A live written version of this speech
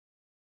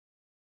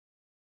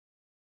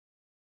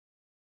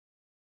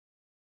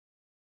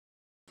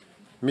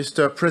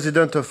Mr.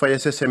 President of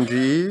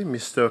ISSMGE,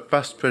 Mr.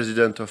 Past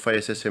President of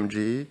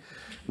ISSMGE,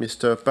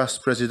 Mr.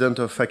 Past President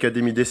of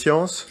Académie des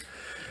Sciences,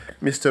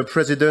 Mr.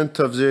 President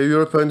of the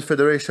European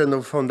Federation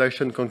of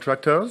Foundation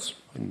Contractors,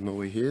 I don't know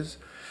who he is,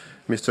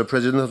 Mr.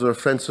 President of the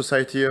French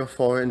Society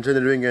for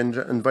Engineering and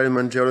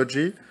Environment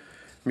Geology,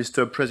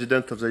 Mr.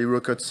 President of the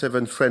Eurocode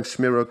 7 French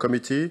Mirror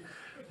Committee,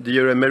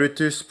 dear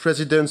Emeritus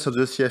Presidents of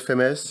the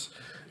CFMS,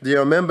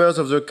 dear members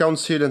of the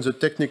Council and the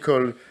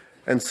Technical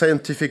and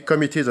Scientific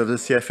Committees of the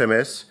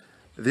CFMS,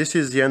 this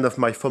is the end of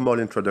my formal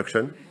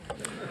introduction.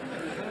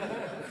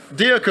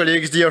 Dear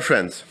colleagues, dear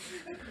friends,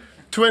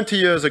 20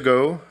 years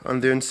ago, on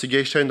the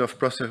instigation of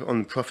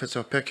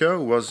Professor Pecker,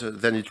 who was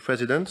then its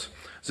president,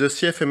 the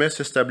CFMS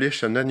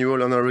established an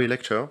annual honorary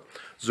lecture,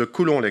 the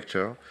Coulomb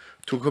Lecture,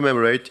 to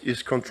commemorate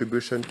his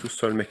contribution to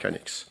soil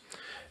mechanics.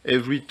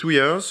 Every 2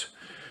 years,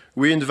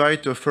 we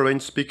invite a foreign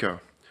speaker.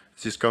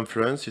 This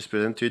conference is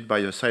presented by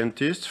a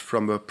scientist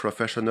from a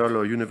professional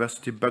or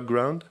university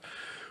background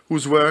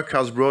whose work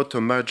has brought a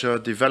major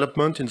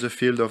development in the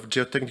field of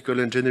geotechnical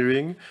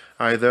engineering,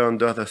 either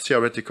under the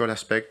theoretical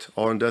aspect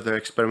or under the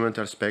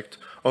experimental aspect,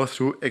 or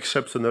through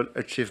exceptional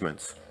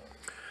achievements.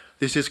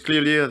 This is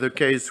clearly the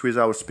case with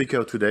our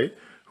speaker today,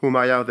 whom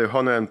I have the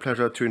honor and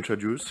pleasure to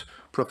introduce,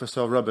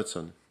 Professor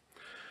Robertson.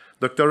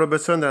 Dr.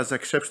 Robertson has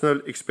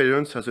exceptional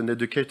experience as an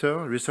educator,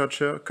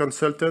 researcher,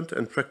 consultant,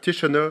 and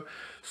practitioner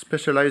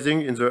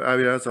specializing in the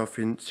areas of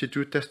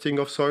in-situ testing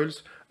of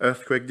soils,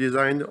 earthquake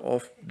design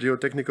of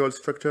geotechnical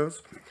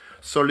structures,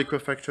 soil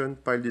liquefaction,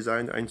 pile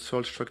design, and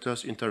soil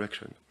structures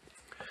interaction.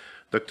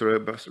 Dr.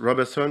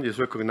 Robertson is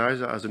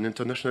recognized as an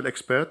international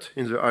expert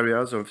in the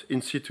areas of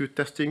in-situ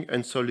testing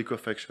and soil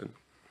liquefaction.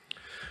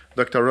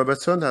 Dr.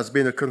 Robertson has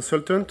been a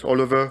consultant all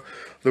over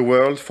the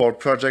world for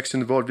projects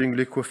involving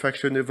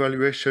liquefaction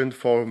evaluation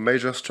for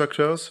major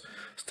structures,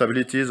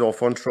 stabilities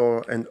of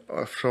onshore and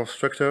offshore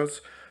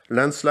structures,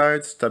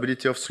 landslides,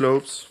 stability of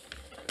slopes,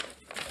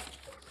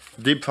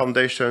 deep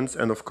foundations,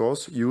 and of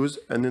course, use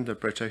and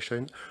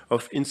interpretation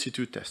of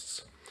in-situ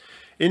tests.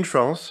 In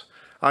France,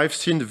 I've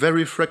seen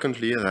very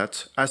frequently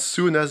that as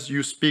soon as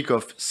you speak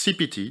of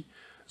CPT,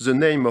 the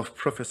name of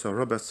Professor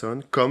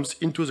Robertson comes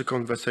into the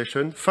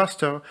conversation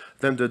faster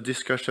than the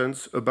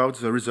discussions about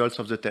the results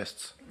of the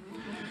tests.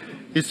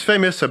 His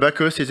famous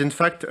abacus is in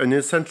fact an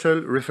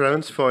essential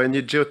reference for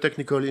any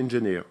geotechnical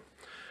engineer.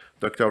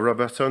 Dr.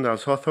 Robertson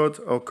has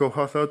authored or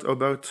co-authored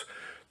about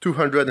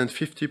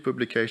 250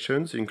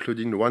 publications,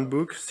 including 1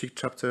 book, 6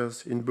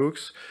 chapters in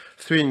books,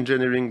 3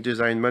 engineering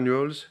design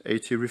manuals,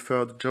 80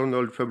 referred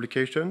journal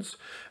publications,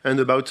 and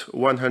about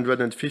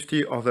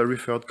 150 other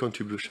referred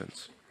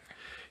contributions.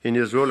 In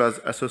his role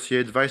as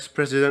Associate Vice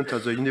President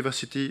at the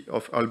University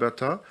of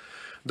Alberta,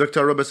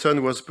 Dr.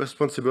 Robertson was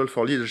responsible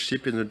for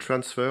leadership in the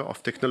transfer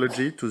of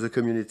technology to the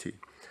community.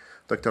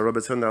 Dr.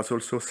 Robertson has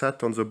also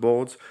sat on the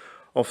boards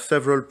of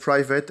several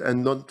private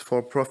and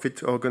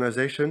not-for-profit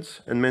organizations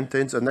and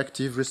maintains an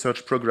active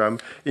research program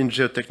in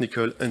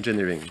geotechnical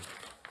engineering.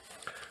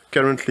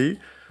 Currently,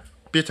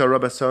 Peter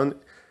Robertson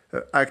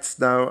acts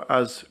now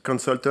as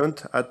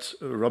consultant at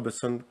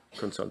Robertson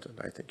Consultant,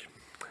 I think.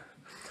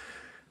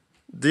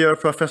 Dear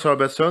Professor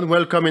Robertson,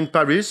 welcome in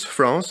Paris,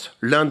 France,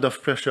 land of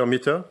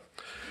Pressiomètre.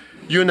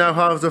 You now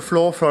have the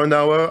floor for an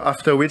hour,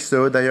 after which the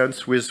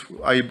audience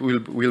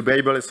will be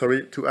able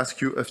to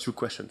ask you a few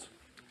questions.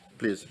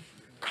 Please.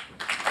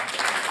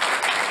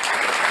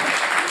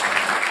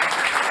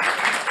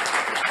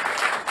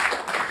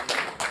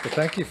 Well,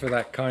 thank you for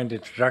that kind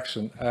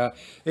introduction.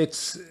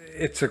 It's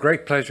a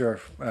great pleasure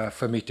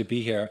for me to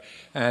be here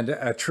and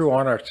a true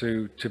honor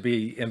to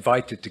be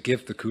invited to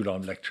give the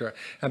Coulomb Lecture,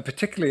 and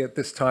particularly at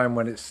this time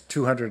when it's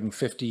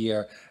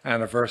 250-year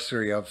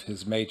anniversary of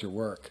his major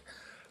work.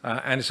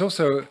 And it's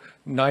also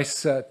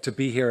nice to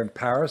be here in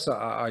Paris.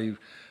 I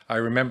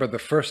remember the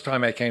first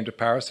time I came to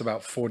Paris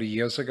about 40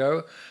 years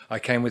ago. I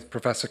came with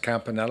Professor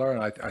Campanella,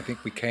 and I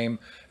think we came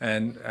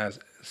and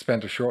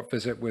spent a short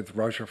visit with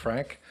Roger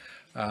Frank.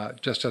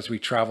 Just as we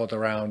traveled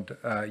around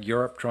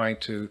Europe trying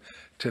to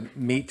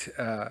meet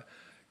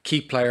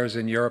key players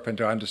in Europe and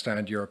to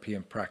understand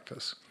European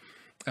practice.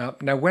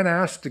 Now, when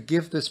asked to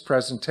give this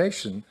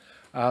presentation,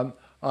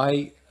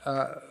 I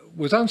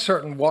was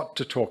uncertain what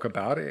to talk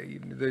about.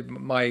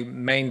 My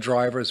main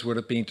drivers would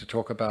have been to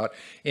talk about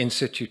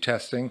in-situ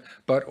testing,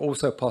 but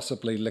also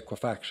possibly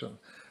liquefaction.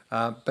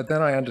 But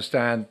then I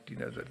understand,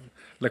 that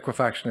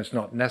liquefaction is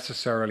not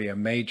necessarily a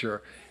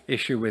major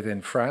issue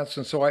within France,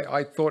 and so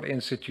I thought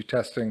in-situ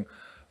testing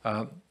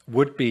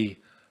would be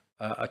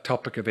a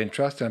topic of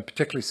interest, and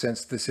particularly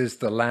since this is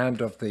the land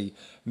of the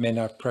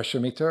Ménard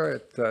Pressiomètre,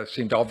 it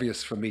seemed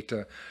obvious for me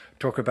to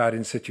talk about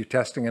in-situ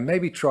testing and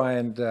maybe try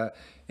and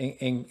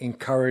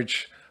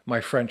encourage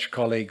my French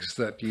colleagues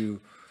that you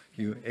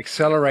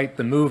accelerate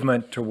the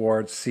movement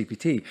towards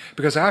CPT,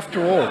 because after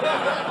all,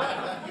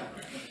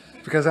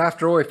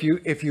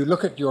 if you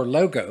look at your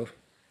logo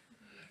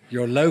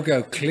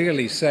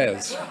clearly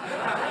says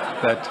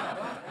that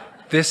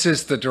this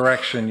is the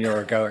direction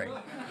you're going.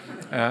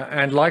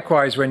 And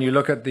likewise, when you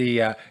look at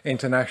the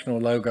international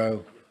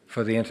logo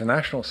for the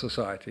International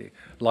Society.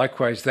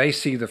 Likewise, they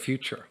see the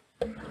future.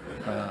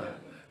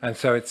 And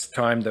so it's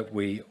time that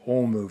we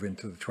all move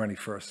into the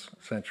 21st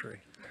century.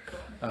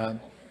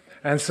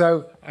 And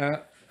so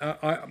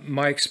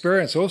my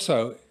experience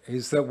also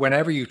is that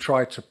whenever you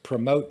try to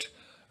promote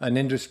an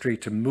industry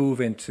to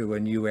move into a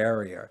new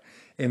area,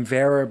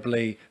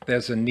 invariably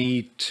there's a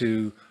need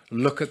to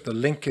look at the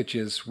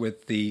linkages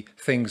with the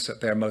things that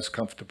they're most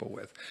comfortable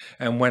with.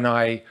 And when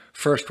I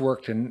first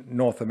worked in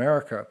North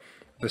America,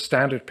 the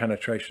standard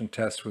penetration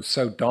test was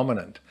so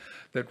dominant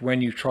that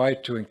when you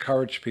tried to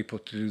encourage people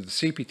to do the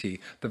CPT,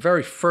 the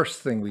very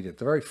first thing we did,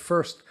 the very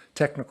first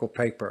technical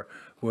paper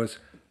was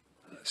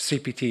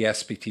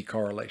CPT-SPT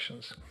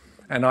correlations.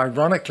 And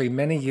ironically,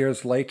 many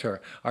years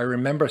later, I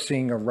remember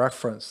seeing a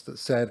reference that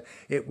said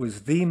it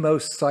was the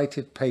most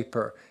cited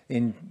paper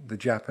in the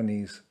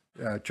Japanese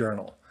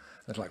journal.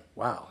 It's like,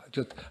 wow,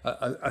 just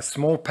a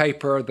small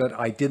paper that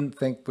I didn't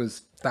think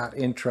was that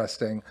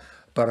interesting.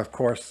 But of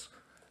course,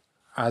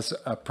 as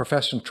a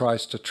profession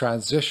tries to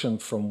transition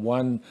from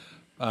one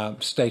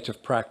state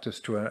of practice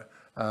to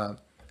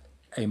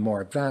a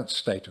more advanced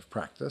state of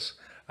practice,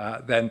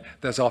 then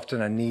there's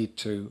often a need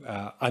to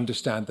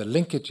understand the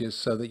linkages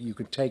so that you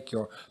can take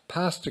your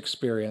past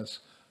experience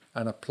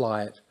and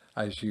apply it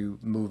as you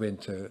move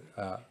into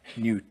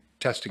new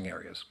testing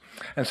areas.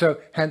 And so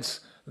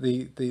hence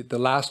the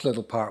last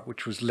little part,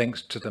 which was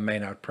linked to the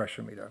Maynard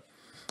pressure meter.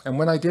 And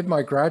when I did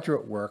my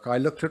graduate work, I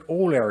looked at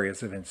all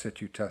areas of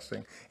in-situ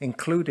testing,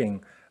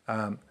 including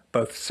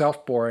both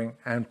self-boring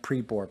and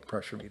pre-bored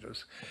pressure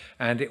meters.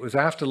 And it was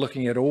after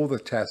looking at all the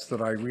tests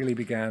that I really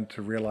began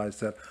to realize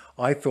that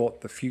I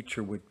thought the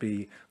future would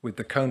be with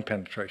the cone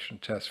penetration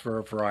test for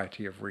a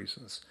variety of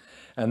reasons.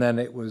 And then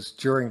it was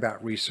during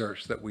that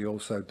research that we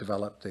also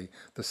developed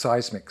the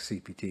seismic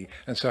CPT.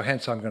 And so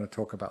hence I'm going to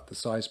talk about the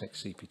seismic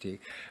CPT.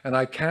 And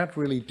I can't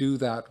really do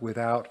that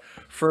without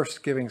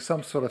first giving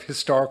some sort of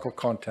historical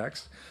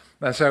context.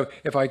 And so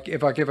if I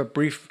give a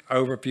brief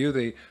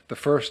overview, the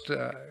first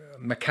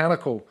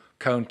mechanical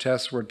cone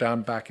tests were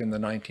done back in the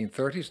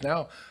 1930s,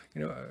 now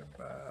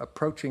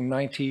approaching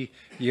 90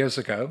 years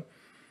ago.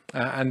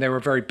 And they were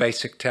very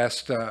basic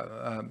tests,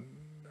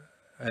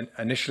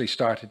 initially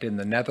started in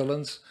the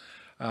Netherlands.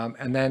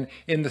 And then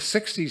in the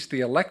 60s,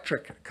 the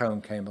electric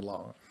cone came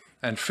along.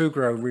 And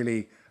Fugro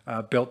really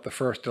built the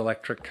first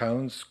electric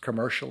cones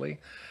commercially.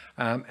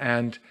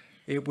 And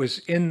it was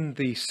in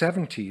the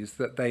 70s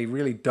that they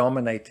really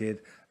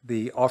dominated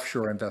the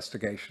offshore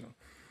investigation.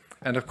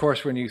 And of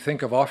course, when you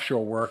think of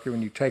offshore work,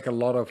 when you take a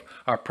lot of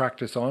our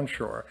practice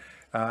onshore,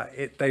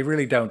 they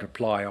really don't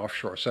apply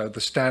offshore. So the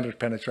standard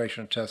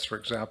penetration test, for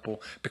example,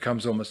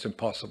 becomes almost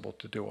impossible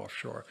to do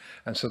offshore.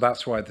 And so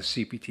that's why the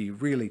CPT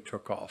really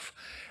took off.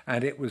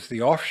 And it was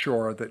the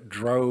offshore that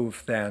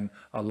drove then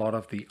a lot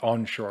of the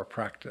onshore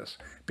practice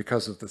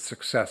because of the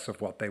success of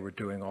what they were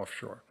doing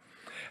offshore.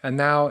 And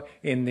now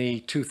in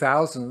the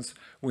 2000s,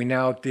 we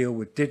now deal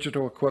with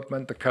digital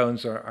equipment. The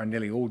cones are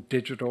nearly all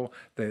digital.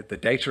 The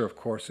data, of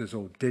course, is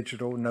all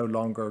digital. No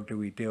longer do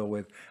we deal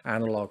with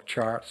analog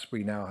charts.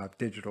 We now have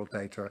digital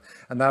data.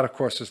 And that, of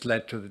course, has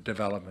led to the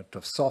development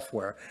of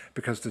software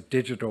because the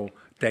digital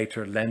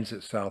data lends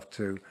itself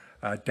to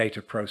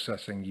data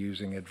processing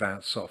using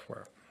advanced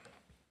software.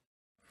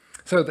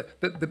 So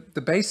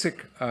the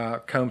basic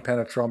cone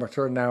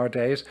penetrometer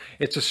nowadays,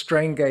 it's a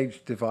strain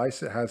gauge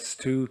device. It has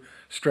two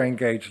strain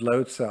gauge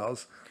load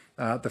cells.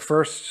 The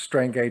first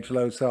strain gauge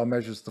load cell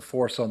measures the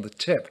force on the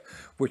tip,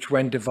 which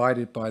when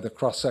divided by the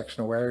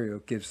cross-sectional area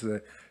gives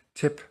the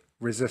tip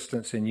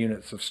resistance in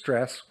units of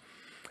stress.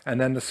 And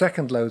then the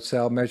second load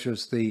cell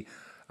measures the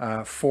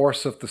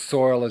force of the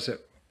soil as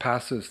it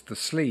passes the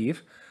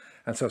sleeve.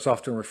 And so it's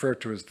often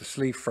referred to as the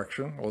sleeve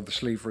friction or the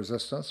sleeve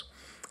resistance.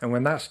 And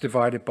when that's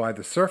divided by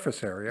the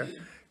surface area,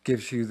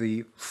 gives you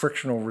the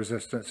frictional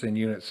resistance in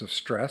units of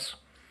stress.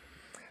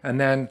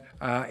 And then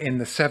in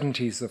the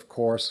 70s, of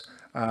course,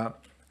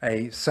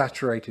 a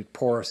saturated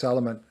porous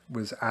element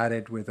was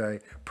added with a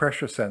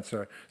pressure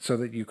sensor so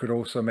that you could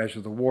also measure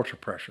the water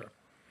pressure.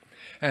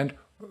 And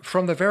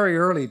from the very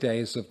early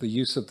days of the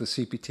use of the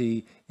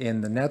CPT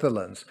in the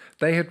Netherlands,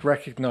 they had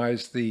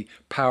recognized the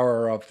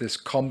power of this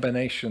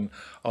combination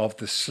of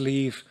the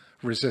sleeve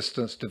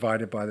resistance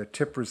divided by the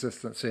tip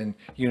resistance in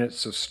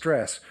units of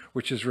stress,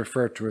 which is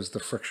referred to as the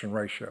friction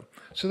ratio.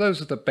 So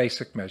those are the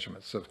basic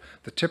measurements of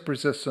the tip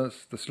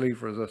resistance, the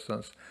sleeve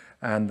resistance,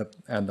 and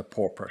the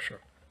pore pressure.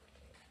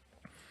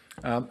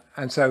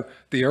 And so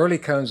the early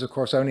cones, of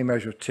course, only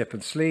measure tip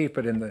and sleeve,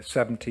 but in the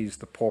 70s,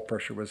 the pore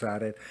pressure was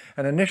added.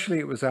 And initially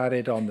it was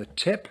added on the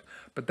tip,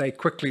 but they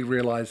quickly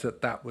realized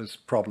that that was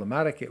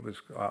problematic. It was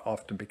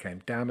often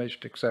became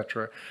damaged,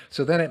 etc.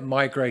 So then it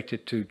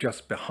migrated to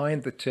just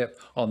behind the tip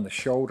on the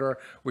shoulder,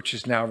 which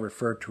is now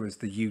referred to as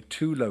the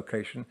U2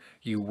 location,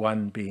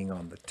 U1 being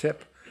on the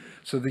tip.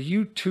 So the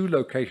U2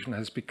 location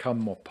has become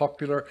more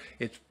popular.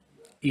 It's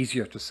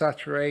easier to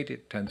saturate,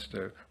 it tends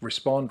to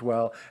respond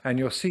well, and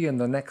you'll see in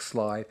the next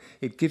slide,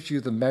 it gives you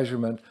the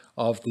measurement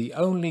of the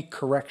only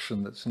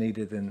correction that's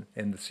needed in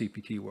the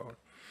CPT world.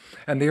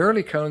 And the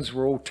early cones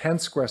were all 10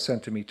 square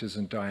centimeters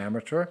in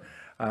diameter,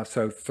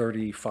 so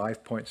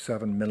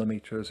 35.7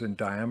 millimeters in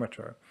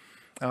diameter.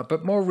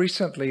 But more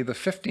recently, the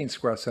 15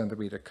 square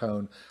centimeter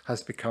cone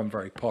has become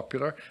very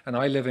popular. And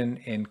I live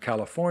in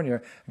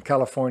California, and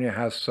California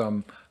has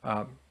some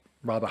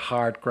rather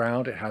hard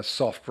ground. It has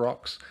soft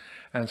rocks.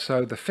 And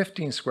so the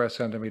 15 square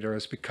centimeter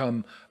has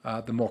become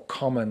the more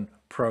common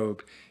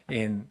probe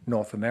in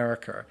North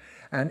America.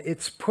 And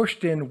it's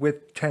pushed in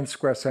with 10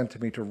 square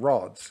centimeter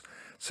rods.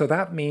 So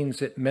that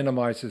means it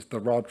minimizes the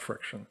rod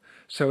friction.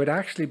 So it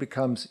actually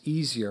becomes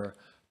easier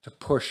to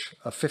push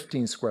a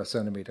 15 square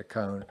centimeter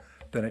cone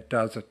than it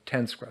does a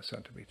 10 square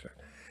centimeter,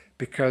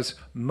 because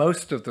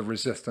most of the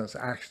resistance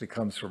actually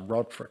comes from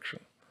rod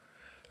friction.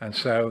 And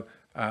so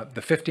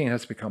the 15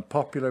 has become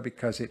popular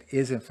because it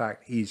is in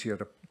fact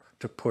easier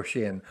to push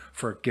in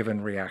for a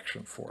given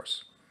reaction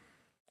force.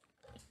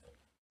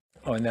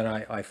 Oh, and then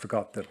I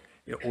forgot that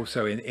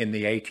also in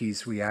the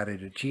 80s we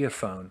added a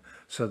geophone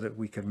so that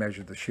we could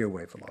measure the shear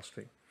wave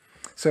velocity.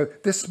 So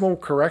this small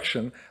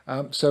correction,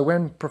 so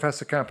when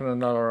Professor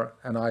Campanella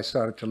and I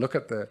started to look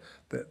at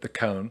the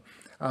cone,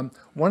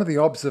 one of the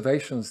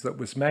observations that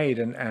was made,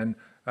 and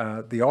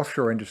the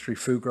offshore industry,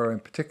 Fugro in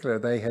particular,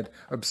 they had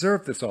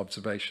observed this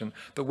observation,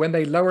 that when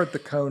they lowered the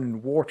cone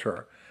in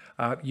water,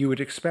 you would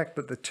expect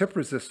that the tip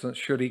resistance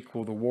should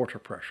equal the water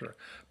pressure.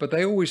 But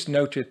they always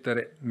noted that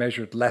it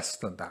measured less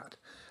than that.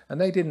 And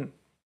they didn't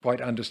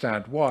quite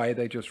understand why.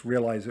 They just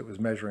realized it was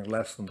measuring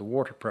less than the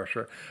water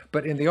pressure.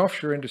 But in the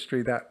offshore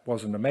industry, that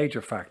wasn't a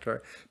major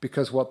factor,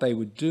 because what they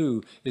would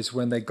do is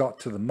when they got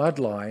to the mud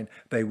line,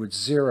 they would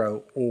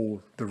zero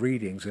all the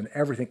readings and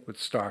everything would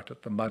start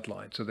at the mud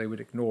line. So they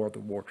would ignore the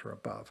water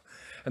above.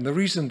 And the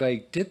reason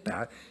they did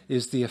that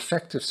is the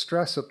effective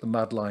stress at the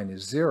mud line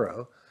is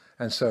zero.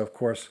 And so, of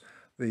course,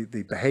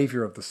 the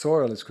behavior of the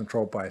soil is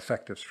controlled by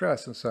effective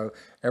stress. And so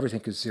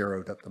everything is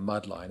zeroed at the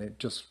mud line. It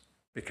just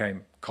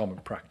became common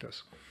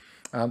practice.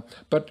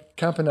 But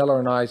Campanella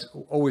and I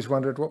always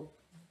wondered, well,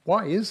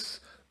 why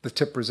is the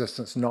tip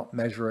resistance not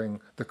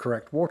measuring the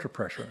correct water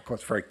pressure? And of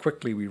course, very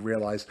quickly we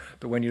realized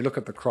that when you look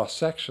at the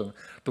cross-section,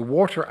 the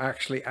water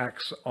actually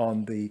acts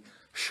on the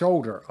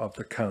shoulder of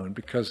the cone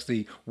because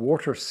the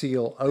water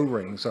seal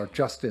O-rings are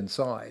just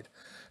inside.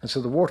 And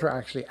so the water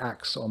actually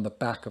acts on the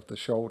back of the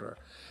shoulder.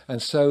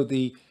 And so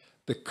the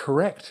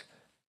correct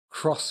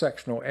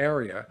cross-sectional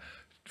area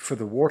for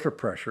the water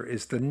pressure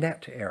is the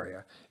net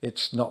area.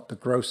 It's not the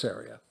gross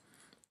area.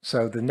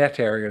 So the net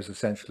area is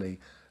essentially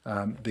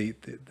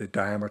the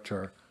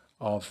diameter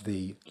of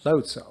the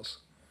load cells.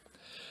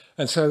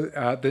 And so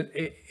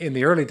in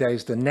the early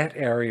days, the net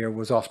area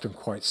was often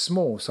quite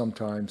small,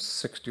 sometimes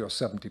 60 or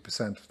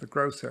 70% of the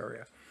gross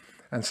area.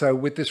 And so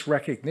with this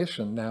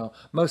recognition now,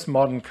 most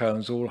modern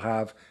cones all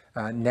have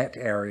net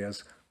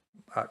areas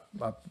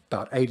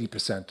about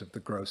 80% of the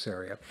gross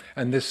area.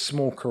 And this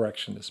small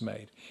correction is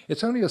made.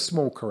 It's only a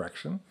small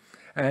correction.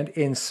 And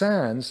in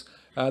sands,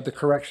 the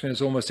correction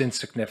is almost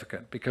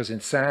insignificant, because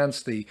in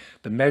sands, the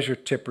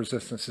measured tip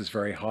resistance is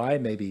very high,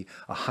 maybe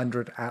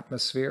 100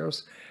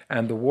 atmospheres,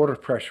 and the water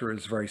pressure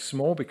is very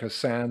small because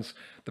sands,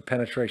 the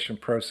penetration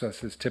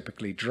process is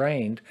typically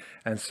drained,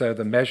 and so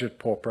the measured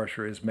pore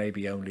pressure is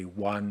maybe only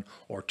 1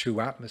 or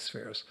 2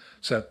 atmospheres.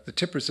 So the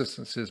tip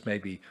resistance is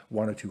maybe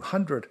 100 or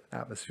 200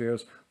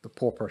 atmospheres, the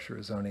pore pressure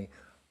is only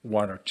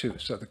 1 or 2,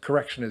 so the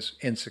correction is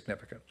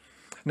insignificant.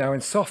 Now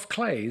in soft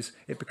clays,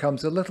 it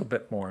becomes a little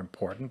bit more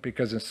important,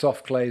 because in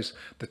soft clays,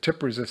 the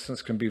tip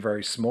resistance can be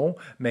very small,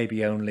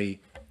 maybe only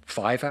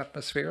 5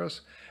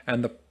 atmospheres.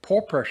 And the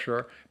pore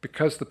pressure,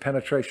 because the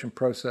penetration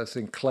process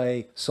in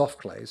clay, soft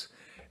clays,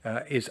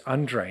 is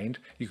undrained,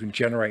 you can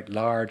generate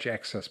large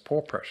excess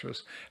pore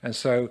pressures. And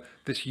so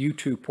this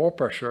U2 pore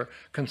pressure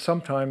can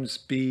sometimes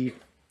be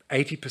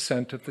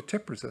 80% of the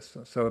tip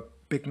resistance, so a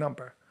big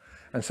number.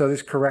 And so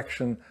this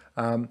correction,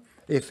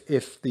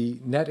 if the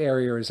net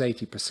area is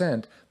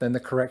 80%, then the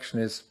correction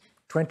is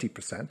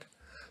 20%.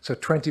 So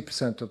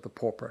 20% of the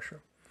pore pressure.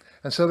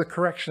 And so the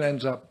correction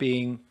ends up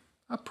being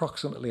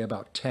approximately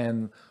about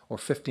 10 or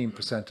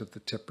 15% of the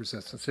tip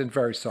resistance in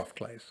very soft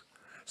clays.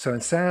 So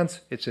in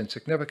sands, it's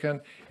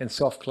insignificant. In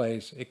soft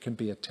clays, it can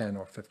be a 10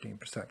 or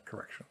 15%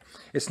 correction.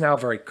 It's now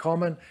very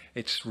common.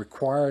 It's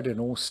required in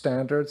all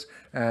standards.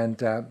 And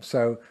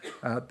so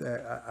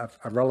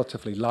a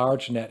relatively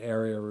large net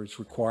area is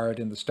required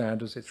in the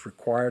standards. It's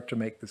required to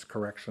make this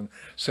correction.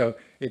 So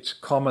it's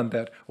common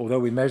that although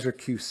we measure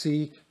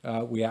QC,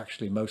 we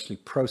actually mostly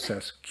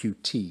process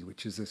QT,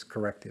 which is this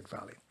corrected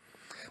value.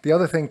 The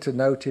other thing to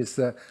note is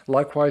that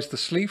likewise the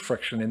sleeve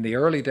friction. In the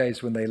early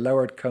days when they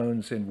lowered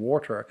cones in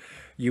water,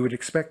 you would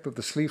expect that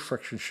the sleeve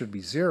friction should be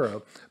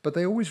 0, but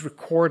they always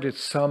recorded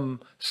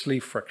some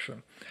sleeve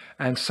friction.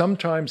 And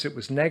sometimes it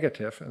was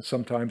negative and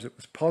sometimes it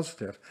was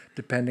positive,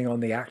 depending on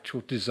the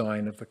actual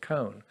design of the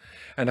cone.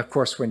 And of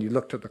course, when you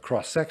looked at the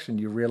cross-section,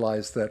 you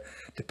realized that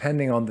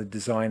depending on the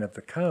design of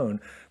the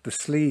cone, the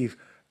sleeve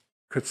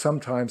could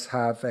sometimes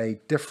have a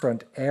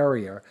different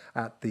area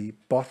at the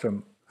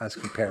bottom as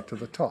compared to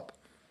the top.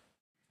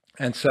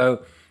 And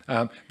so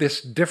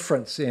this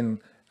difference in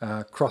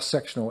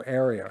cross-sectional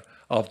area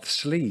of the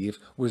sleeve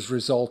was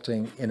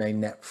resulting in a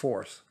net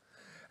force.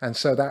 And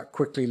so that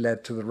quickly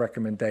led to the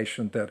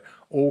recommendation that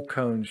all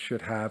cones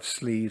should have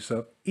sleeves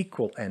of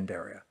equal end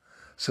area,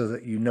 so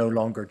that you no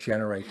longer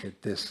generated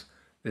this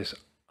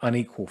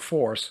unequal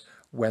force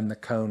when the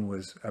cone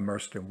was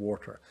immersed in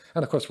water.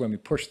 And of course, when we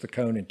push the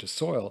cone into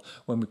soil,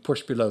 when we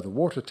push below the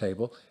water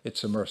table,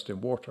 it's immersed in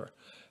water.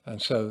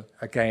 And so,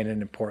 again,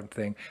 an important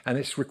thing. And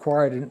it's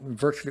required in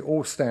virtually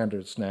all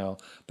standards now.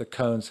 The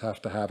cones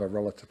have to have a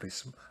relatively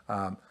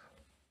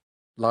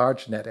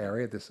large net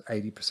area, this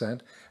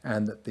 80%,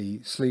 and that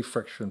the sleeve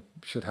friction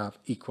should have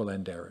equal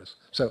end areas.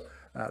 So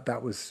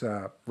that was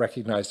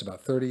recognized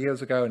about 30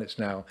 years ago, and it's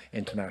now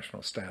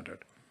international standard.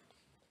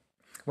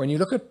 When you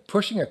look at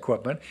pushing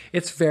equipment,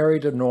 it's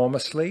varied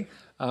enormously.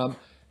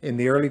 In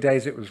the early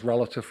days, it was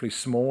relatively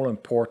small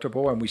and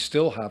portable, and we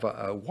still have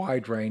a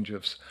wide range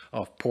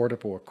of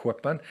portable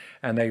equipment,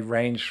 and they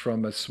range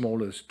from as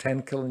small as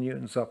 10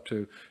 kilonewtons up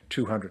to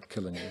 200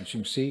 kilonewtons. You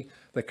can see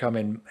they come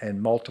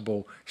in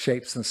multiple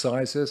shapes and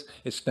sizes.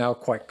 It's now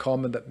quite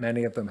common that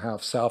many of them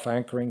have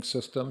self-anchoring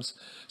systems,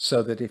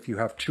 so that if you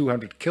have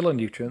 200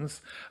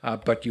 kilonewtons,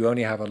 but you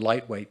only have a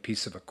lightweight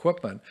piece of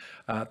equipment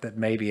that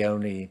maybe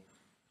only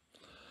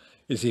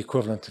is the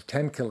equivalent of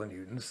 10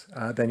 kilonewtons,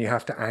 then you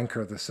have to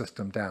anchor the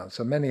system down.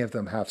 So many of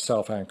them have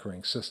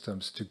self-anchoring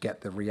systems to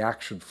get the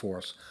reaction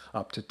force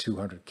up to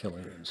 200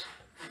 kilonewtons.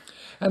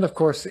 And of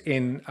course,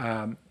 in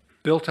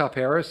built-up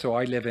areas, so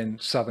I live in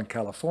Southern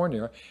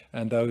California,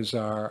 and those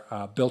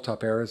are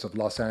built-up areas of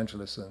Los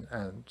Angeles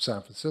and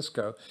San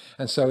Francisco.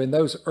 And so in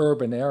those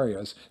urban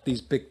areas,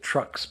 these big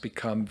trucks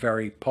become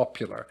very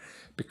popular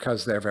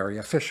because they're very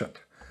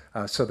efficient.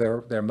 So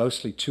they're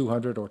mostly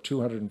 200 or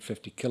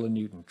 250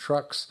 kilonewton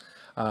trucks.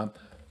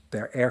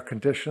 They're air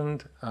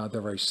conditioned.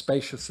 They're very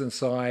spacious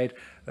inside.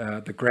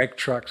 The Greg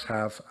trucks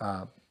have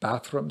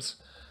bathrooms,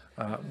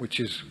 which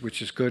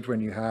is good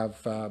when you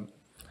have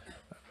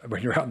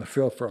when you're out in the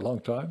field for a long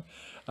time.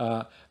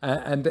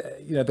 And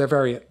you know, they're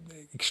very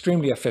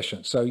extremely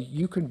efficient. So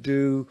you can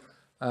do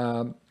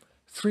 300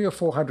 or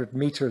 400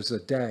 meters a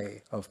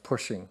day of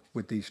pushing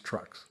with these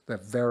trucks. They're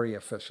very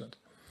efficient.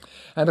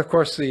 And of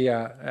course,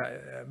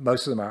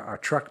 most of them are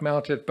truck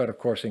mounted, but of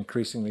course,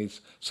 increasingly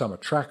some are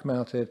track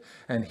mounted.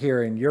 And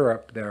here in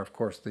Europe, there are, of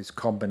course, these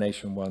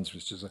combination ones,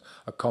 which is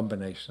a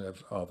combination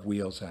of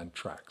wheels and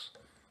tracks.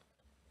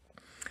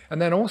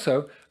 And then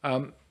also,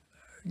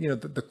 you know,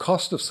 the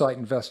cost of site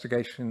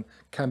investigation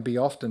can be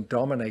often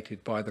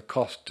dominated by the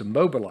cost to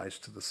mobilize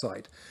to the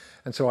site.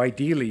 And so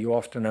ideally, you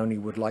often only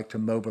would like to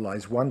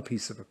mobilize one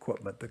piece of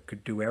equipment that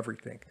could do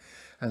everything.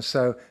 And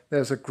so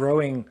there's a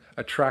growing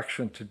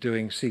attraction to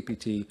doing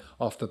CPT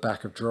off the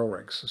back of drill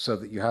rigs, so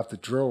that you have the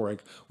drill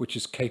rig, which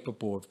is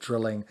capable of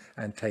drilling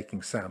and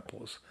taking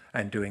samples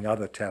and doing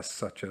other tests,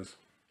 such as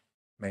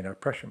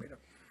Maynard Pressiomètre.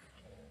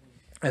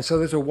 And so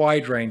there's a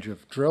wide range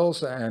of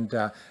drills, and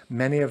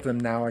many of them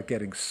now are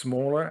getting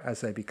smaller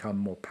as they become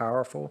more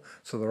powerful.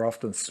 So they're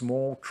often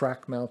small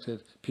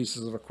track-mounted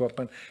pieces of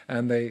equipment.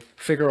 And the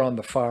figure on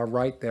the far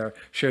right there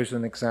shows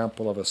an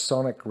example of a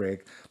sonic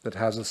rig that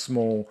has a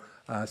small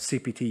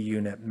CPT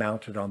unit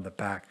mounted on the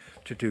back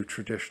to do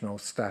traditional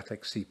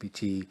static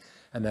CPT,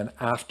 and then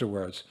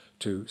afterwards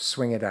to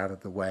swing it out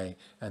of the way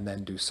and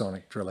then do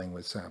sonic drilling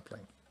with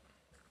sampling.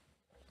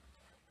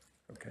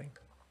 Okay.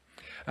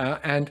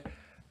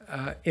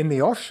 In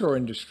the offshore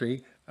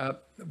industry,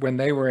 when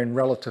they were in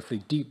relatively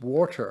deep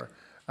water,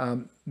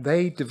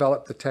 they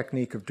developed the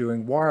technique of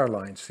doing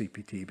wireline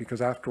CPT,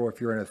 because after all, if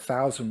you're in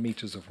 1,000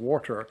 meters of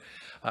water,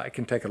 it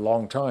can take a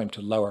long time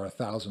to lower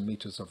 1,000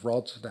 meters of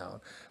rods down.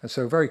 And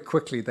so very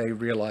quickly they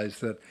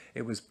realized that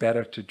it was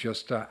better to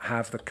just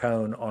have the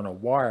cone on a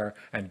wire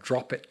and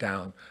drop it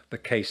down the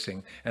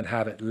casing and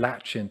have it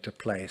latch into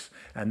place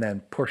and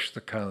then push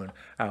the cone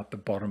out the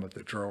bottom of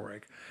the drill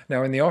rig.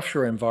 Now in the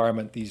offshore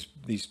environment, these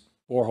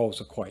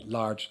boreholes are quite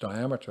large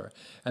diameter,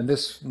 and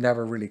this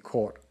never really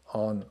caught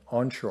on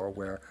onshore,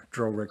 where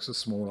drill rigs are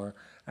smaller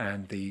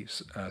and the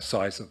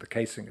size of the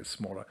casing is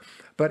smaller.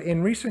 But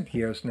in recent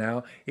years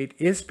now, it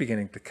is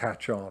beginning to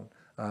catch on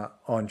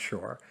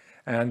onshore.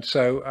 And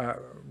so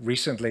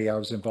recently I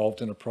was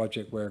involved in a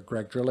project where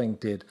Greg Drilling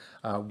did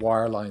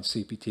wireline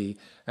CPT,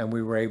 and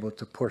we were able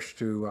to push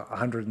to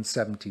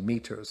 170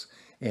 meters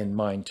in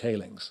mine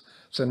tailings.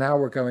 So now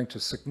we're going to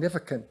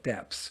significant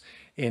depths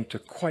into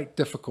quite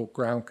difficult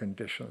ground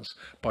conditions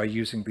by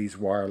using these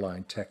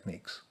wireline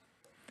techniques.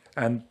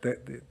 And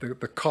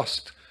the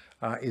cost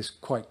is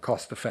quite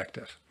cost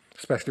effective,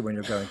 especially when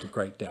you're going to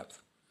great depth.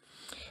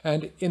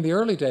 And in the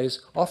early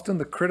days, often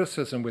the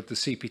criticism with the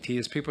CPT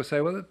is people say,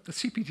 well, the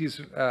CPT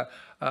is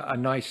a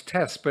nice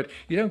test, but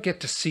you don't get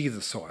to see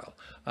the soil.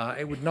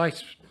 It would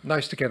nice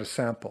to get a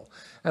sample.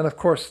 And of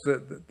course,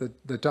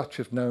 the Dutch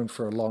have known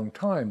for a long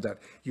time that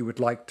you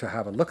would like to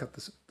have a look at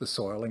the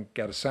soil and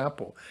get a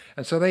sample.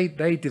 And so they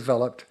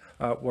developed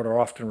what are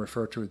often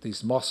referred to as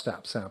these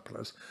MOSTAP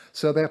samplers.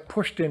 So they're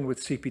pushed in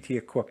with CPT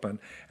equipment,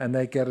 and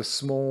they get a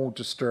small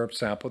disturbed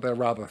sample. They're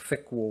rather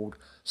thick-walled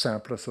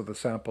samplers, so the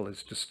sample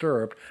is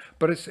disturbed.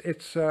 But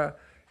it's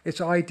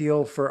it's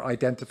ideal for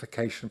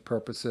identification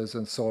purposes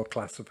and soil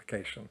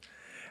classification.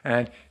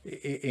 And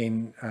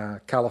in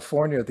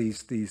California,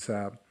 these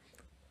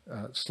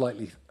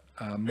slightly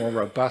more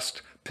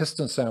robust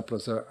piston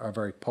samplers are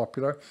very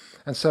popular.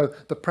 And so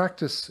the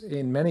practice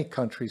in many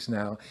countries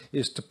now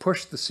is to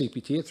push the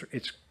CPT.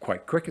 It's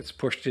quite quick. It's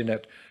pushed in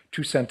at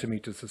 2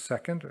 centimeters a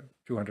second, or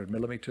 200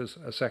 millimeters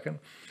a second.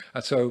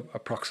 And so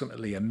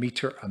approximately a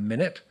meter a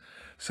minute.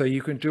 So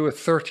you can do a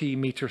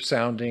 30-meter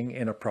sounding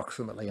in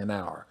approximately an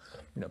hour.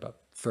 About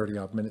 30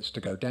 odd minutes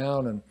to go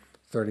down and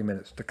 30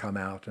 minutes to come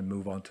out and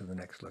move on to the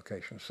next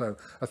location. So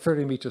a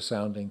 30-meter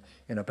sounding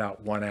in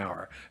about 1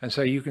 hour. And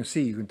so you can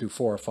see you can do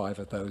 4 or 5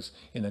 of those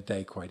in a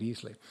day quite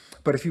easily.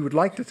 But if you would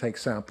like to take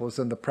samples,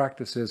 then the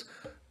practice is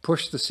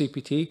push the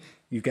CPT,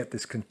 you get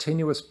this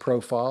continuous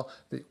profile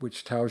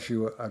which tells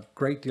you a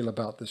great deal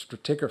about the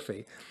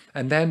stratigraphy,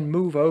 and then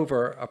move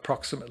over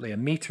approximately a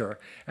meter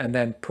and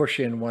then push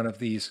in one of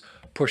these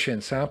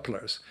push-in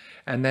samplers,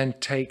 and then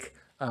take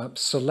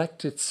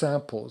selected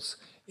samples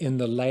in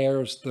the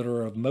layers that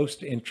are of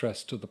most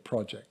interest to the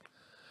project.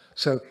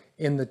 So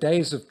in the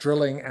days of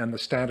drilling and the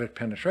standard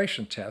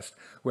penetration test,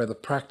 where the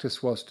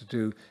practice was to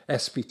do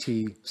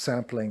SPT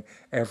sampling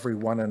every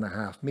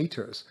 1.5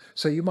 meters,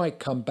 so you might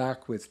come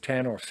back with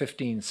 10 or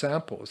 15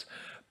 samples,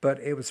 but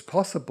it was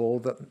possible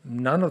that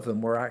none of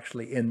them were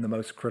actually in the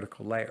most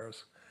critical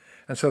layers.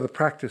 And so the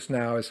practice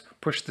now is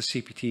push the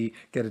CPT,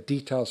 get a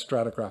detailed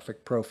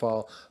stratigraphic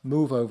profile,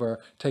 move over,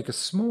 take a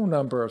small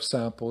number of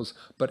samples,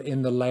 but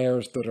in the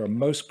layers that are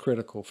most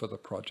critical for the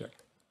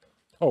project.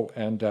 Oh,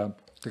 and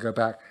to go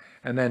back,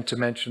 and then to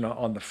mention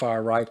on the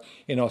far right,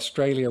 in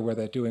Australia, where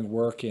they're doing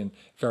work in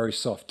very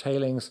soft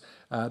tailings,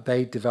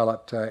 they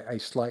developed a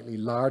slightly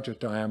larger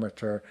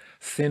diameter,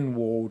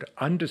 thin-walled,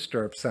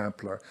 undisturbed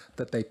sampler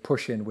that they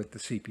push in with the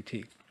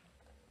CPT.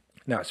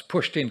 Now, it's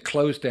pushed in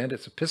closed end.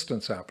 It's a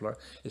piston sampler.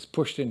 It's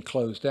pushed in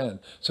closed end.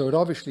 So it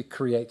obviously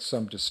creates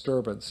some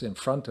disturbance in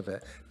front of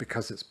it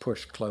because it's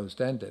pushed closed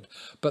ended.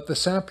 But the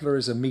sampler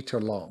is 1 meter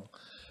long.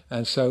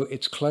 And so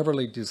it's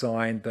cleverly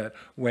designed that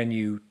when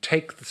you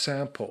take the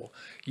sample,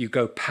 you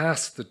go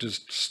past the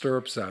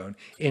disturbed zone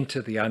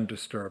into the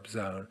undisturbed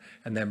zone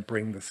and then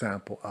bring the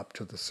sample up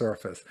to the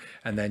surface.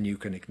 And then you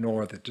can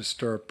ignore the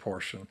disturbed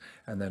portion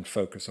and then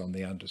focus on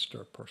the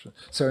undisturbed portion.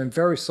 So in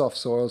very soft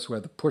soils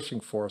where the pushing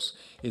force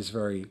is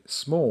very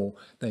small,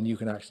 then you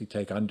can actually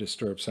take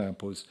undisturbed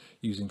samples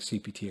using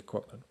CPT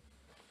equipment.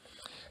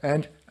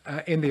 And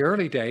in the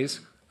early days,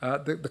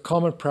 the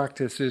common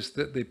practice is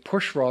that the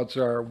push rods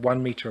are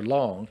 1 meter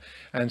long,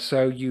 and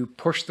so you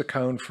push the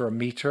cone for 1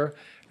 meter,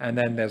 and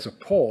then there's a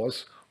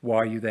pause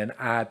while you then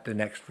add the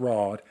next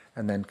rod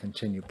and then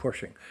continue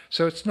pushing.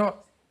 So it's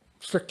not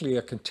strictly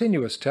a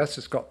continuous test,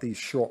 it's got these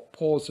short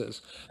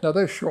pauses. Now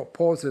those short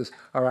pauses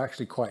are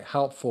actually quite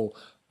helpful,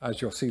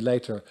 as you'll see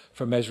later,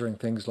 for measuring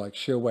things like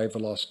shear wave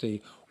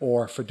velocity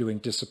or for doing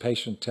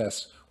dissipation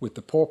tests with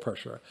the pore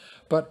pressure.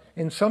 But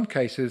in some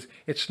cases,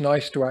 it's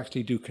nice to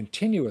actually do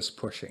continuous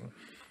pushing.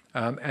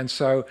 And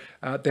so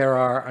there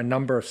are a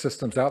number of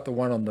systems out. The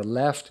one on the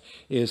left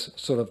is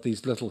sort of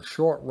these little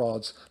short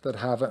rods that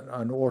have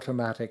an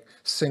automatic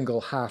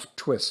single half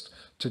twist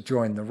to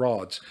join the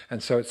rods.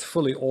 And so it's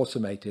fully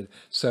automated.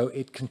 So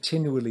it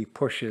continually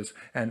pushes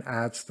and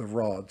adds the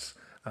rods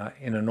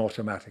in an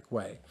automatic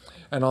way.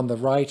 And on the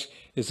right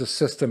is a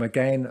system,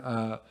 again,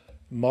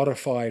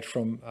 modified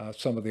from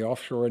some of the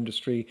offshore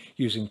industry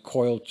using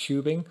coiled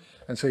tubing.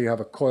 And so you have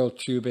a coiled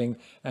tubing,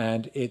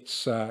 and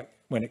it's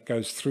when it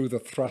goes through the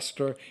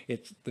thruster,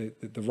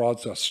 the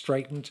rods are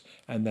straightened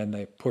and then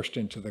they're pushed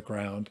into the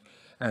ground.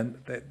 And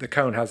the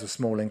cone has a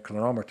small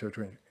inclinometer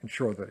to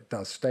ensure that it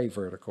does stay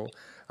vertical,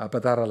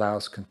 but that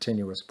allows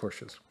continuous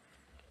pushes.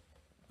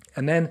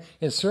 And then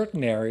in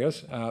certain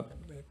areas,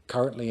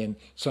 currently in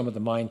some of the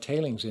mine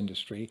tailings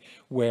industry,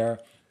 where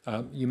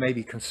you may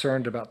be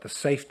concerned about the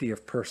safety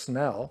of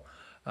personnel,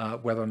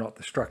 whether or not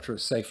the structure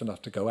is safe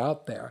enough to go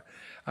out there.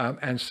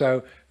 And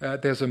so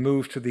there's a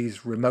move to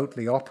these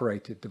remotely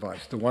operated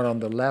devices. The one on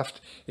the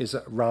left is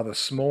a rather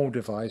small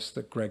device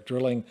that Greg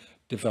Drilling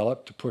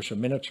developed to push a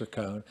miniature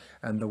cone,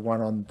 and the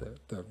one on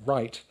the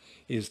right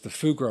is the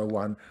Fugro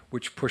one,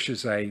 which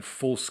pushes a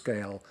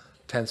full-scale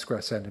 10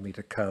 square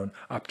centimeter cone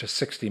up to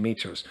 60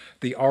 meters.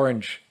 The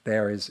orange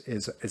there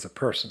is a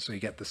person, so you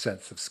get the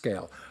sense of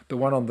scale. The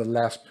one on the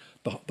left,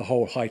 the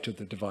whole height of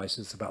the device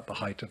is about the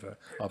height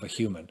of a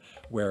human,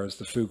 whereas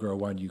the Fugro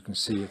one, you can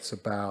see it's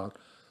about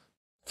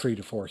 3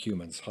 to 4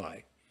 humans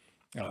high,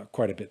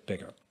 quite a bit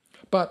bigger.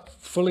 But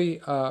fully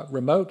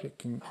remote,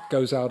 it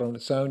goes out on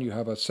its own. You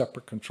have a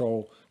separate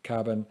control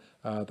cabin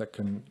that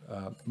can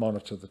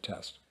monitor the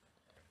test.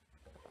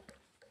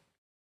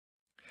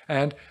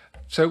 And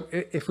so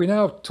if we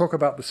now talk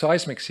about the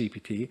seismic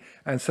CPT,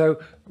 and so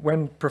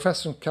when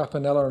Professor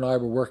Campanella and I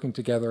were working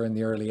together in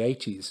the early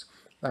 80s,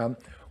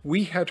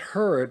 we had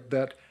heard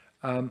that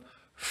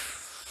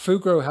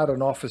Fugro had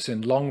an office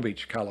in Long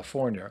Beach,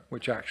 California,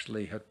 which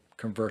actually had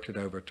converted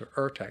over to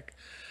Urtec.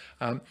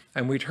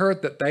 And we'd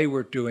heard that they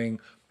were doing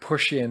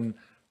push-in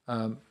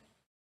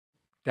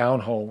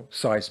downhole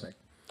seismic.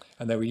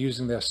 and they were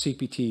using their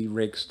CPT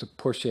rigs to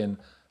push in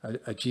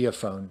a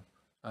geophone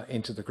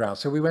into the ground.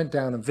 So we went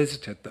down and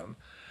visited them,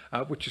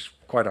 which is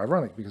quite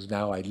ironic because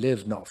now I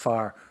live not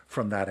far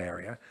from that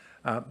area.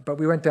 But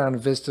we went down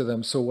and visited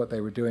them, saw what they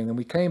were doing, and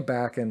we came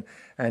back and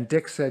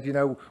Dick said, you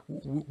know,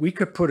 we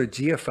could put a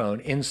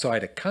geophone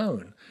inside a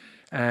cone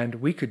and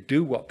we could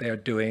do what they're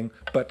doing,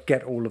 but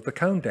get all of the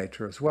cone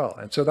data as well.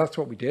 And so that's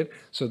what we did.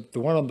 So the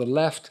one on the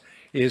left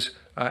is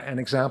an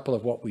example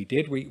of what we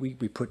did. We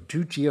put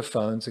two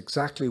geophones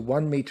exactly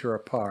 1 meter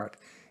apart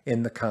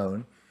in the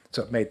cone.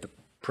 So it made the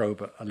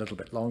probe a little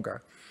bit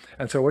longer.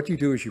 And so what you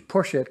do is you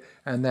push it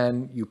and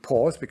then you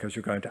pause because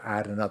you're going to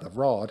add another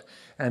rod.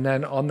 And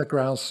then on the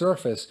ground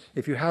surface,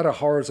 if you had a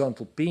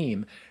horizontal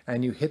beam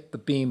and you hit the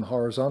beam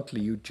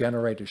horizontally, you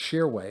generate a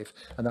shear wave,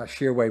 and that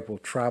shear wave will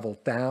travel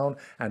down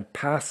and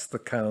pass the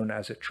cone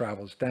as it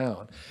travels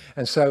down.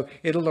 And so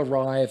it'll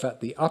arrive at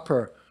the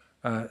upper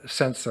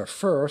sensor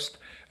first,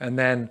 and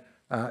then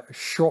a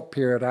short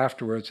period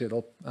afterwards,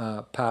 it'll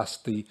pass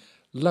the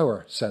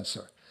lower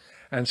sensor.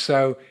 And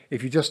so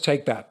if you just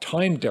take that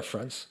time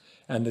difference,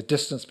 and the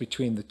distance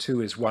between the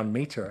two is 1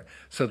 meter,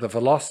 so the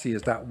velocity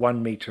is that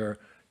 1 meter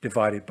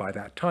divided by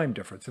that time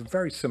difference. A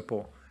very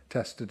simple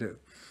test to do.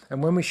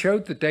 And when we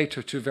showed the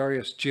data to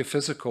various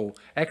geophysical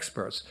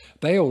experts,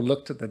 they all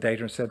looked at the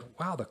data and said,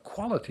 wow, the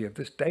quality of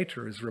this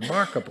data is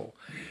remarkable,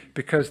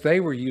 because they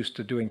were used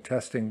to doing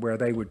testing where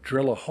they would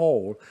drill a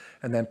hole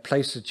and then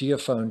place a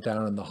geophone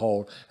down in the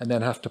hole and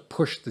then have to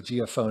push the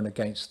geophone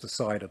against the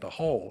side of the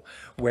hole.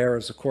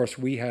 Whereas, of course,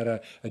 we had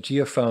a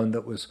geophone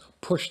that was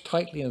pushed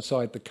tightly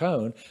inside the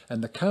cone,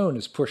 and the cone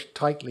is pushed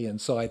tightly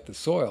inside the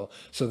soil.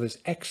 So there's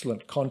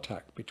excellent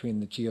contact between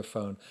the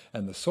geophone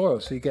and the soil.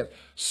 So you get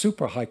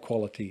super high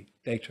quality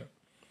data.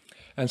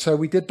 And so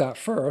we did that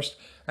first.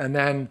 And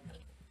then,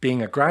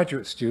 being a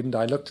graduate student,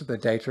 I looked at the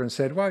data and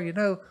said, well, you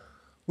know,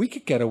 we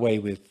could get away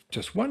with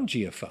just one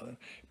geophone,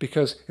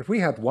 because if we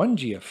had one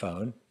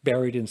geophone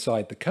buried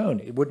inside the cone,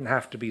 it wouldn't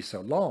have to be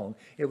so long.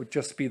 It would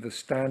just be the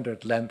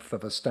standard length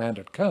of a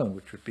standard cone,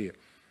 which would be a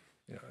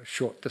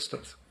short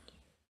distance.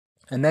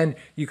 And then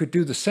you could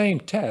do the same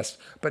test,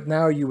 but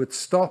now you would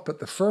stop at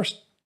the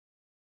first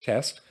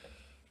test,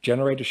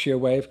 generate a shear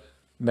wave,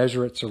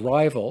 measure its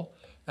arrival,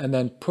 and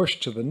then push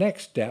to the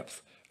next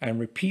depth and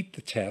repeat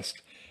the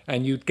test,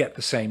 and you'd get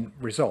the same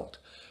result.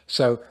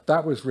 So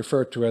that was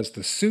referred to as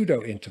the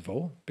pseudo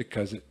interval,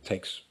 because it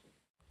takes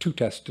 2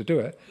 tests to do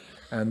it.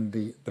 And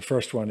the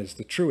first one is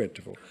the true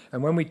interval.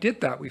 And when we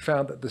did that, we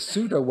found that the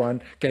pseudo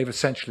one gave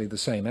essentially the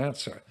same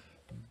answer,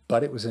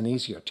 but it was an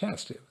easier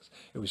test.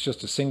 It was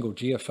just a single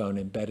geophone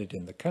embedded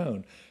in the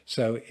cone.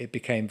 So it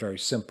became very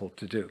simple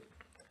to do.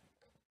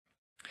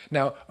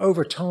 Now,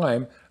 over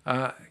time,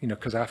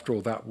 because after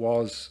all, that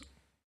was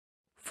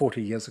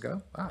 40 years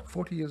ago,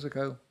 40 years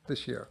ago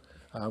this year,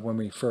 when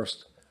we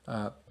first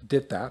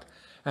did that,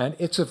 and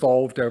it's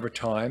evolved over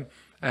time.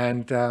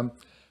 And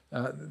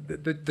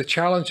the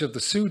challenge of the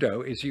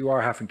pseudo is you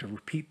are having to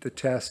repeat the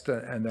test,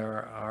 and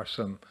there are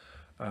some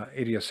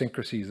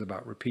idiosyncrasies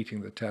about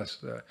repeating the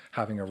test,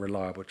 having a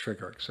reliable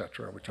trigger,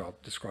 etc., which I'll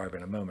describe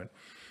in a moment.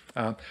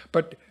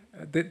 But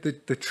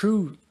the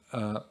true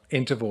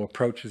interval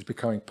approach is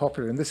becoming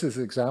popular, and this is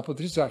an example.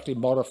 This is actually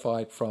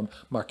modified from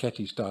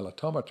Marchetti's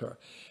dilatometer.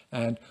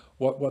 And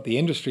what the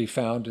industry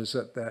found is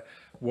that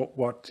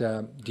what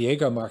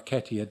Diego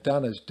Marchetti had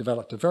done is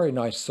developed a very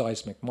nice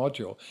seismic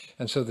module.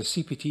 And so the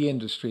CPT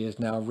industry is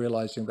now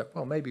realizing that,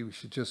 well, maybe we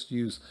should just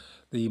use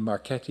the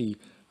Marchetti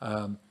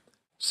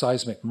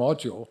seismic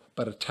module,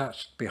 but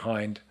attached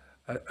behind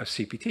a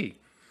CPT.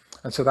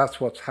 And so that's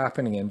what's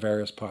happening in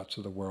various parts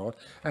of the world.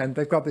 And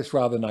they've got this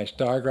rather nice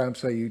diagram.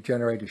 So you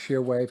generate a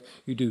shear wave,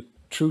 you do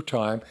true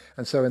time.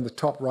 And so in the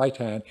top right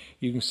hand,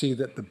 you can see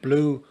that the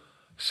blue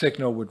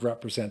signal would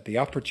represent the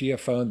upper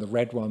geophone, the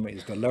red one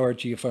is the lower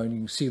geophone.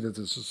 You can see that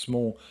there's a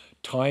small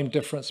time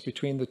difference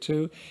between the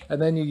two.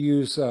 And then you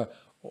use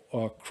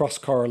cross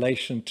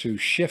correlation to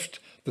shift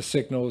the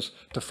signals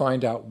to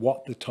find out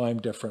what the time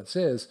difference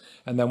is.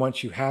 And then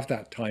once you have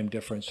that time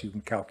difference, you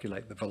can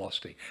calculate the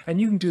velocity. And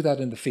you can do that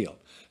in the field.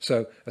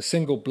 So a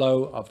single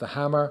blow of the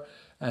hammer,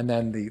 and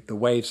then the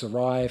waves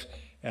arrive.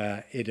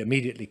 It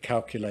immediately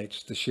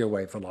calculates the shear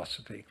wave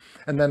velocity.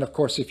 And then, of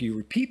course, if you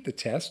repeat the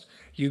test,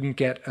 you can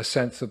get a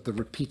sense of the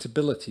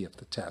repeatability of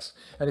the test.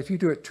 And if you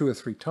do it 2 or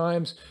 3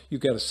 times, you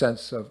get a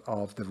sense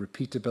of the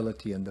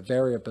repeatability and the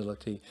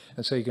variability.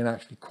 And so you can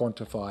actually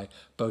quantify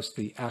both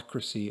the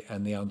accuracy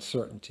and the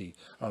uncertainty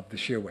of the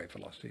shear wave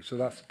velocity. So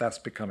that's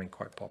becoming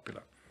quite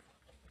popular.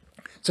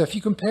 So if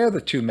you compare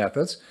the two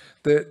methods,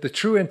 the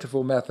true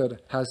interval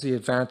method has the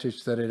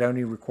advantage that it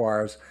only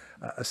requires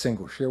a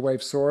single shear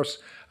wave source,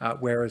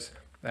 whereas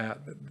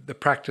the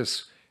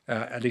practice,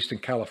 at least in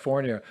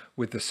California,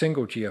 with the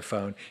single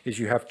geophone is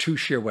you have 2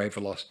 shear wave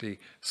velocity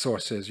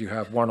sources. You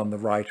have one on the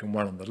right and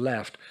one on the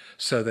left,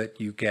 so that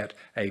you get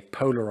a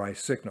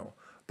polarized signal.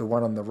 the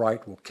one on the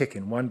right will kick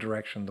in one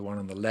direction, the one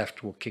on the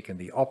left will kick in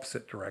the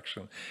opposite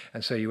direction.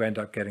 And so you end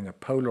up getting a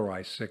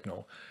polarized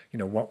signal, you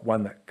know,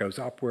 one that goes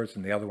upwards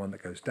and the other one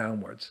that goes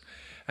downwards.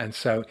 And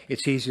so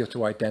it's easier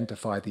to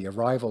identify the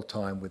arrival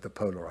time with the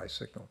polarized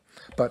signal.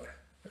 But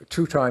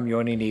true time, you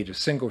only need a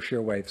single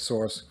shear wave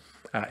source.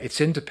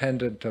 It's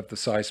independent of the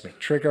seismic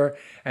trigger,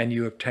 and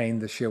you obtain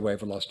the shear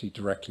wave velocity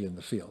directly in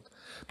the field.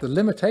 The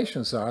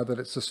limitations are that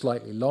it's a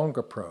slightly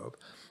longer probe.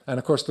 And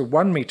of course, the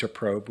 1 meter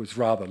probe was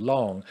rather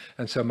long,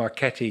 and so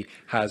Marchetti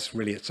has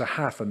really, it's a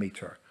half a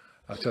meter.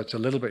 So it's a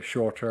little bit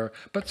shorter,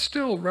 but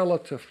still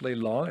relatively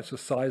long. It's a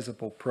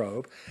sizable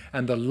probe.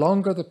 And the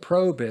longer the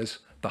probe is,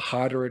 the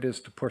harder it is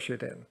to push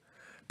it in,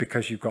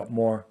 because you've got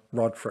more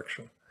rod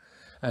friction.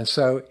 And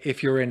so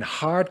if you're in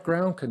hard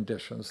ground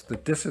conditions, the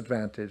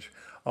disadvantage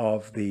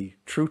of the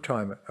true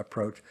time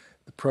approach,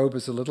 the probe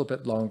is a little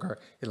bit longer,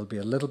 it'll be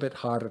a little bit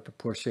harder to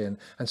push in.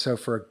 And so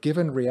for a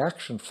given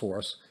reaction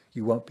force,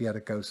 you won't be able to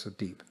go so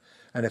deep.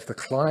 And if the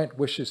client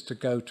wishes to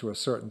go to a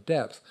certain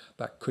depth,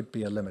 that could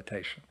be a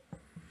limitation.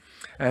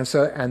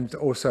 And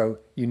also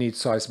you need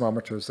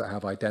seismometers that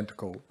have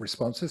identical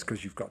responses,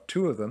 because you've got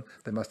 2 of them.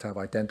 They must have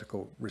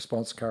identical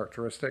response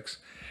characteristics.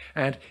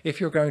 And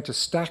if you're going to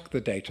stack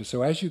the data,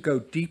 so as you go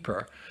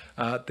deeper,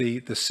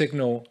 the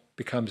signal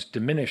becomes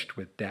diminished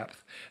with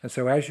depth. And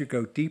so as you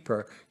go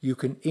deeper, you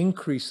can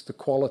increase the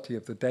quality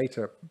of the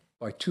data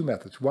by 2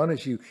 methods. One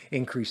is you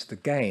increase the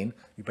gain.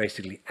 You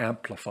basically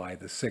amplify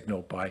the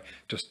signal by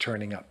just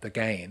turning up the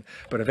gain.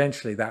 But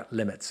eventually that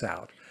limits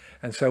out.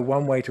 And so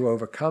one way to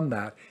overcome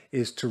that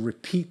is to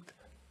repeat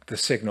the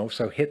signal,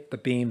 so hit the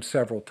beam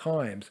several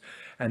times,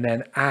 and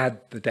then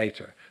add the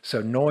data.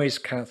 So noise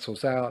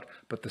cancels out,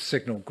 but the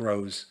signal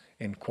grows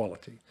in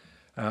quality.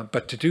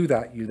 But to do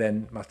that, you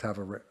then must have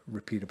a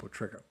repeatable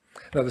trigger.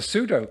 Now, the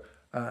pseudo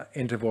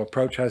interval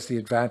approach has the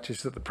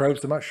advantage that the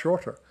probes are much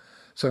shorter.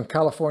 So in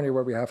California,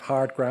 where we have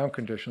hard ground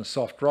conditions,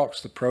 soft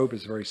rocks, the probe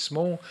is very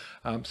small,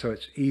 so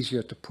it's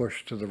easier to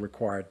push to the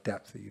required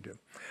depth that you do.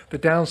 The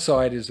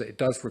downside is that it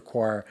does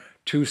require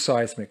 2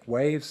 seismic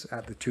waves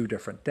at the 2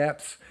 different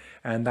depths,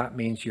 and that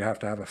means you have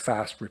to have a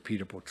fast,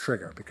 repeatable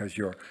trigger, because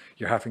you're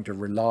having to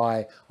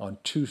rely on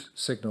 2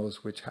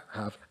 signals which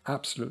have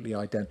absolutely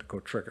identical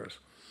triggers.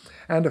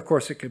 And of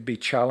course, it could be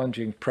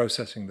challenging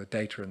processing the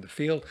data in the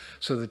field.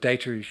 So the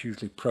data is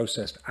usually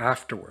processed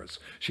afterwards.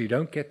 So you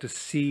don't get to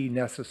see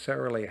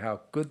necessarily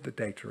how good the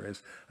data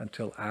is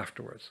until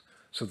afterwards.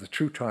 So the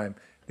true time,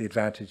 the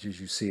advantage is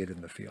you see it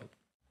in the field.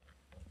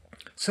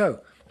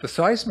 So the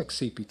seismic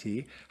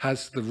CPT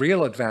has the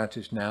real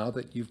advantage now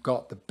that you've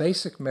got the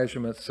basic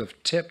measurements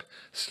of tip,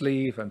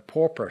 sleeve, and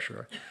pore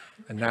pressure.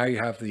 And now you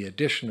have the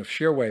addition of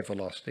shear wave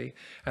velocity.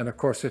 And of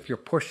course, if you're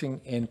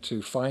pushing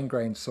into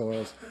fine-grained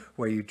soils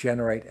where you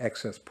generate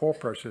excess pore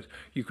pressures,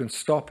 you can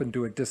stop and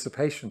do a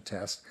dissipation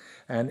test.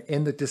 And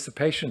in the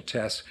dissipation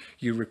test,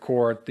 you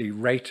record the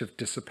rate of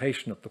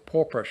dissipation of the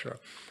pore pressure.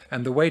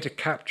 And the way to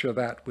capture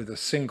that with a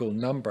single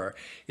number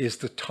is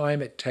the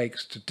time it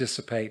takes to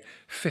dissipate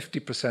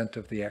 50%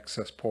 of the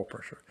excess pore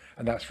pressure.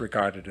 And that's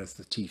regarded as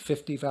the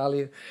T50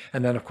 value.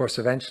 And then, of course,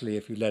 eventually,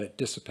 if you let it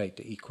dissipate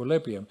to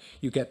equilibrium,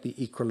 you get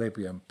the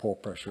equilibrium pore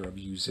pressure of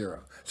U0.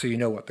 So you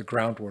know what the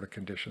groundwater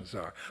conditions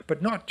are.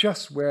 But not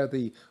just where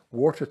the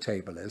water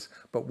table is,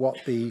 but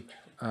what the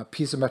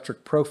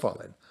piezometric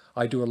profile is.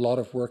 I do a lot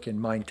of work in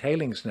mine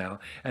tailings now,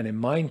 and in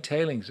mine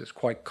tailings, it's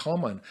quite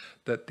common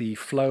that the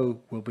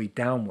flow will be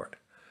downward.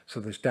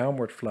 So there's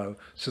downward flow.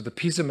 So the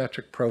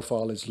piezometric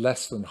profile is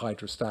less than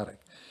hydrostatic.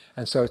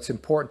 And so it's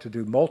important to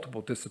do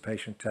multiple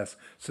dissipation tests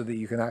so that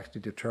you can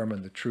actually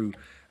determine the true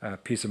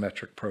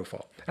piezometric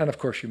profile. And of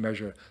course, you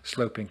measure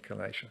slope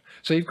inclination.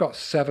 So you've got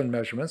 7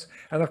 measurements.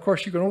 And of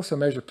course, you can also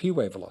measure P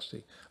wave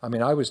velocity. I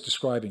mean, I was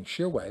describing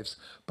shear waves,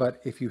 but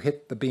if you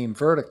hit the beam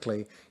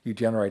vertically, you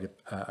generate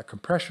a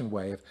compression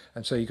wave.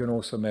 And so you can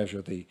also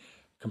measure the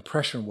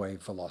compression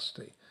wave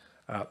velocity,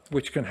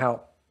 which can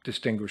help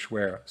distinguish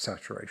where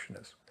saturation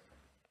is.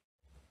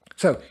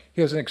 So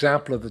here's an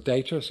example of the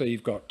data. So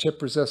you've got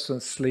tip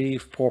resistance,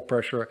 sleeve, pore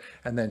pressure,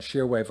 and then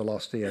shear wave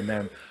velocity. And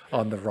then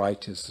on the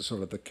right is the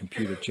sort of the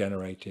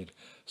computer-generated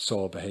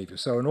soil behavior.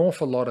 So an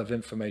awful lot of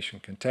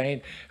information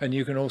contained. And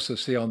you can also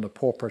see on the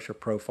pore pressure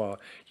profile,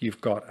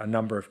 you've got a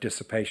number of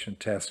dissipation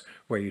tests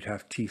where you'd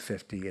have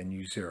T50 and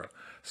U0.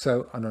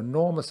 So an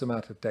enormous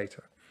amount of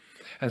data.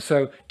 And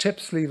so tip,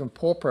 sleeve, and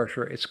pore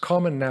pressure, it's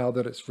common now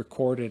that it's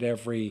recorded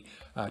every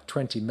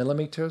 20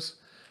 millimeters.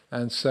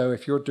 And so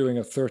if you're doing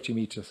a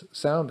 30-meter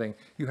sounding,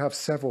 you have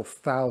several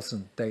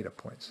thousand data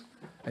points.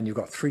 And you've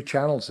got 3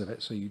 channels of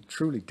it, so you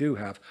truly do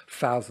have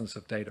thousands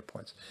of data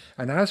points.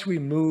 And as we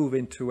move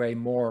into a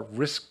more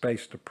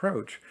risk-based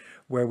approach,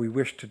 where we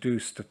wish to do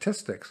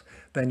statistics,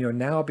 then you're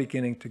now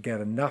beginning to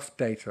get enough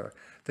data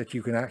that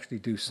you can actually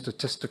do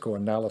statistical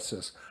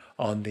analysis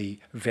on the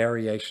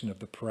variation of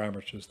the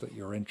parameters that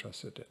you're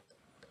interested in.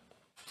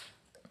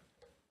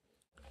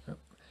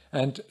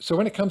 And so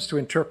when it comes to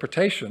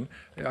interpretation,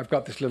 I've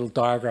got this little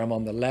diagram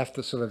on the left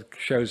that sort of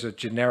shows a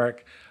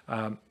generic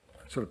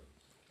sort of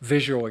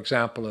visual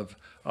example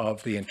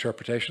of the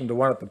interpretation. The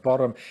one at the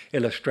bottom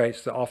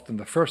illustrates that often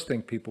the first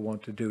thing people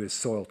want to do is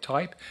soil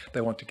type.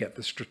 They want to get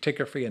the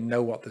stratigraphy and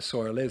know what the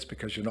soil is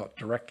because you're not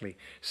directly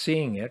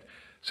seeing it.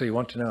 So you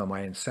want to know, am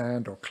I in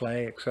sand or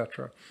clay,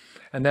 etc.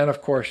 And then,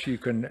 of course, you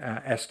can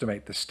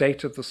estimate the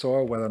state of the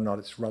soil, whether or not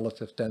it's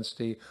relative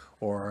density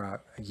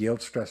or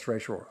yield stress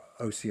ratio or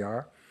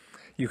OCR.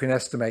 You can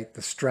estimate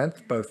the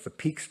strength, both the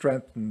peak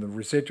strength and the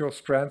residual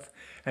strength,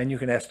 and you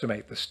can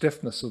estimate the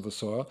stiffness of the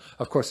soil.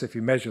 Of course, if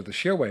you measure the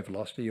shear wave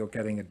velocity, you're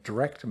getting a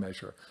direct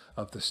measure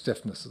of the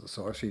stiffness of the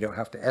soil, so you don't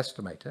have to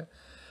estimate it.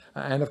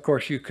 And of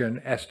course, you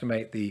can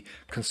estimate the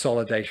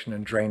consolidation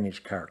and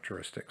drainage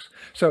characteristics.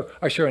 So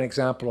I show an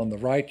example on the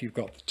right. You've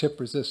got the tip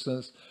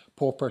resistance,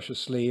 pore pressure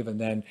sleeve,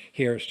 and then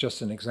here it's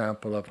just an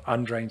example of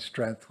undrained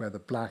strength where the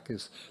black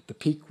is the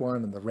peak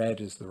one and the red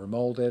is the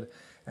remolded.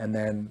 And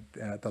then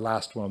the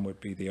last one would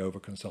be the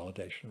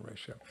over-consolidation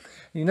ratio.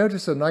 You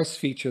notice a nice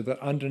feature that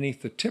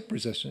underneath the tip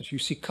resistance, you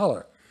see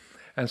color.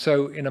 And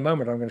so in a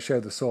moment, I'm going to show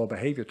the soil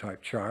behavior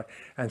type chart.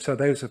 And so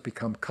those have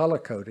become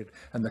color-coded.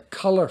 And the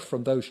color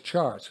from those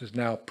charts is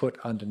now put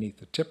underneath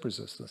the tip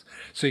resistance.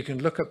 So you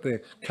can look at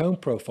the cone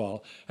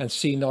profile and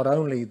see not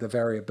only the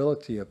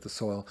variability of the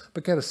soil,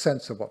 but get a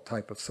sense of what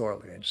type of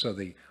soil it is. So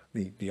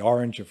the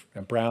orange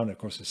and brown, of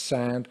course, is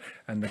sand,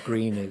 and the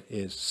green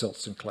is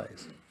silts and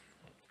clays.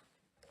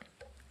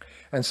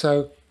 And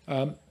so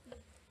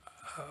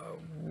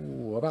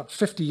about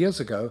 50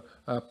 years ago,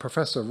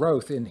 Professor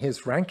Roth, in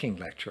his ranking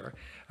lecture,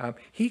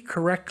 he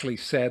correctly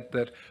said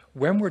that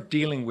when we're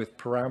dealing with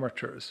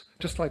parameters,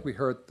 just like we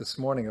heard this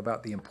morning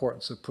about the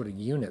importance of putting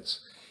units,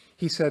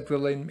 he said,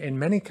 well, in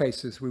many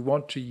cases, we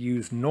want to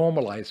use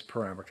normalized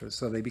parameters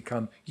so they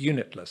become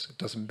unitless. It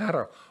doesn't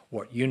matter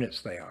what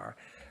units they are.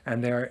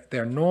 And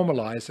they're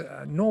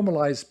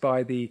normalized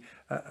by the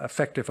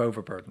effective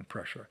overburden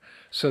pressure,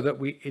 so that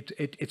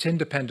it's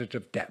independent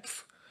of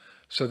depth,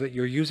 so that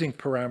you're using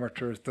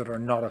parameters that are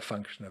not a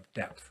function of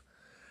depth.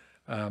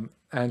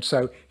 And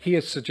so he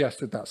has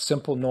suggested that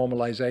simple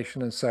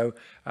normalization. And so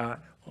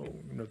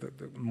the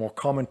more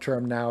common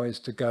term now is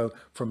to go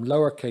from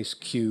lowercase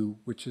q,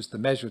 which is the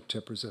measured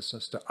tip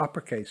resistance, to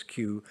uppercase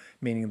q,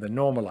 meaning the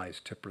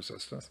normalized tip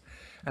resistance.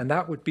 And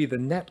that would be the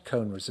net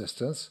cone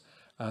resistance.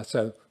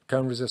 So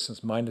cone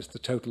resistance minus the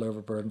total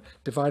overburden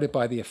divided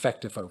by the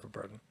effective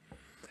overburden.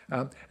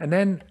 And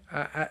then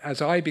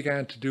as I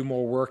began to do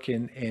more work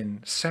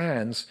in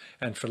sands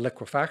and for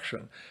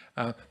liquefaction,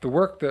 the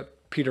work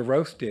that Peter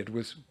Roth did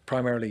was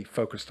primarily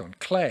focused on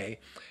clay,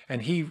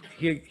 and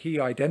he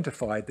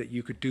identified that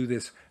you could do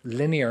this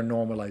linear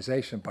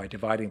normalization by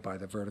dividing by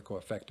the vertical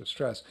effective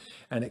stress,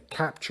 and it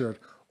captured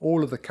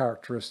all of the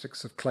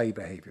characteristics of clay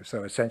behavior.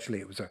 So essentially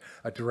it was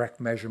a direct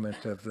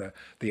measurement of the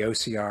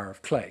OCR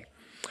of clay.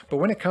 But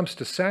when it comes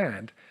to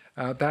sand,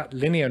 that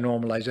linear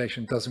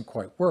normalization doesn't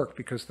quite work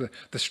because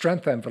the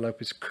strength envelope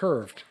is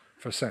curved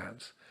for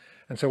sands.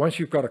 And so once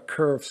you've got a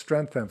curved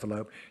strength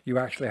envelope, you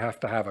actually have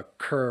to have a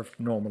curved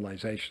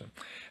normalization.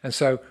 And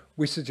so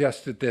we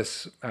suggested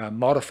this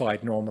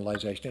modified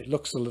normalization. It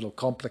looks a little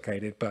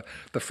complicated, but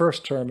the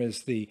first term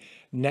is the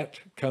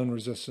net cone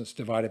resistance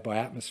divided by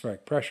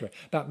atmospheric pressure.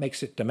 That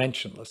makes it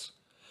dimensionless.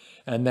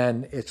 And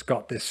then it's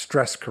got this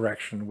stress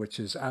correction, which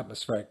is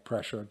atmospheric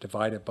pressure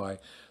divided by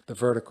the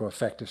vertical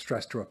effective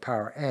stress to a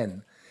power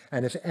n.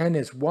 And if n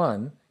is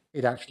 1,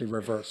 it actually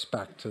reverts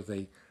back to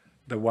the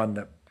one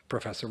that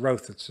Professor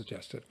Roth had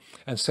suggested.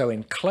 And so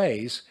in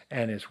clays,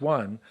 n is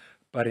 1,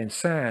 but in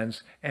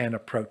sands, n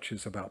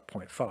approaches about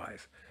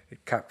 0.5,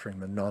 capturing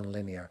the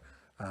nonlinear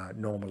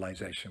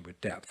normalization with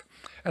depth.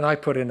 And I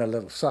put in a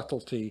little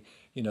subtlety,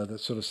 that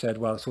sort of said,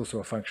 well, it's also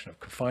a function of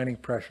confining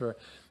pressure,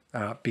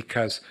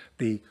 because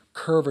the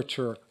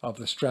curvature of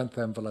the strength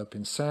envelope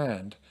in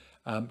sand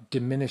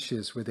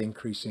diminishes with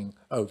increasing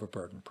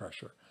overburden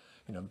pressure.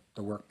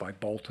 The work by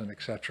Bolton,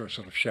 etc.,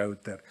 sort of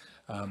showed that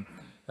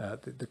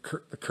the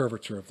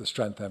curvature of the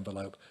strength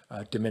envelope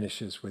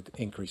diminishes with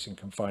increasing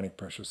confining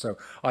pressure. So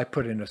I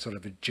put in a sort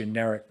of a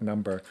generic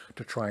number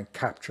to try and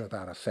capture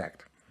that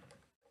effect.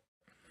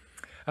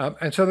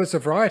 And so there's a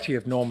variety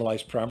of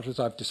normalized parameters.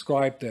 I've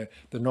described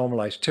the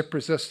normalized tip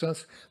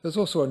resistance. There's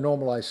also a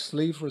normalized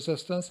sleeve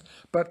resistance,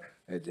 but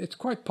it's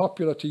quite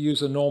popular to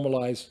use a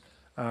normalized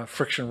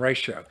friction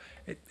ratio.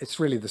 It's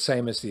really the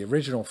same as the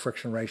original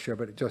friction ratio,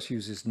 but it just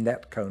uses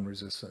net cone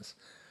resistance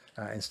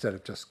instead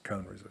of just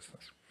cone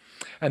resistance.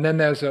 And then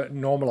there's a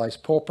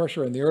normalized pore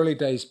pressure. In the early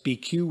days,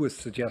 BQ was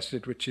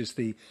suggested, which is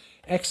the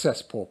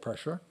excess pore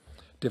pressure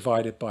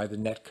divided by the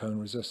net cone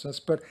resistance,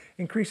 but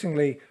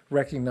increasingly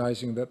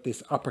recognizing that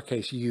this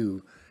uppercase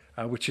U,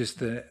 which is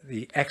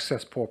the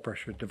excess pore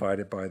pressure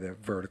divided by the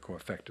vertical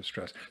effective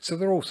stress. So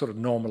they're all sort of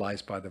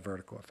normalized by the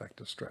vertical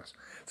effective stress.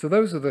 So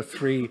those are the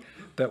three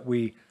that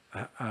we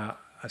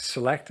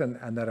select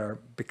and that are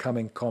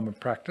becoming common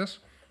practice.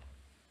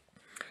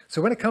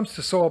 So when it comes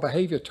to soil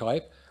behavior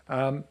type,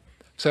 in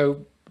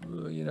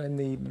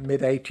the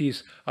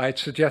mid-80s, I had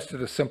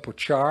suggested a simple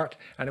chart,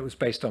 and it was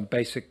based on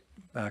basic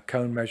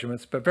cone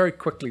measurements, but very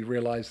quickly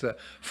realized that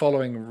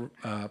following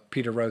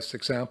Peter Roast's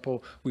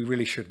example, we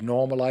really should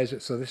normalize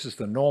it. So this is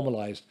the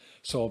normalized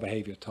soil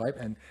behavior type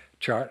and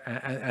chart,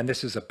 and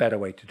this is a better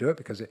way to do it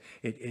because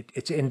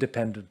it's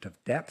independent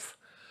of depth.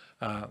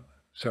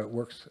 So it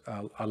works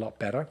a lot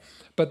better.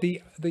 But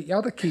the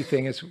other key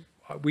thing is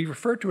we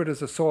refer to it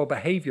as a soil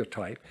behavior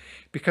type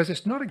because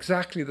it's not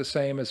exactly the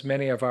same as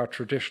many of our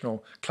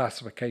traditional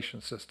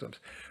classification systems.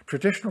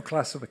 Traditional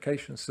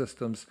classification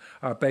systems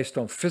are based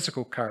on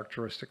physical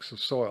characteristics of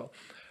soil,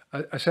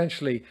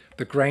 essentially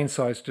the grain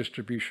size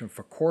distribution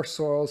for coarse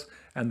soils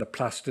and the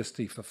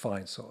plasticity for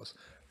fine soils.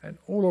 And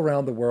all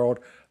around the world,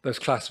 those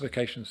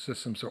classification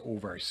systems are all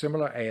very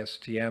similar.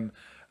 ASTM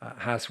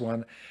has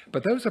one,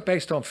 but those are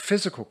based on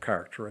physical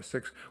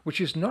characteristics, which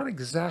is not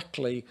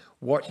exactly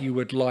what you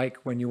would like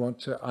when you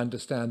want to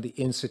understand the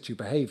in-situ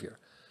behavior.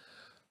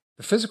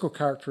 The physical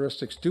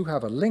characteristics do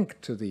have a link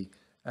to the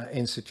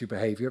in-situ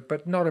behavior,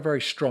 but not a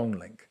very strong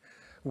link.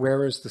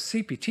 Whereas the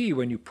CPT,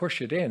 when you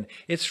push it in,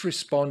 it's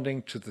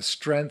responding to the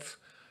strength,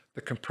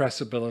 the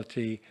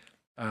compressibility,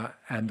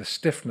 and the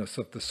stiffness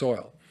of the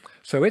soil.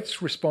 So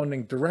it's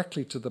responding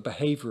directly to the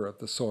behavior of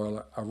the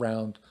soil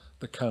around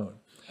the cone.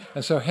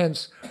 And so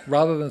hence,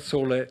 rather than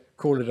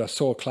call it a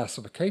soil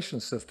classification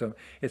system,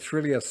 it's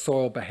really a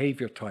soil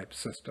behavior type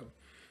system.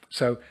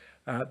 So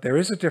there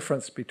is a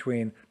difference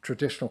between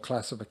traditional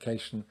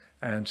classification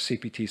and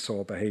CPT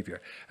soil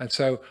behavior. And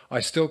so I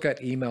still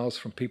get emails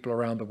from people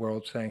around the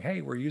world saying,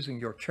 hey, we're using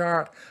your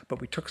chart, but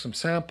we took some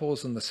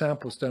samples and the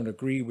samples don't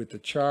agree with the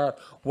chart.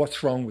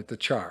 What's wrong with the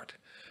chart?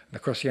 And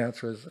of course, the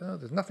answer is, oh,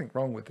 there's nothing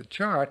wrong with the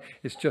chart.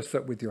 It's just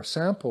that with your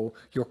sample,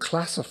 you're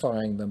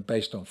classifying them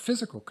based on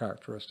physical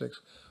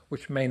characteristics,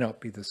 which may not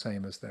be the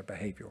same as their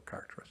behavioral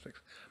characteristics.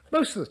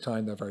 Most of the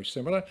time, they're very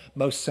similar.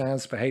 Most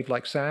sands behave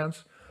like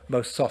sands.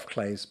 Most soft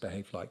clays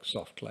behave like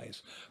soft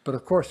clays. But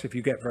of course, if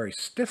you get very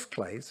stiff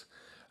clays,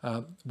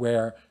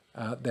 where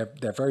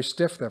they're very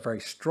stiff, they're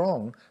very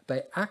strong,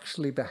 they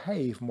actually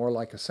behave more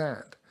like a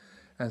sand.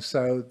 And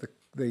so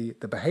the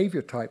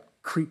behavior type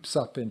creeps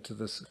up into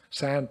this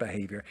sand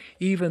behavior,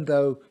 even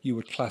though you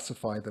would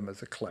classify them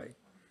as a clay.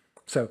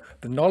 So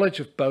the knowledge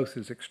of both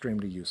is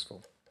extremely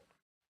useful.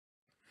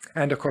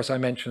 And of course, I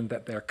mentioned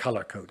that they're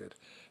color-coded.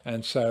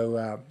 And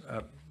so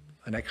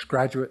an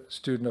ex-graduate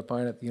student of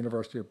mine at the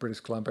University of British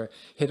Columbia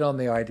hit on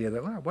the idea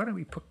that, well, why don't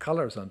we put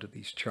colors under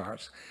these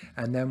charts,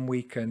 and then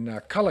we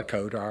can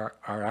color-code our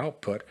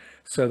output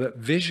so that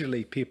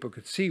visually people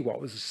could see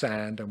what was a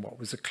sand and what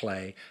was a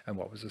clay and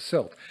what was a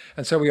silt.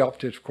 And so we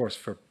opted, of course,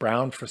 for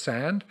brown for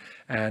sand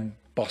and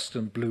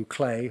Boston blue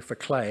clay for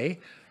clay,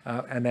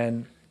 and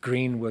then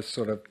green was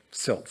sort of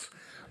silts.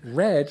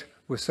 Red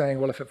was saying,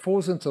 well, if it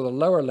falls into the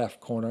lower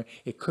left corner,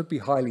 it could be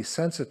highly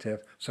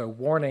sensitive. So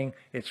warning,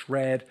 it's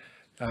red.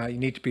 You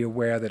need to be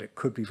aware that it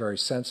could be very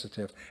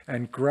sensitive.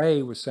 And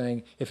gray was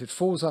saying, if it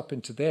falls up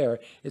into there,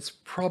 it's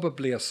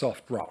probably a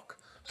soft rock.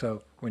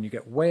 So when you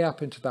get way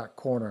up into that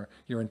corner,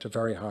 you're into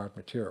very hard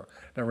material.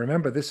 Now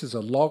remember, this is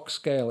a log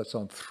scale. It's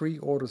on 3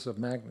 orders of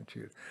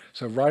magnitude.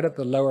 So right at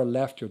the lower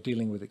left, you're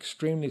dealing with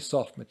extremely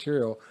soft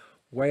material.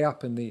 Way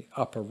up in the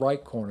upper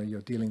right corner,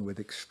 you're dealing with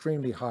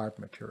extremely hard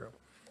material.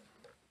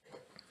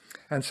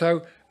 And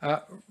so,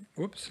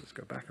 whoops, let's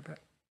go back a bit.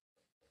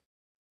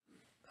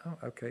 Oh,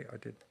 okay, I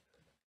did.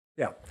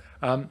 Yeah.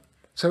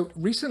 So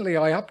recently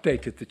I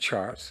updated the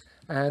charts,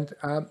 and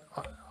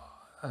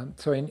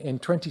so in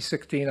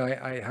 2016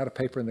 I had a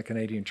paper in the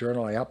Canadian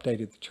Journal. I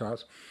updated the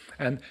charts,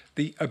 and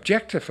the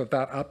objective of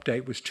that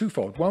update was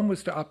twofold. One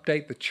was to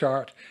update the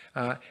chart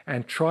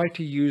and try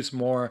to use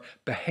more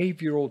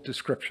behavioral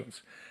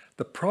descriptions.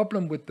 The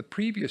problem with the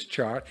previous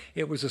chart,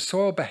 it was a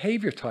soil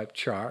behavior type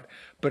chart,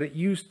 but it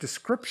used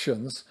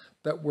descriptions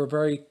that were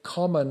very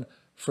common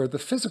for the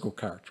physical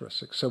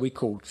characteristics. So we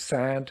called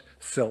sand,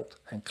 silt,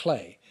 and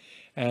clay.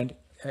 And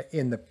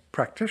in the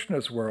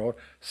practitioner's world,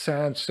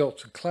 sand,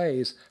 silts, and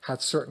clays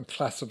had certain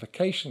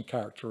classification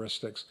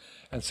characteristics.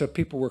 And so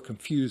people were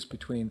confused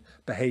between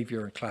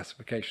behavior and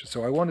classification.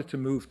 So I wanted to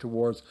move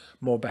towards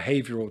more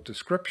behavioral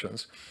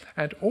descriptions.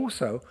 And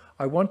also,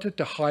 I wanted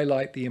to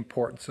highlight the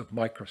importance of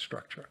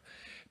microstructure,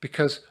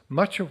 because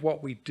much of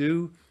what we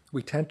do,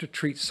 we tend to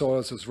treat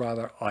soils as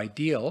rather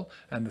ideal,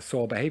 and the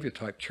soil behavior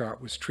type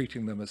chart was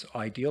treating them as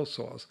ideal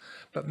soils.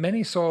 But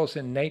many soils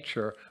in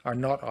nature are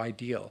not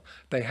ideal.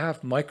 They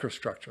have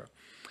microstructure.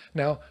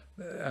 Now,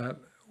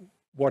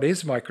 what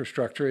is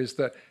microstructure is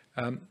that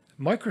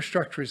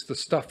microstructure is the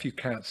stuff you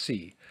can't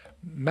see.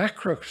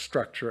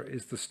 Macrostructure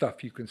is the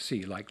stuff you can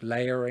see, like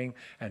layering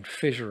and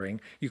fissuring.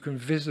 You can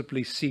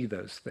visibly see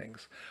those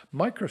things.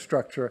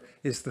 Microstructure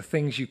is the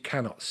things you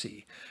cannot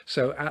see.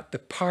 So at the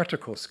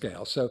particle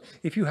scale, so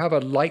if you have a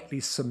lightly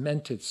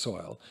cemented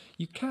soil,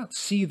 you can't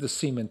see the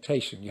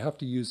cementation. You have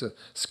to use a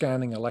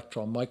scanning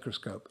electron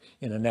microscope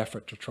in an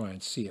effort to try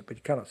and see it, but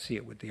you cannot see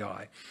it with the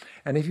eye.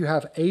 And if you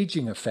have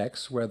aging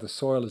effects where the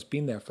soil has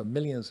been there for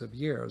millions of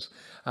years,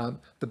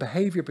 the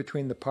behavior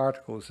between the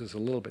particles is a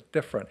little bit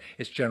different.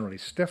 It's generally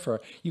stiffer.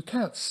 You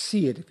can't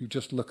see it if you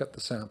just look at the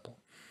sample.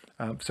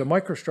 So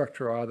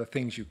microstructure are the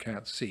things you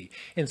can't see.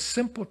 In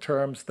simple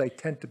terms, they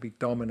tend to be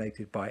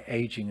dominated by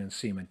aging and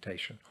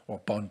cementation, or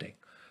bonding.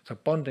 So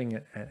bonding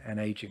and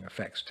aging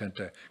effects tend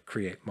to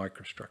create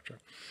microstructure.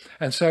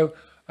 And so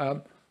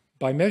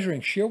by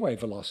measuring shear wave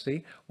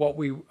velocity, what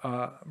we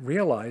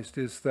realized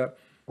is that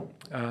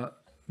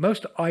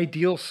most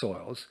ideal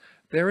soils,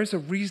 there is a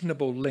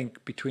reasonable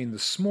link between the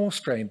small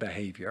strain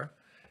behavior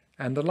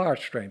and the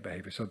large strain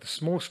behavior. So the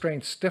small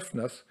strain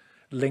stiffness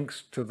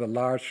links to the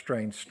large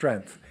strain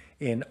strength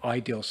in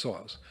ideal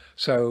soils.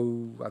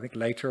 So I think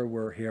later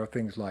we'll hear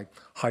things like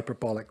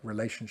hyperbolic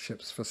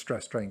relationships for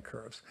stress strain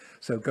curves.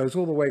 So it goes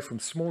all the way from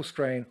small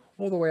strain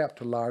all the way up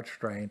to large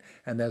strain,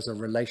 and there's a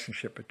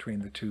relationship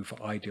between the two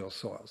for ideal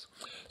soils.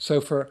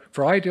 So for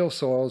ideal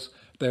soils,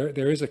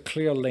 there is a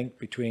clear link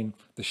between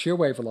the shear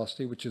wave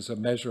velocity, which is a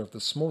measure of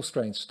the small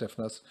strain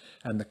stiffness,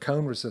 and the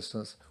cone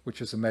resistance,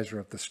 which is a measure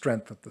of the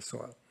strength of the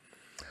soil.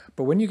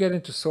 But when you get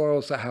into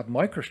soils that have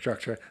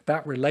microstructure,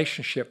 that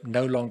relationship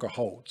no longer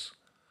holds.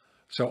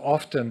 So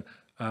often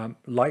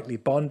lightly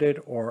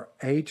bonded or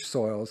aged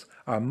soils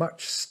are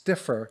much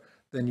stiffer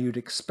than you'd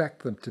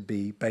expect them to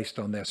be based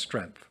on their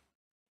strength.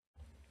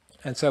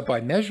 And so by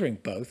measuring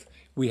both,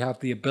 we have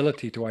the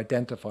ability to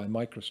identify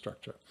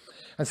microstructure.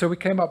 And so we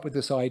came up with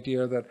this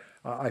idea that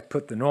I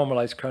put the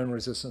normalized cone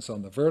resistance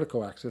on the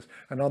vertical axis,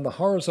 and on the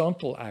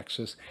horizontal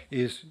axis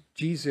is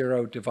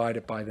G0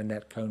 divided by the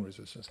net cone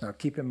resistance. Now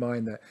keep in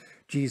mind that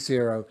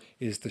G0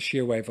 is the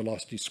shear wave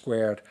velocity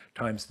squared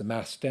times the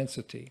mass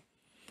density.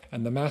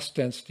 And the mass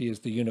density is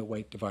the unit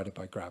weight divided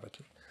by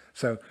gravity.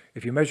 So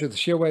if you measure the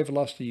shear wave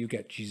velocity, you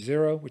get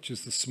G0, which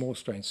is the small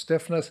strain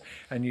stiffness.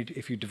 And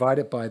if you divide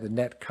it by the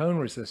net cone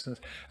resistance,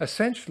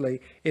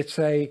 essentially it's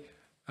a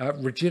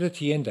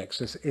rigidity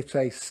index. It's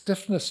a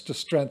stiffness to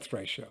strength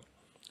ratio.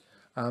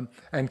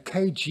 And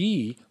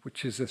Kg,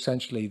 which is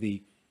essentially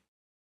the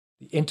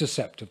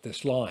intercept of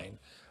this line,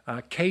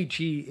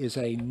 Kg is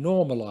a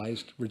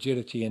normalized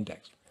rigidity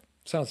index.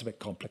 Sounds a bit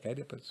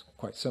complicated, but it's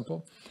quite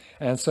simple.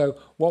 And so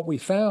what we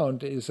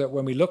found is that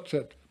when we looked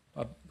at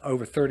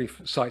over 30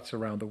 sites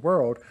around the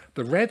world,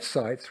 the red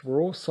sites were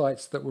all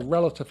sites that were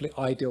relatively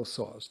ideal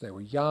soils. They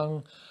were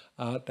young,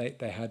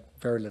 they had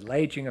very little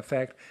aging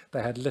effect,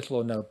 they had little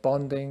or no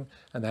bonding,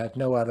 and they had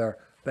no other,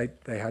 they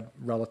had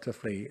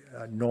relatively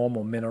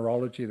normal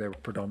mineralogy. They were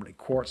predominantly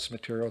quartz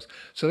materials.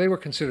 So they were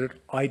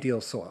considered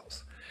ideal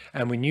soils.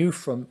 And we knew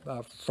from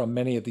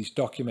many of these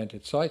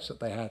documented sites that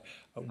they had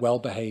a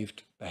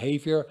well-behaved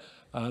behavior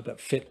that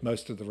fit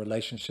most of the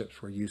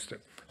relationships we're used to.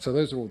 So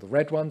those are all the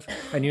red ones.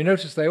 And you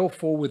notice they all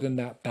fall within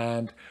that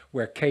band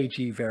where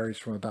Kg varies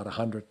from about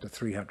 100 to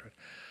 300.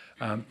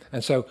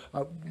 And so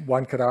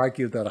one could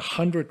argue that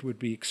 100 would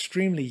be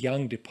extremely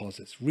young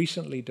deposits,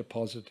 recently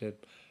deposited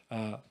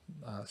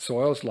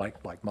soils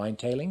like mine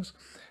tailings,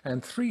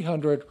 and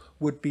 300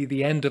 would be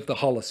the end of the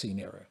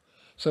Holocene era.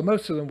 So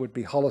most of them would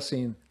be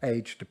Holocene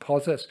age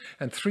deposits,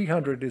 and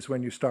 300 is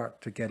when you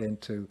start to get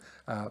into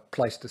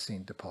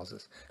Pleistocene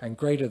deposits, and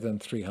greater than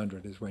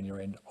 300 is when you're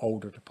in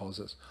older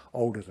deposits,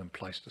 older than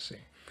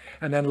Pleistocene.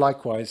 And then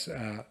likewise,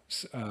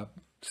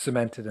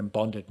 cemented and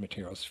bonded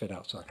materials fit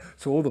outside.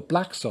 So all the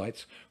black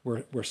sites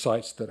were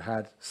sites that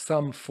had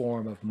some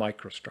form of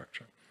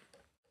microstructure.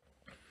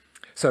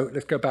 So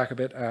let's go back a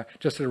bit,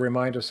 just as a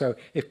reminder. So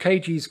if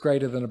Kg is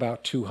greater than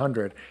about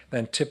 200,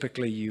 then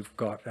typically you've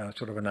got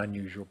sort of an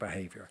unusual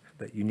behavior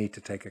that you need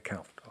to take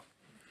account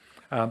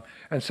of.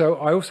 And so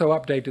I also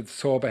updated the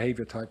soil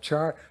behavior type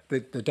chart. The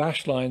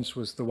dashed lines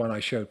was the one I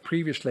showed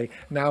previously.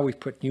 Now we've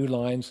put new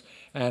lines,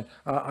 and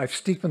I've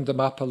steepened them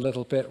up a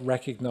little bit,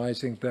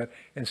 recognizing that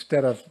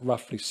instead of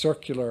roughly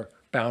circular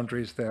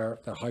boundaries, they're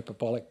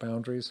hyperbolic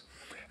boundaries.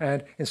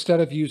 And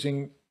instead of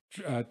using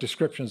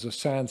descriptions of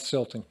sand,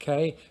 silt, and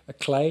clay,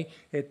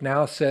 it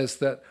now says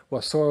that,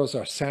 well, soils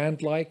are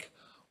sand-like,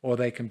 or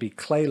they can be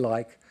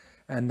clay-like,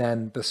 and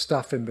then the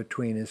stuff in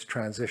between is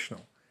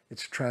transitional.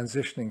 It's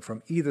transitioning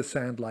from either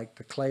sand-like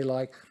to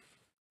clay-like.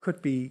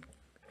 Could be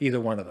either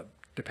one of them,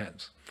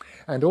 depends.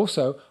 And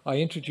also, I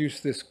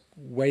introduced this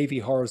wavy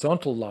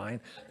horizontal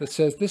line that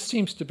says this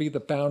seems to be the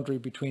boundary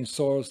between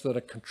soils that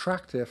are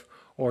contractive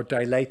or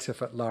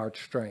dilative at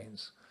large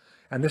strains.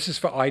 And this is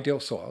for ideal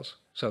soils,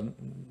 so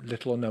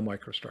little or no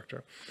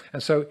microstructure.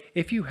 And so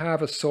if you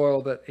have a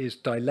soil that is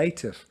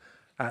dilative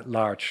at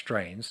large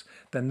strains,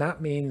 then that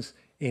means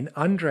in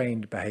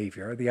undrained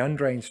behavior, the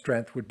undrained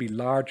strength would be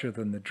larger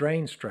than the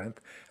drain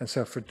strength. And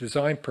so for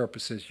design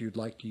purposes, you'd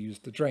like to use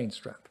the drain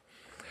strength.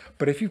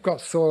 But if you've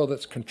got soil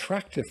that's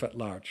contractive at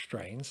large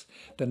strains,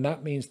 then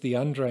that means the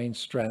undrained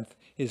strength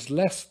is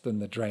less than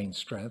the drain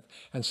strength.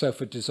 And so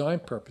for design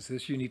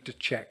purposes, you need to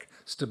check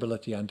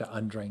stability under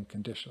undrained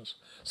conditions.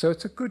 So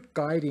it's a good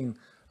guiding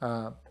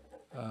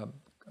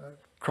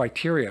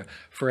criteria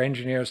for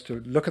engineers to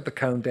look at the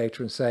cone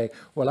data and say,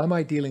 well, am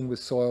I dealing with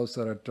soils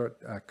that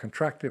are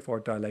contractive or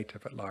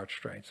dilative at large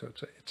strain? So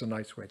it's a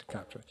nice way to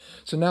capture it.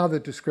 So now the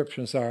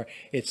descriptions are,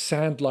 it's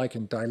sand-like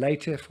and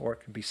dilative, or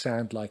it can be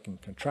sand-like and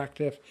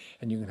contractive,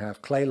 and you can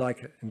have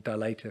clay-like and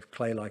dilative,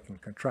 clay-like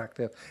and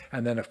contractive,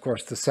 and then of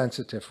course the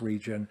sensitive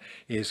region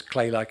is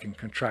clay-like and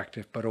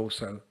contractive, but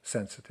also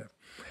sensitive.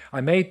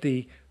 I made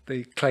the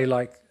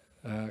clay-like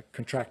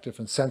contractive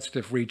and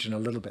sensitive region a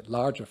little bit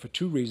larger for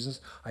two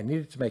reasons. I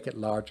needed to make it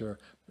larger.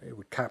 It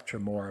would capture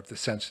more of the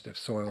sensitive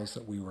soils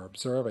that we were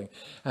observing.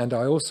 And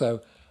I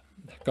also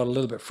got a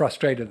little bit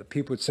frustrated that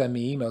people would send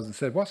me emails and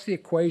said, what's the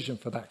equation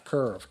for that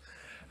curve?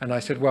 And I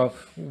said, well,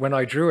 when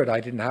I drew it, I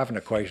didn't have an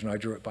equation. I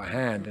drew it by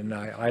hand, and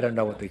I don't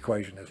know what the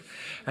equation is.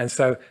 And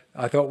so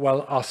I thought,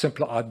 well,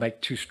 I'd make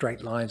two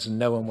straight lines, and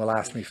no one will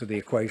ask me for the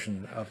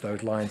equation of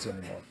those lines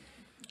anymore.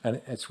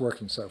 And it's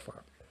working so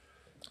far.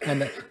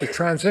 And the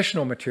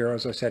transitional material,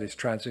 as I said, is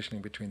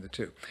transitioning between the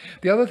two.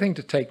 The other thing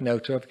to take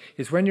note of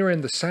is when you're in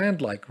the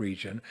sand-like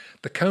region,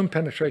 the cone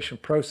penetration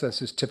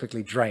process is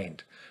typically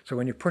drained. So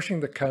when you're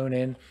pushing the cone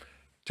in,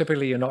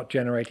 typically you're not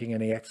generating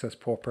any excess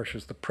pore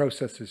pressures. The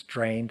process is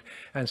drained.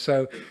 And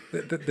so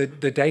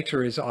the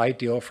data is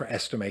ideal for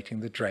estimating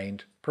the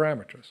drained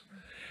parameters.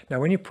 Now,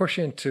 when you push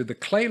into the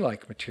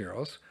clay-like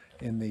materials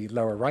in the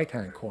lower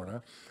right-hand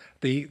corner,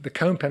 the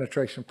cone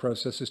penetration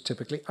process is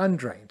typically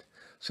undrained.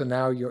 So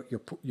now you're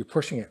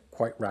pushing it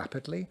quite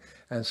rapidly,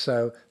 and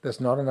so there's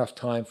not enough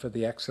time for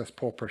the excess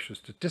pore pressures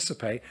to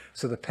dissipate,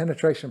 so the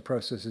penetration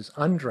process is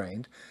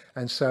undrained,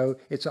 and so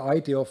it's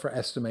ideal for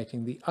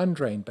estimating the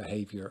undrained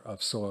behavior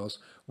of soils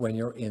when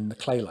you're in the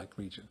clay-like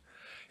region.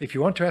 If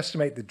you want to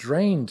estimate the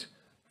drained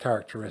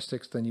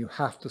characteristics, then you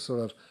have to sort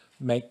of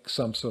make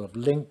some sort of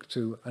link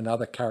to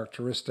another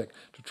characteristic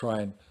to try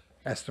and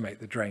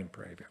estimate the drain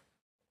behavior.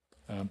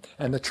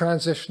 And the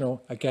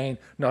transitional, again,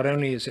 not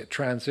only is it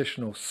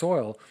transitional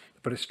soil,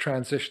 but it's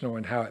transitional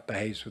in how it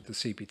behaves with the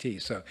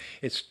CPT. So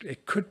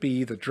it could be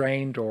either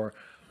drained or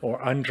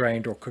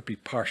undrained, or could be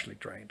partially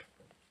drained.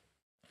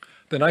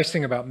 The nice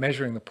thing about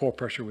measuring the pore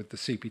pressure with the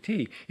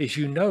CPT is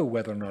you know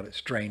whether or not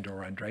it's drained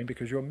or undrained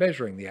because you're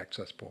measuring the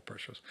excess pore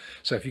pressures.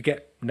 So if you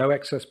get no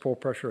excess pore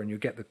pressure and you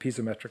get the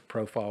piezometric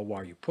profile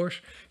while you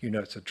push, you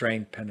know it's a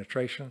drained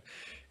penetration.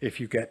 If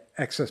you get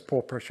excess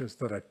pore pressures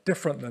that are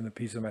different than the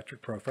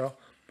piezometric profile,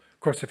 of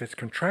course, if it's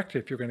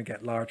contractive, you're going to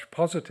get large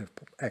positive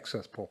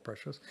excess pore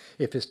pressures.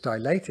 If it's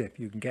dilative,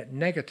 you can get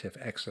negative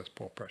excess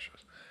pore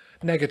pressures,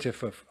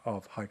 negative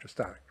of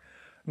hydrostatic.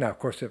 Now, of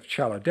course, if it's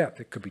shallow depth,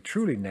 it could be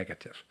truly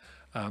negative,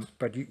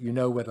 but you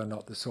know whether or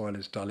not the soil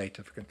is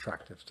dilative or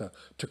contractive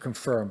to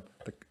confirm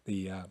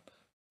the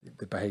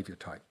behavior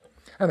type.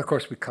 And of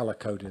course, we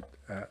color-coded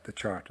the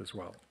chart as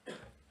well.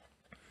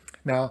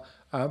 Now,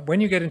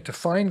 when you get into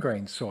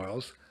fine-grained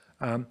soils,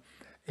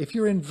 if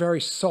you're in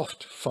very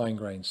soft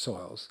fine-grained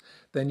soils,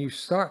 then you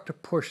start to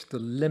push the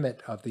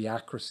limit of the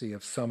accuracy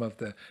of some of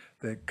the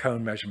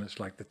cone measurements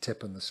like the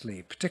tip and the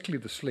sleeve,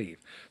 particularly the sleeve.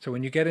 So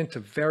when you get into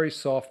very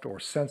soft or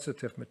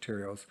sensitive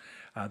materials,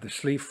 the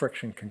sleeve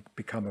friction can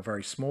become a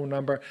very small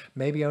number,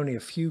 maybe only a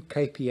few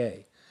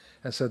kPa.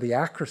 And so the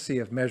accuracy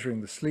of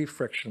measuring the sleeve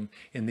friction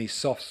in these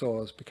soft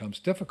soils becomes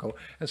difficult.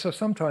 And so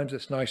sometimes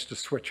it's nice to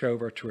switch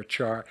over to a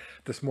chart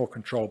that's more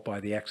controlled by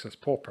the excess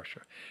pore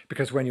pressure.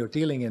 Because when you're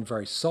dealing in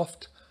very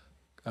soft,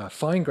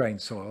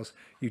 fine-grained soils,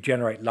 you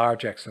generate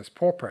large excess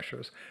pore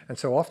pressures. And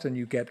so often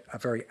you get a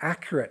very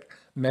accurate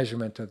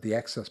measurement of the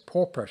excess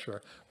pore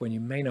pressure when you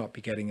may not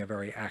be getting a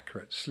very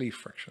accurate sleeve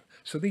friction.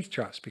 So these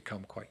charts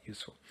become quite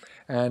useful.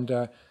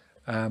 And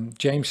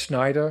James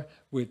Snyder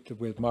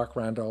with Mark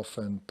Randolph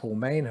and Paul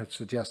Main had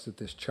suggested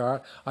this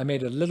chart. I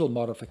made a little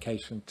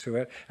modification to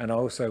it, and I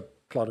also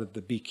plotted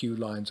the BQ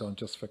lines on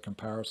just for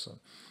comparison.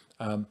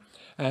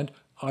 And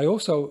I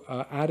also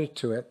added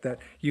to it that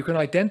you can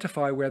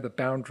identify where the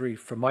boundary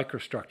for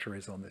microstructure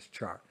is on this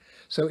chart.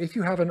 So if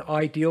you have an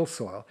ideal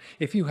soil,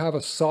 if you have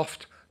a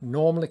soft,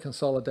 normally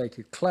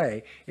consolidated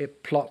clay,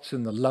 it plots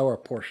in the lower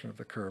portion of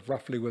the curve,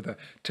 roughly with a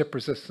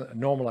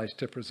normalized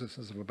tip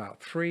resistance of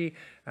about 3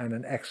 and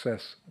an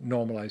excess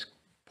normalized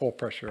pore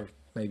pressure of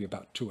maybe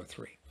about 2 or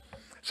 3.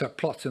 So it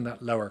plots in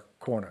that lower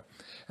corner.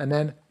 And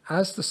then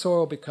as the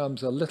soil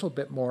becomes a little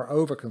bit more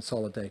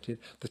over-consolidated,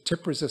 the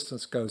tip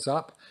resistance goes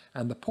up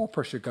and the pore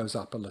pressure goes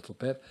up a little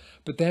bit.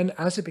 But then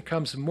as it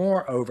becomes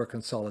more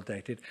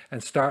over-consolidated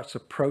and starts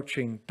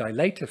approaching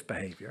dilative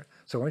behavior,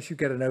 so once you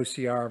get an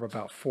OCR of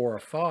about 4 or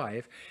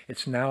 5,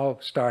 it's now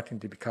starting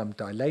to become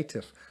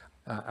dilative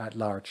at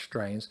large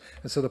strains.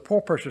 And so the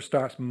pore pressure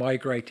starts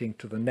migrating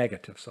to the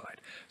negative side.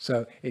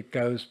 So it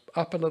goes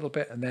up a little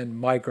bit and then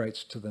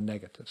migrates to the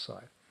negative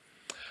side.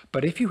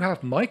 But if you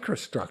have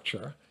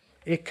microstructure,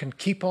 it can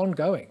keep on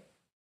going.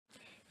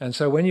 And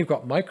so when you've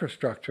got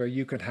microstructure,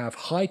 you can have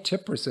high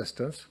tip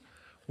resistance,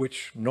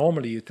 which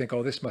normally you think,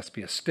 oh, this must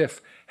be a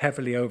stiff,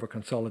 heavily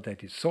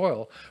over-consolidated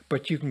soil,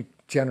 but you can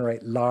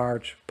generate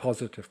large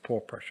positive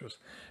pore pressures.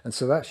 And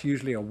so that's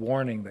usually a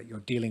warning that you're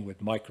dealing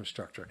with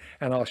microstructure.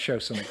 And I'll show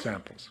some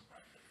examples.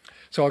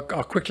 So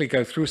I'll quickly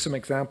go through some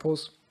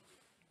examples.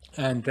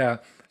 And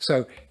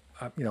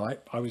you know,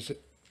 I was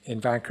in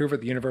Vancouver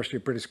at the University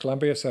of British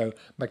Columbia, so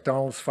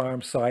McDonald's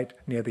farm site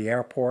near the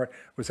airport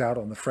was out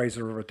on the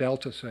Fraser River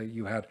Delta. So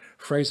you had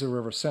Fraser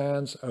River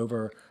sands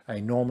over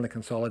a normally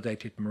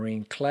consolidated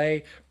marine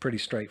clay, pretty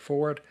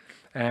straightforward.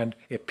 And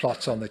it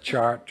plots on the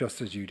chart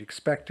just as you'd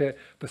expect it.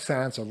 The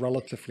sands are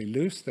relatively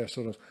loose. They're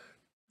sort of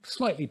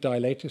slightly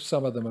dilative.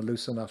 Some of them are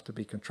loose enough to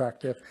be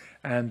contractive.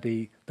 And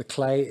the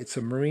clay, it's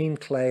a marine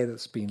clay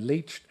that's been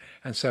leached.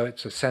 And so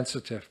it's a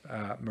sensitive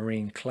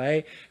marine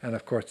clay. And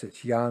of course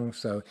it's young,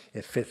 so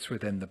it fits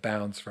within the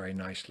bounds very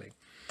nicely.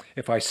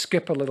 If I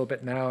skip a little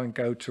bit now and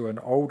go to an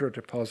older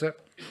deposit,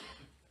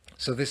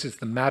 so this is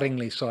the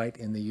Mattingly site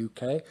in the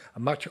UK, a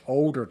much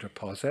older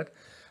deposit.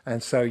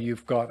 And so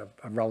you've got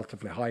a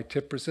relatively high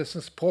tip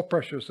resistance. Pore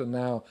pressures are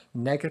now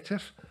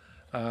negative.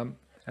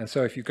 And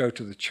so if you go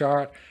to the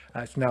chart,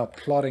 it's now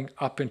plotting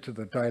up into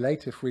the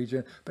dilative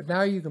region. But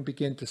now you can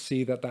begin to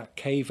see that that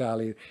K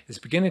value is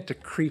beginning to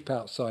creep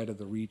outside of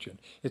the region.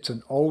 It's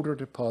an older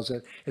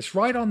deposit. It's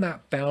right on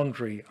that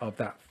boundary of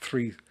that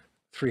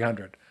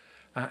 300.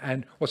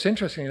 And what's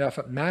interesting enough,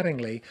 at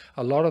Mattingly,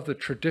 a lot of the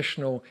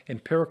traditional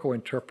empirical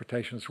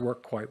interpretations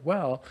work quite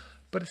well,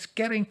 but it's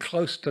getting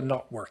close to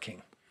not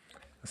working.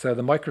 So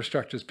the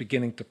microstructure is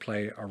beginning to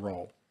play a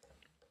role.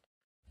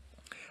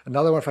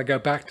 Another one, if I go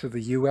back to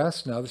the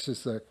US, now this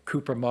is the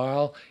Cooper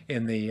Mile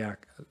in the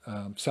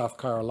South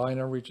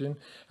Carolina region.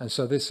 And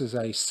so this is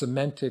a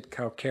cemented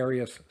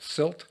calcareous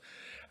silt.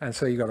 And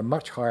so you've got a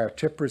much higher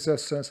tip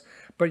resistance.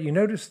 But you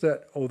notice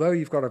that although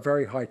you've got a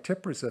very high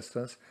tip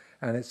resistance,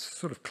 and it's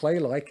sort of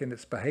clay-like in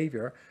its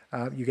behavior,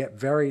 you get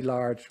very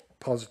large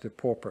positive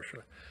pore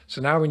pressure.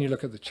 So now when you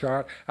look at the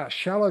chart, at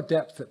shallow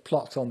depth it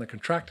plots on the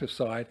contractive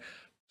side,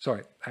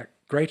 at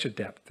greater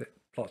depth it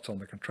plots on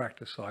the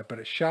contractive side, but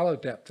at shallow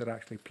depth it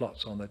actually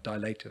plots on the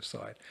dilative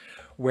side.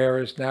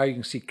 Whereas now you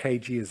can see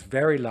Kg is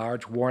very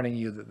large, warning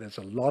you that there's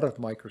a lot of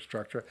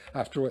microstructure.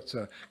 After all, it's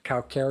a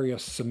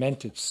calcareous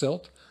cemented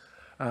silt.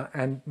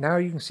 And now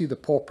you can see the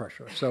pore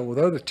pressure. So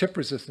although the tip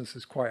resistance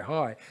is quite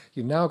high,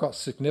 you've now got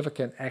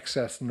significant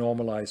excess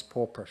normalized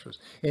pore pressures,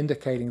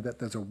 indicating that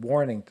there's a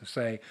warning to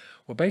say,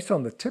 well, based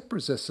on the tip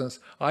resistance,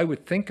 I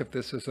would think of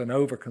this as an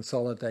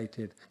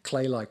over-consolidated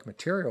clay-like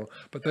material,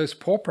 but those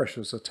pore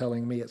pressures are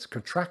telling me it's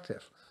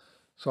contractive.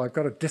 So I've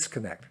got a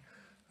disconnect.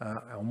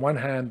 On one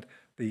hand,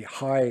 the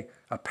high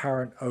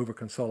apparent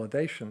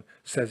over-consolidation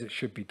says it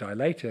should be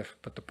dilative,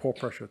 but the pore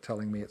pressure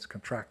telling me it's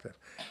contractive.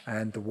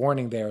 And the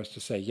warning there is to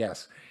say,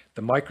 yes,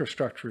 the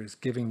microstructure is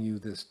giving you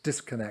this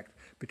disconnect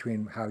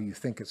between how you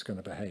think it's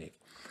going to behave.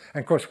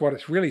 And of course, what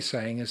it's really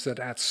saying is that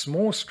at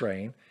small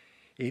strain,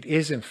 it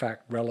is in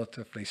fact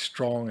relatively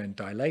strong and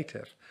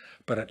dilative,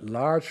 but at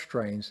large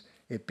strains,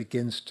 it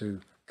begins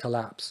to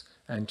collapse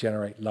and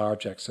generate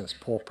large excess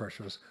pore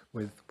pressures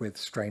with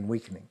strain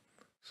weakening.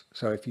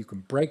 So if you can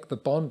break the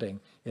bonding,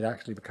 it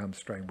actually becomes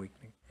strain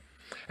weakening.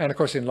 And of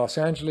course, in Los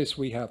Angeles,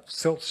 we have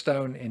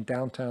siltstone in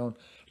downtown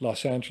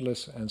Los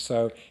Angeles. And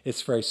so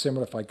it's very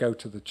similar if I go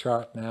to the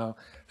chart now.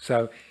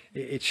 So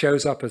it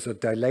shows up as a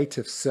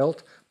dilative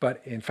silt,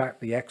 but in fact,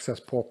 the excess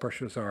pore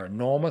pressures are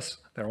enormous.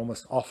 They're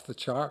almost off the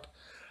chart.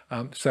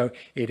 So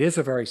it is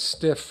a very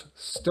stiff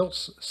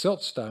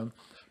siltstone,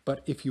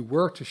 but if you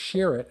were to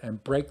shear it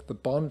and break the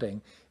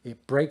bonding,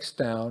 it breaks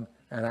down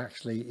and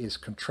actually is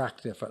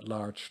contractive at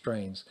large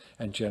strains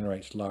and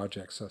generates large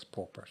excess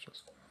pore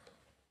pressures.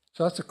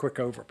 So that's a quick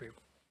overview.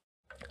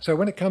 So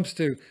when it comes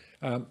to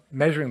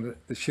measuring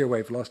the shear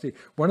wave velocity,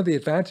 one of the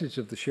advantages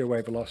of the shear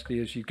wave velocity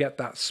is you get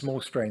that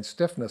small strain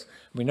stiffness.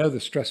 We know the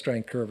stress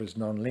strain curve is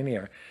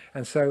nonlinear.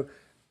 And so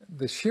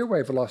the shear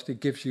wave velocity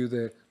gives you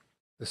the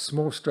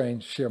small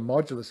strain shear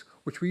modulus,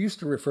 which we used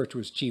to refer to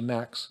as G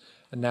max,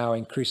 and now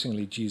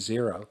increasingly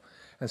G0.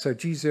 And so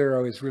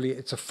G0 is really,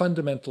 it's a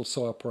fundamental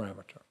soil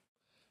parameter.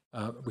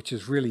 Which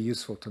is really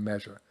useful to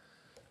measure.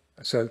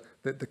 So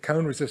the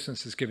cone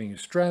resistance is giving you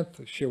strength,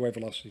 the shear wave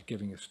velocity is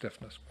giving you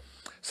stiffness.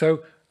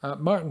 So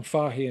Martin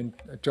Fahey and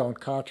John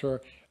Carter,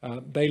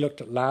 they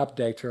looked at lab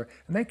data,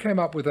 and they came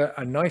up with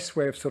a nice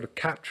way of sort of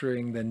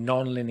capturing the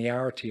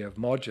nonlinearity of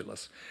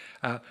modulus,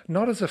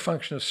 not as a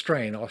function of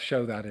strain, I'll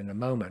show that in a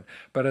moment,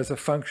 but as a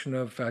function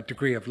of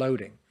degree of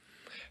loading.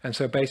 And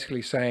so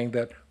basically saying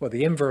that, well,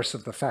 the inverse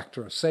of the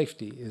factor of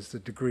safety is the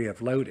degree of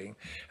loading.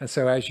 And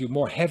so as you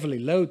more heavily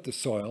load the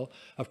soil,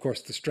 of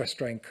course, the stress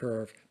strain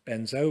curve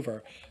bends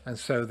over. And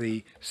so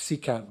the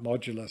secant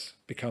modulus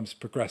becomes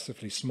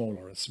progressively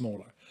smaller and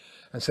smaller.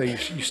 And so you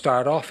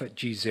start off at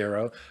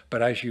G0,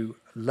 but as you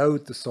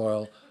load the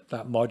soil,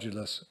 that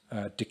modulus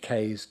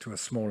decays to a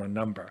smaller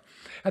number.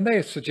 And they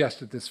have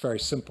suggested this very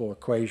simple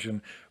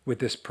equation with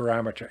this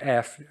parameter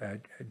F,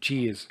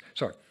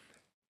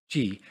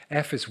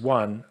 F is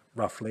 1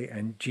 roughly,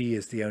 and G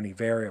is the only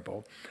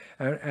variable.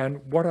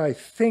 And what I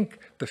think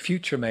the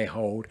future may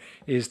hold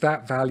is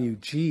that value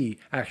G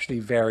actually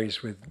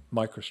varies with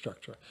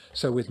microstructure.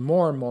 So with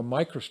more and more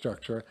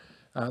microstructure,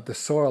 the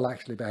soil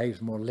actually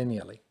behaves more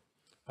linearly.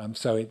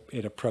 So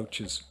it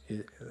approaches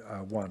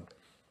 1.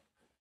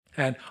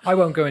 And I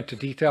won't go into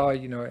detail.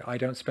 You know, I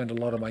don't spend a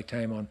lot of my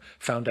time on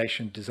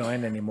foundation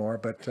design anymore,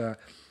 but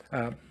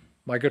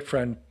my good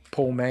friend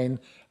Paul Main,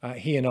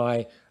 he and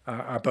I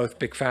are both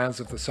big fans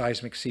of the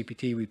seismic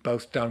CPT. We've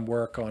both done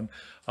work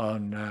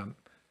on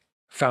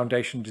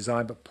foundation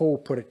design, but Paul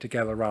put it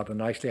together rather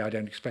nicely. I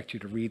don't expect you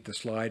to read the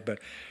slide,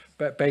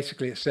 but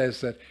basically it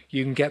says that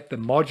you can get the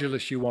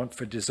modulus you want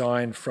for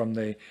design from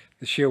the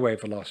shear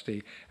wave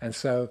velocity. And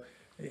so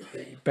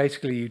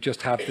basically you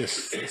just have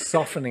this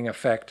softening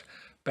effect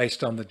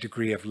based on the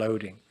degree of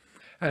loading.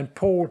 And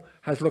Paul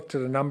has looked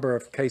at a number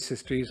of case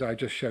histories. I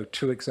just showed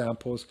 2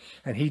 examples,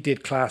 and he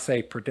did Class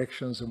A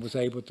predictions and was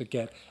able to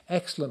get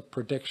excellent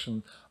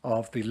prediction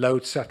of the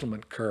load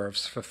settlement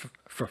curves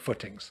for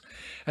footings.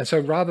 And so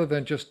rather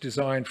than just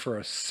design for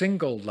a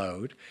single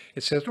load,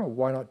 it says, oh,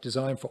 why not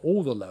design for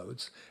all the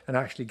loads and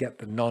actually get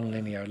the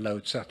nonlinear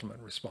load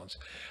settlement response?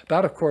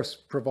 That, of course,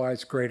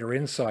 provides greater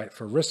insight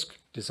for risk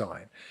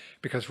design,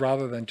 because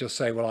rather than just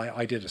say, well,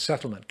 I did a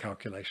settlement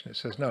calculation, it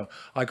says, no,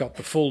 I got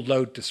the full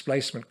load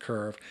displacement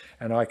curve,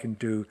 and I can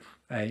do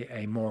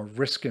a more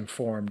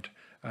risk-informed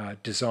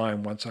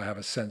design once I have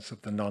a sense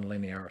of the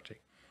nonlinearity.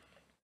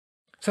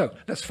 So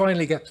let's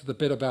finally get to the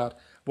bit about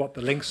what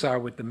the links are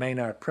with the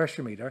Maynard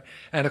pressure meter.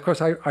 And of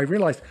course, I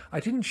realized I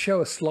didn't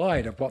show a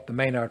slide of what the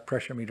Maynard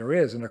pressure meter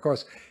is. And of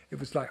course, it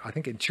was like, I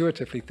think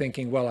intuitively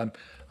thinking, well,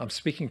 I'm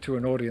speaking to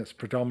an audience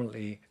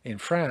predominantly in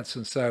France.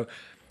 And so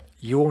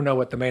you all know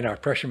what the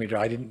Maynard pressure meter,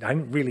 I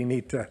didn't really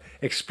need to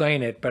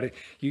explain it, but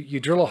you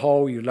drill a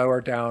hole, you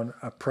lower down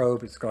a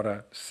probe, it's got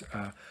a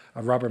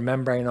rubber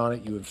membrane on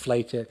it, you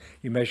inflate it,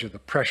 you measure the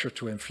pressure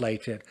to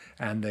inflate it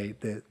and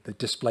the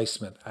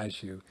displacement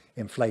as you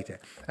inflate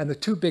it. And the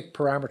 2 big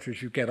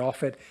parameters you get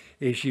off it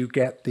is you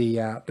get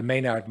the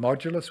Maynard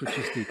modulus, which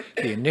is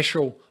the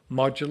initial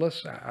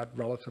modulus at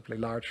relatively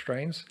large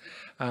strains.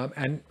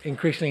 And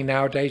increasingly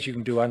nowadays you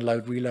can do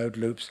unload-reload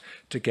loops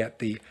to get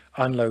the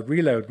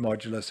unload-reload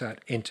modulus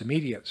at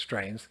intermediate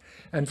strains.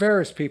 And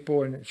various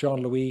people, and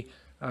Jean-Louis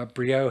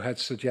Briot had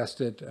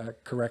suggested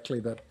correctly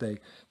that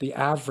the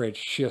average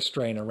shear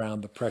strain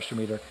around the pressure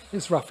meter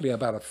is roughly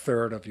about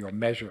 1/3 of your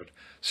measured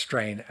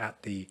strain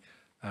at the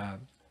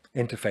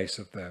interface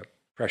of the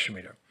pressure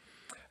meter.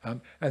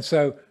 And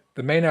so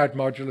the Maynard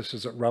modulus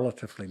is at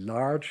relatively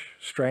large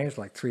strains,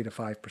 like 3 to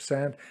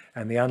 5%,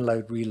 and the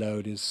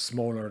unload-reload is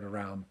smaller at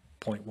around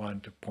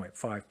 0.1 to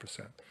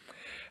 0.5%.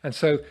 And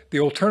so the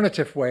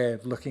alternative way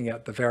of looking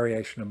at the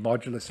variation of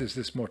modulus is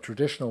this more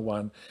traditional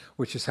one,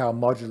 which is how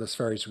modulus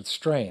varies with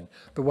strain.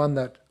 The one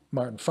that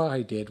Martin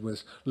Fahey did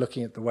was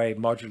looking at the way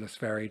modulus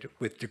varied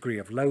with degree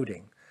of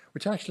loading,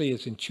 which actually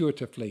is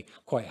intuitively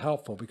quite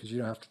helpful because you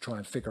don't have to try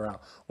and figure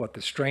out what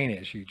the strain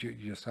is. You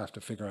just have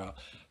to figure out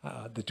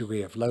the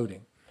degree of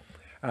loading.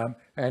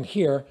 And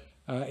here,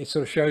 it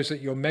sort of shows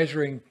that you're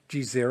measuring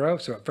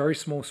G0. So at very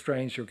small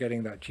strains, you're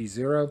getting that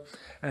G0.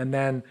 And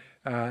then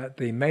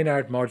the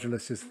Maynard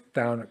modulus is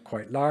down at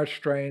quite large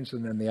strains,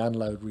 and then the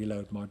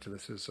unload-reload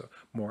modulus is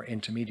more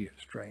intermediate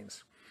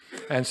strains.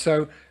 And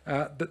so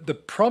the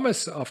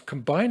promise of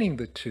combining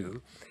the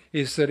 2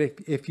 is that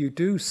if you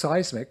do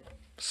seismic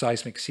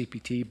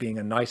CPT being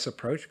a nice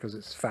approach because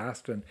it's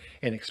fast and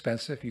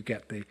inexpensive, you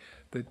get the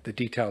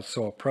detailed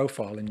soil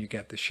profile and you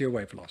get the shear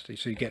wave velocity.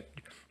 So you get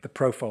the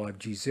profile of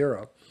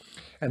G0.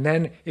 And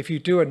then if you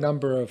do a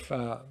number of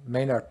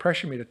Maynard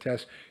pressure meter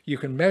tests, you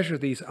can measure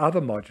these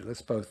other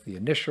modulus, both the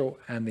initial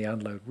and the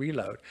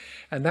unload-reload.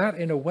 And that,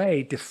 in a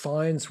way,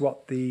 defines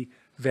what the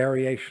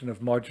variation of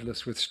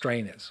modulus with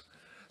strain is.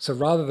 So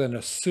rather than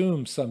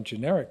assume some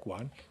generic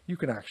one, you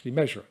can actually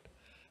measure it.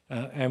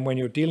 And when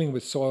you're dealing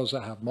with soils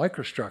that have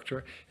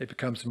microstructure, it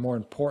becomes more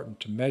important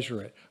to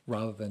measure it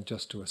rather than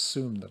just to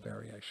assume the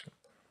variation.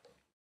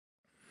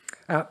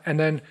 And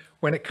then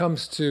when it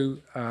comes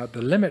to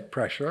the limit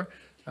pressure,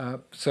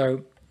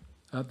 the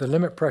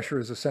limit pressure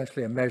is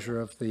essentially a measure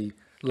of the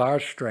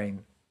large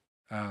strain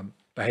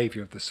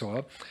behavior of the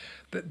soil.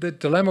 The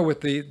dilemma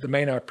with the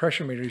Maynard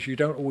pressure meter is you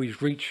don't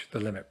always reach the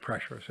limit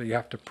pressure, so you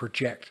have to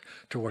project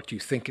to what you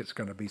think it's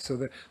going to be. So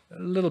there's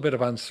a little bit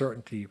of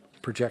uncertainty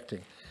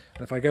projecting.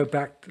 And if I go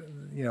back,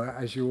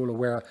 as you're all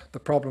aware, the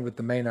problem with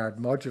the Maynard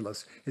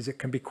modulus is it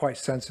can be quite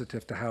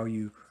sensitive to how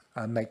you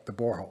make the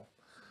borehole.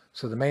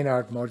 So the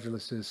Maynard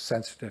modulus is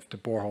sensitive to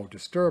borehole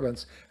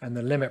disturbance, and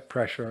the limit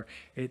pressure,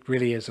 it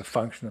really is a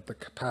function of the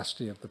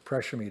capacity of the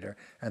pressure meter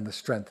and the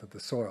strength of the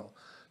soil.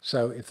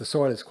 So if the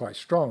soil is quite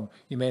strong,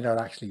 you may not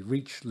actually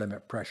reach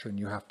limit pressure, and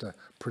you have to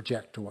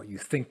project to what you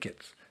think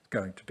it's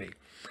going to be.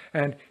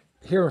 And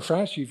here in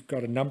France, you've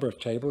got a number of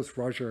tables.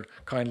 Roger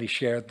kindly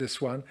shared this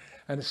one,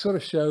 and it sort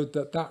of showed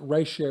that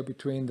ratio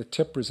between the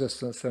tip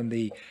resistance and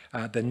the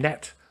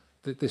net,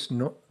 this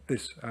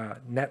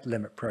net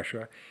limit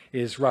pressure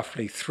is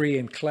roughly 3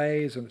 in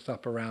clays, and it's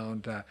up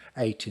around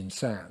 8 in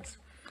sands.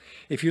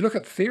 If you look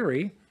at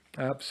theory,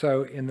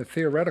 so in the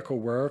theoretical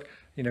world,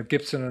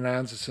 Gibson and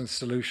Anderson's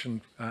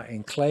solution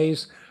in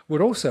clays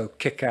would also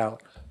kick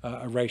out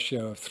a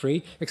ratio of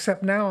 3,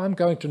 except now I'm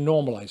going to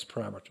normalize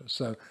parameters.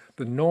 So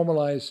the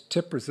normalized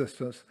tip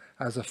resistance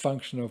as a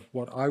function of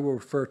what I will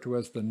refer to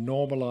as the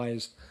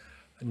normalized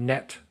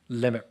net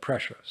limit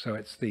pressure. So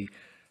it's the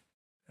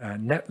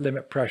net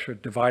limit pressure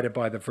divided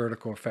by the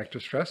vertical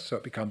effective stress, so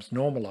it becomes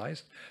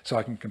normalized, so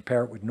I can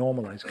compare it with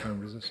normalized cone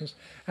resistance,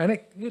 and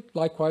it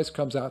likewise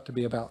comes out to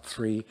be about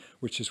 3,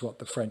 which is what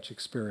the French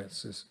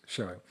experience is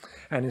showing.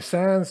 And in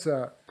Sands,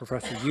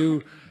 Professor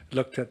Yu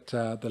looked at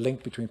the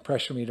link between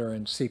Pressiometer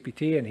and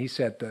CPT, and he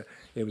said that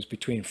it was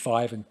between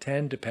 5 and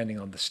 10, depending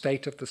on the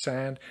state of the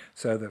sand,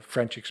 so the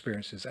French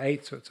experience is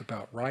 8, so it's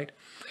about right.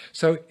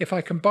 So if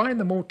I combine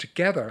them all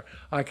together,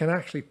 I can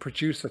actually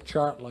produce a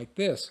chart like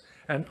this,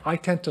 and I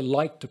tend to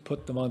like to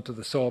put them onto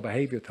the soil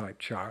behavior type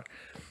chart.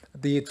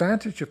 The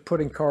advantage of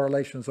putting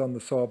correlations on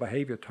the soil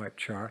behavior type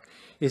chart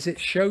is it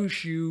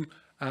shows you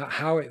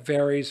how it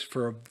varies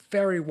for a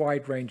very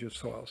wide range of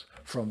soils,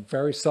 from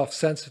very soft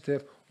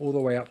sensitive all the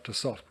way up to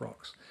soft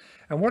rocks.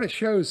 And what it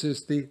shows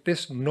is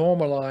this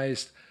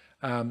normalized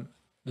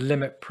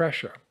limit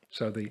pressure.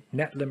 So the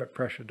net limit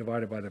pressure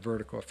divided by the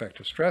vertical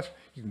effective stress.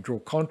 You can draw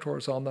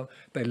contours on them.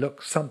 They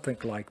look something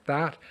like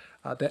that.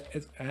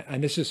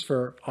 And this is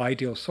for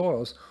ideal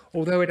soils,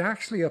 although it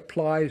actually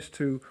applies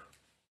to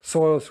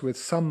soils with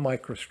some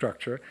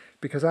microstructure,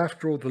 because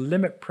after all, the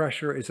limit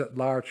pressure is at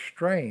large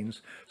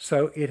strains,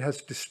 so it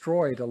has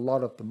destroyed a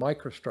lot of the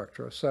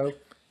microstructure. So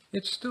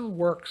it still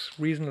works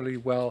reasonably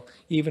well,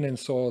 even in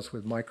soils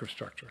with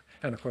microstructure.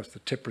 And of course, the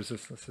tip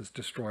resistance has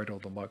destroyed all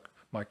the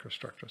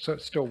microstructure, so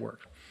it still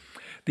works.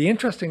 The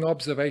interesting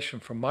observation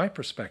from my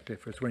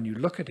perspective is when you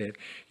look at it,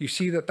 you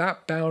see that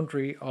that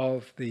boundary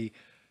of the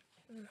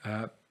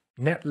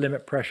net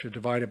limit pressure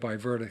divided by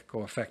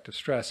vertical effective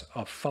stress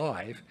of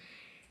 5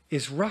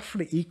 is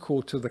roughly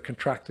equal to the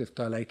contractive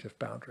dilative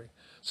boundary.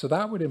 So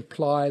that would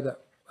imply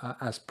that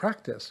as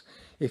practice,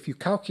 if you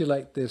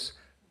calculate this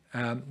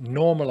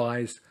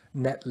normalized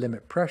net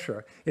limit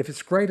pressure, if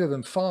it's greater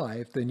than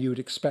 5, then you would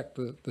expect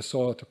the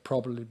soil to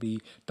probably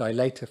be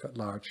dilative at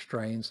large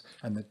strains,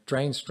 and the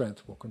drain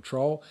strength will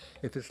control.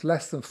 If it's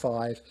less than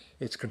 5,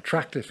 it's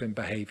contractive in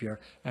behavior,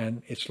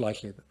 and it's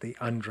likely that the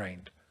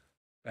undrained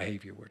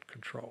behavior would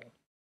control.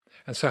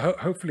 And so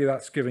hopefully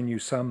that's given you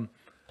some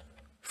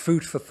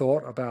food for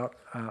thought about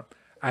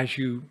as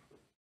you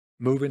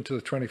move into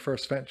the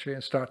 21st century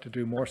and start to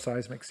do more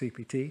seismic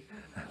CPT.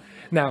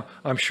 Now,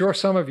 I'm sure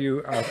some of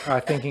you are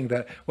thinking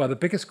that, well, the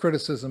biggest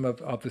criticism of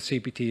the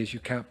CPT is you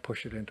can't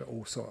push it into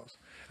all soils,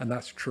 and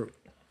that's true.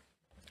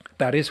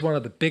 That is one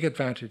of the big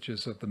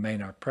advantages of the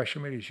Maynard pressure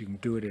meter, is you can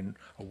do it in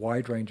a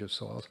wide range of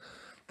soils.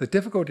 The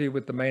difficulty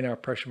with the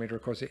Maynard pressure meter,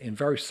 of course, in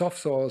very soft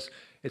soils,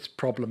 it's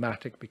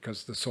problematic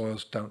because the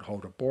soils don't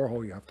hold a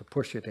borehole. You have to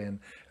push it in,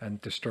 and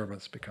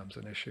disturbance becomes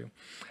an issue.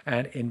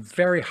 And in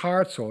very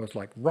hard soils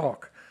like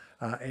rock,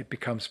 it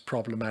becomes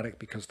problematic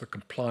because the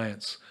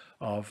compliance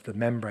of the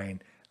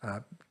membrane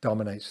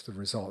dominates the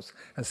results.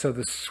 And so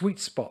the sweet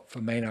spot for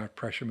Maynard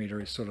pressure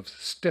meter is sort of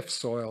stiff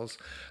soils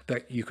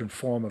that you can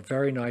form a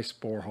very nice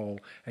borehole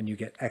and you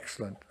get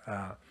excellent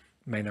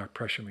Maynard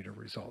pressure meter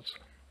results.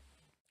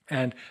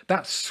 And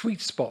that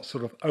sweet spot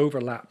sort of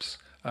overlaps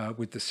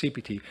with the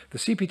CPT. The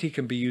CPT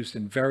can be used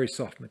in very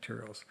soft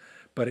materials,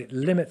 but it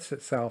limits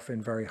itself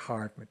in very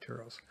hard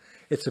materials.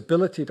 Its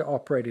ability to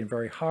operate in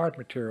very hard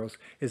materials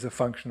is a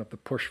function of the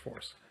push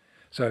force.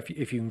 So if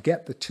you can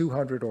get the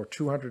 200 or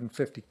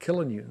 250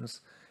 kilonewtons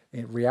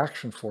in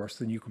reaction force,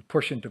 then you can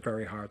push into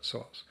very hard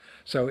soils.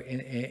 So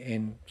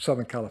in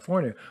Southern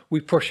California,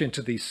 we push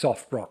into these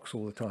soft rocks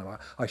all the time.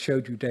 I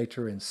showed you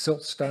data in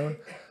siltstone.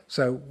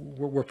 So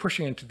we're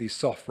pushing into these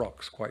soft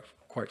rocks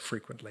quite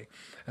frequently.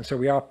 And so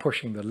we are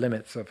pushing the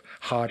limits of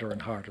harder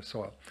and harder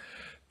soil.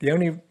 The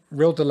only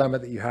real dilemma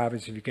that you have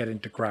is if you get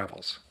into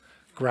gravels.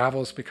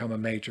 Gravels become a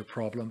major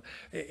problem.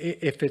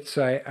 If it's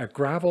a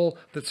gravel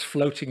that's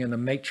floating in a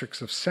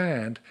matrix of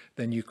sand,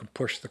 then you can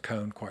push the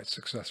cone quite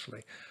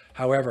successfully.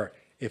 However,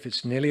 if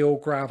it's nearly all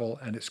gravel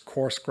and it's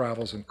coarse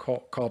gravels and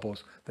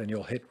cobbles, then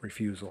you'll hit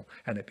refusal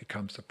and it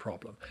becomes a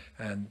problem.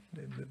 And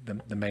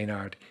the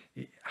Maynard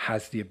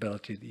has the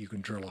ability that you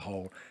can drill a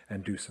hole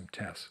and do some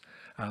tests.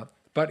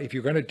 But if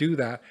you're going to do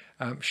that,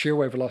 shear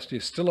wave velocity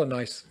is still a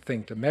nice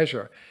thing to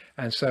measure.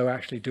 And so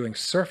actually doing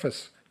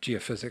surface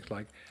geophysics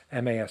like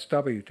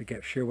MASW to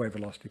get shear wave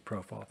velocity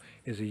profile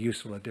is a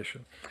useful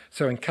addition.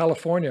 So in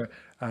California,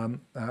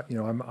 I'm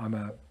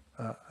a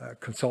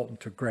consultant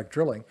to Greg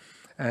Drilling,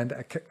 and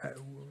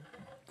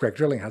Greg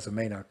Drilling has a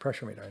Maynard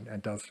pressure meter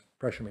and does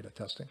pressure meter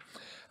testing.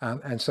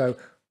 And so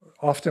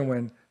often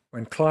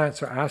when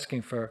clients are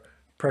asking for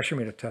pressure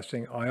meter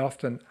testing, I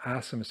often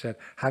ask them and said,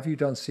 have you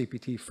done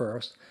CPT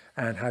first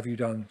and have you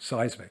done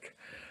seismic?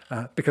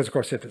 Because of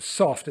course, if it's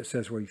soft, it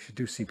says, well, you should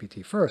do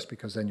CPT first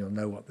because then you'll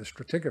know what the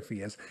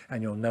stratigraphy is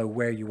and you'll know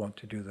where you want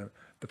to do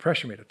the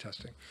pressure meter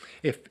testing.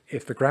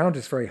 If the ground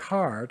is very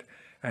hard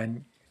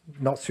and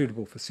not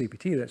suitable for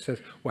CPT that says,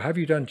 well, have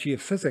you done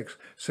geophysics?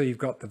 So you've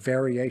got the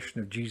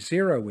variation of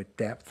G0 with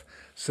depth,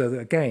 so that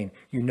again,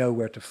 you know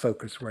where to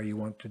focus, where you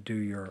want to do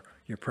your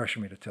pressure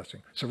meter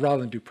testing. So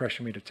rather than do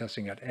pressure meter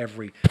testing at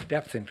every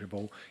depth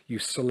interval, you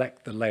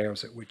select the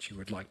layers at which you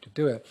would like to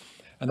do it.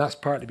 And that's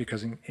partly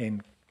because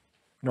in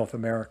North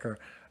America,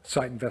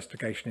 site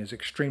investigation is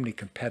extremely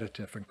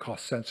competitive and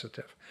cost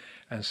sensitive.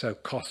 And so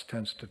cost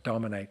tends to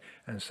dominate.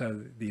 And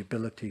so the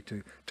ability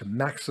to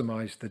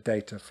maximize the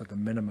data for the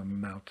minimum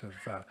amount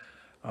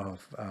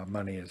of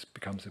money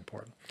becomes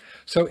important.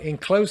 So in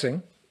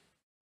closing,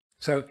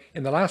 so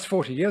in the last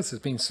 40 years,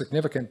 there's been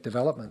significant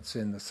developments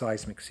in the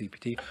seismic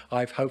CPT.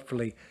 I've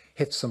hopefully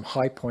hit some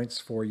high points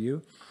for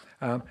you.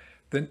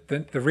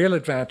 The real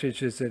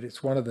advantage is that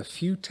it's one of the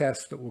few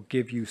tests that will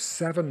give you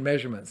 7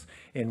 measurements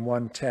in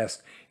one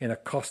test in a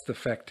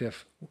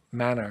cost-effective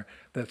manner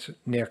that's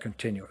near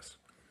continuous.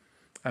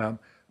 And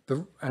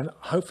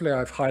hopefully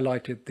I've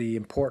highlighted the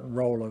important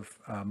role of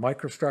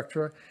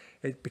microstructure.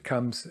 It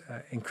becomes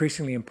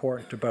increasingly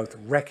important to both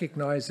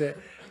recognize it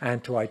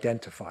and to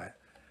identify it.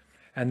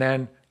 And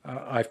then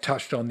I've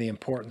touched on the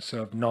importance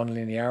of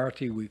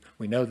nonlinearity.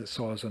 We know that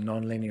soils are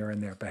nonlinear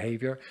in their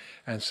behavior,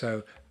 and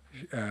so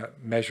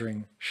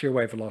measuring shear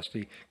wave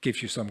velocity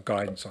gives you some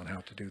guidance on how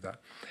to do that.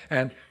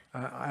 And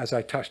as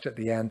I touched at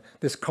the end,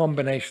 this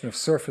combination of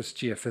surface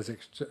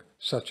geophysics,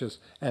 such as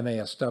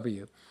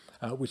MASW,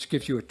 which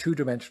gives you a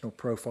 2-dimensional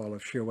profile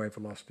of shear wave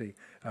velocity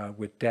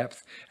with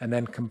depth, and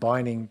then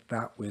combining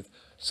that with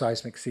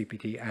seismic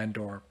CPT and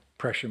or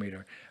pressure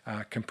meter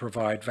can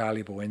provide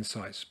valuable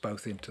insights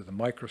both into the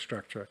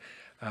microstructure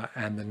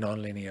and the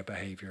nonlinear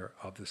behavior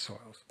of the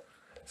soils.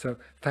 So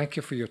thank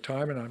you for your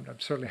time, and I'm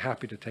certainly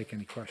happy to take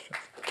any questions.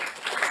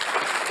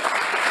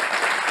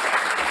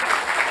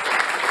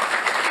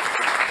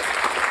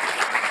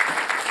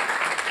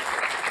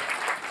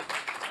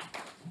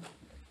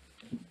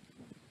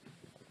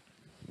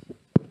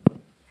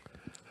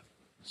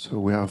 So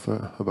we have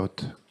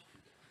about...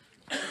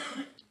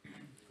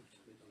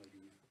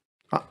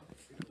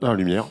 Dans la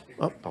lumière.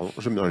 Ah, pardon,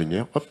 je mets dans la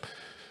lumière. Hop.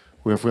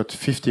 We have got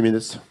 50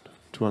 minutes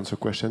to answer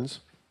questions.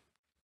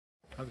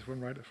 Oh, there's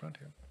one right at the front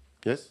here.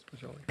 Yes.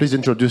 Please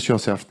introduce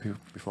yourself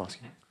before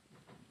asking.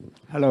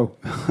 Hello.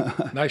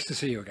 Nice to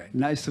see you again.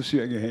 Nice to see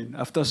you again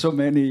after so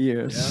many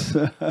years.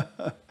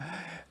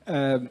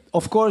 Yeah.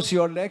 Of course,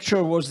 your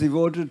lecture was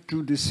devoted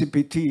to the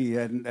CPT,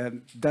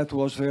 and that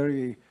was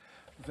very,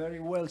 very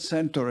well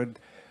centered.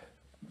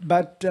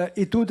 But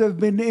it would have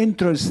been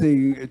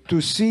interesting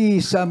to see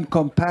some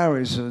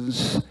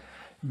comparisons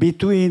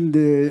between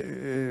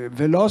the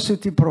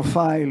velocity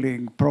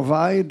profiling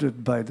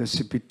provided by the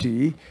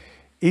CPT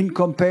in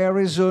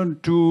comparison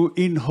to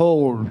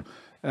in-hole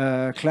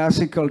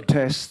classical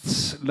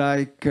tests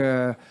like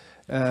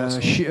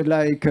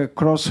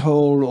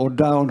cross-hole or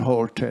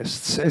down-hole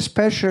tests,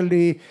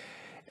 especially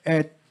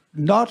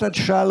not at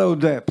shallow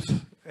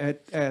depth,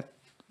 at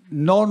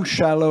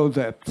non-shallow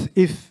depth,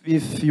 if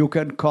you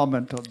can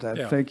comment on that.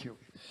 Yeah. Thank you.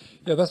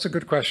 Yeah, that's a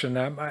good question.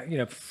 You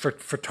know, for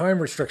time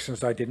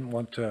restrictions, I didn't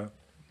want to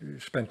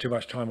spend too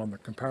much time on the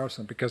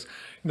comparison because,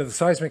 you know, the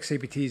seismic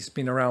CPT has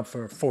been around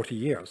for 40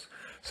 years.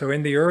 So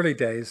in the early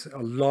days,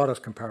 a lot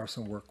of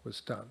comparison work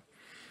was done.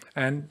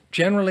 And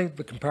generally,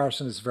 the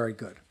comparison is very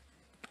good.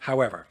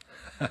 However,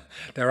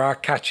 there are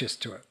catches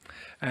to it.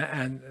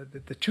 And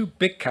the 2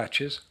 big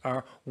catches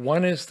are,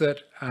 one is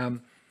that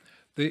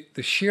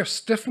the shear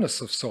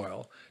stiffness of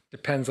soil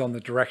depends on the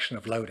direction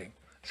of loading.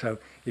 So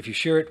if you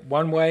shear it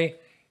one way,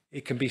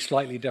 it can be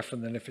slightly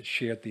different than if it's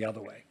sheared the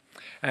other way.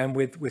 And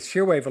with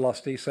shear wave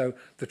velocity, so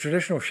the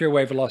traditional shear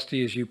wave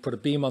velocity is you put a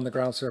beam on the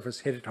ground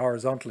surface, hit it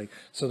horizontally.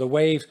 So the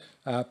wave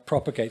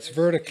propagates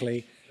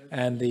vertically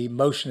and the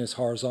motion is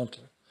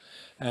horizontal.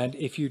 And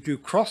if you do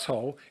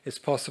cross-hole, it's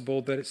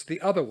possible that it's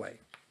the other way.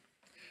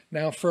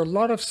 Now, for a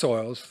lot of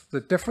soils, the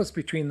difference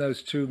between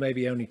those two may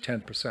be only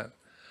 10%.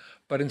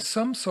 But in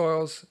some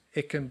soils,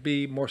 it can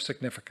be more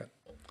significant.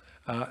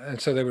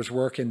 And so there was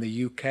work in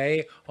the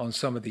UK on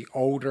some of the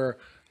older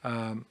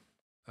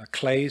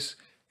clays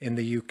in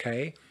the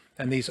UK.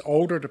 And these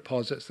older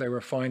deposits, they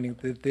were finding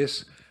that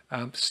this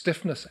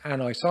stiffness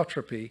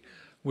anisotropy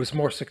was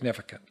more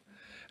significant.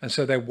 And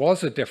so there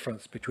was a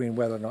difference between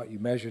whether or not you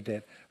measured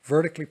it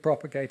vertically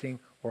propagating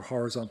or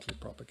horizontally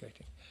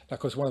propagating. Now, of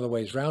course, one of the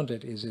ways around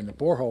it is in a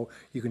borehole,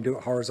 you can do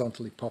it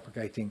horizontally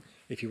propagating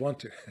if you want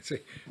to.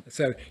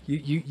 So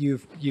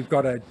you've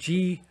got a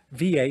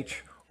GVH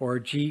or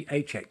a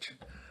GHH.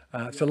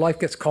 So life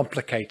gets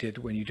complicated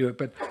when you do it,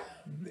 but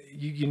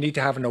you need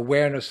to have an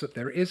awareness that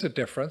there is a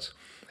difference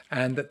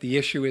and that the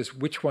issue is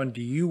which one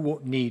do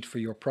you need for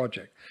your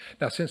project.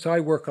 Now, since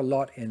I work a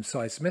lot in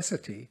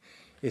seismicity,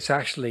 it's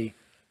actually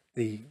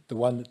the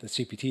one that the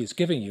CPT is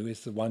giving you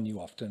is the one you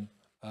often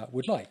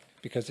would like,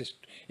 because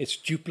it's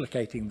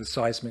duplicating the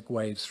seismic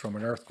waves from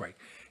an earthquake.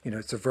 You know,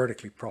 it's a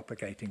vertically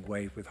propagating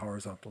wave with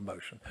horizontal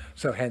motion.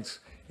 So hence,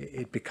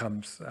 it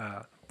becomes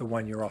the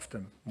one you're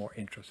often more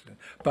interested in.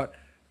 But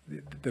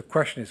the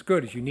question is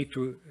good, is you need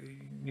to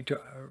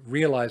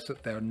realize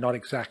that they're not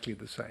exactly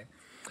the same.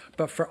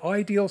 But for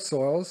ideal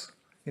soils,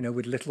 you know,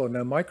 with little or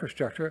no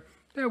microstructure,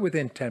 they're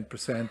within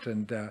 10%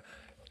 and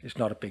it's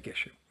not a big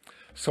issue.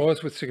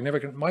 Soils with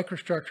significant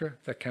microstructure,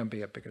 there can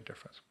be a bigger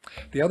difference.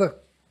 The other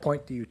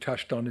point that you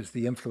touched on is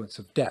the influence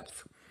of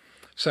depth.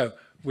 So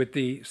with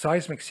the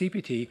seismic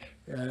CPT,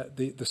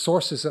 the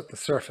source is at the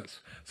surface.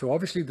 So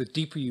obviously the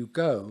deeper you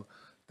go,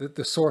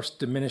 the source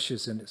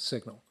diminishes in its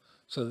signal.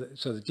 So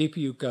the deeper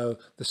you go,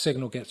 the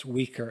signal gets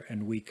weaker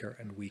and weaker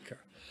and weaker.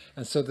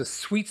 And so the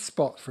sweet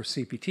spot for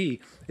CPT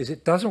is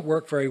it doesn't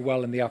work very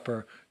well in the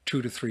upper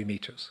 2 to 3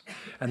 meters.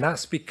 And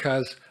that's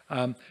because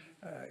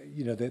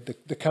you know,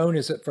 the cone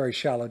is at very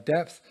shallow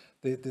depth.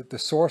 The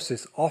source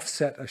is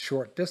offset a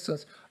short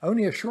distance,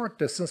 only a short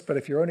distance, but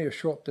if you're only a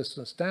short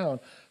distance down,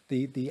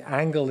 the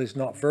angle is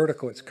not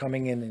vertical, it's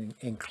coming in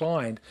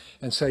inclined,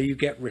 and so you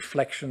get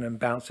reflection and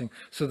bouncing.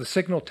 So the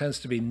signal tends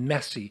to be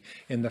messy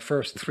in the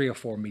first 3 or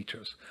 4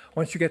 meters.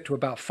 Once you get to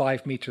about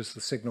 5 meters,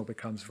 the signal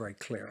becomes very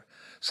clear.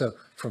 So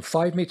from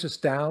 5 meters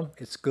down,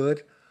 it's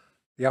good.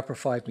 The upper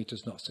 5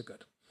 meters, not so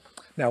good.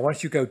 Now,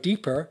 once you go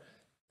deeper,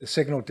 the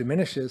signal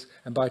diminishes,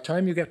 and by the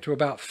time you get to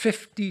about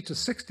 50 to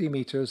 60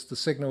 meters, the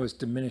signal is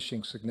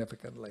diminishing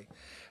significantly.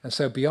 And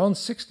so beyond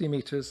 60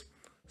 meters,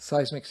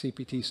 seismic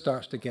CPT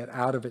starts to get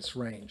out of its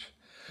range.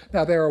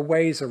 Now, there are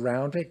ways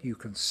around it. You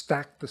can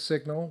stack the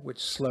signal, which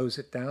slows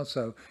it down,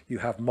 so you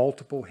have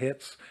multiple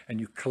hits, and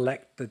you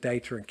collect the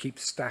data and keep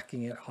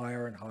stacking it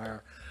higher and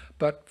higher.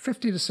 But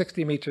 50 to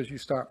 60 meters, you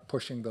start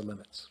pushing the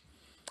limits.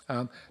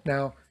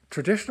 Now,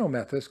 traditional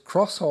methods,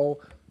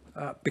 cross-hole,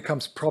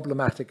 becomes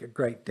problematic at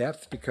great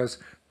depth because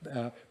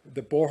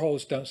the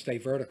boreholes don't stay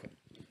vertical.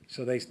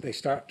 So they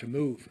start to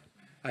move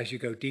as you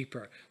go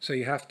deeper. So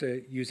you have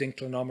to use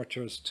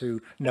inclinometers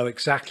to know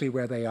exactly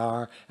where they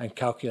are and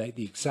calculate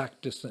the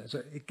exact distance.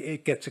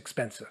 It gets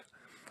expensive.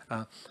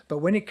 But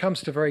when it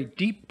comes to very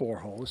deep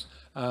boreholes,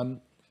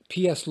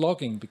 PS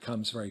logging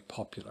becomes very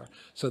popular.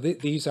 So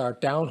these are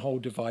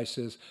downhole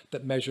devices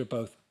that measure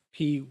both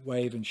P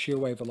wave and shear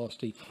wave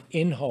velocity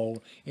in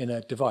hole in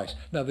a device.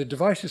 Now the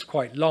device is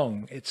quite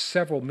long. It's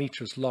several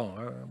meters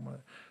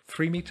long,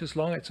 3 meters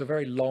long. It's a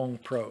very long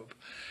probe.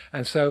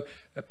 And so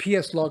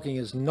PS logging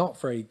is not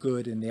very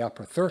good in the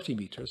upper 30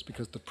 meters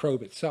because the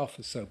probe itself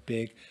is so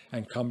big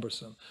and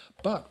cumbersome.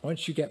 But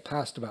once you get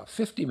past about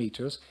 50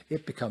 meters,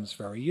 it becomes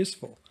very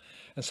useful.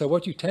 And so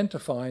what you tend to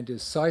find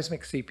is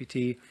seismic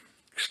CPT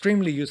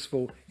extremely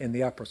useful in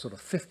the upper sort of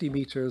 50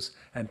 meters,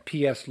 and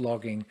PS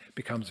logging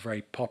becomes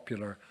very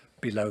popular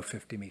below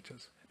 50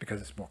 meters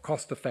because it's more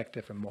cost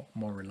effective and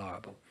more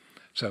reliable.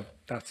 So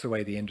that's the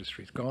way the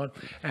industry's gone.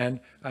 And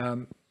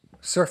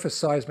surface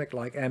seismic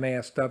like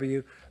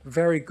MASW,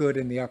 very good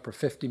in the upper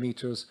 50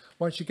 meters.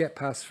 Once you get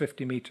past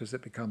 50 meters,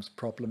 it becomes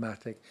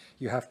problematic.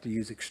 You have to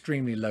use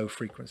extremely low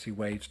frequency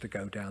waves to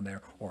go down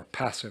there, or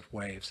passive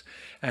waves.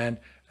 And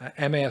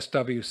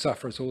MASW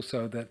suffers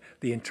also that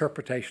the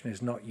interpretation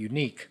is not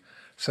unique.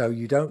 So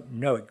you don't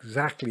know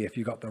exactly if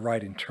you got the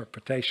right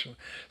interpretation.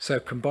 So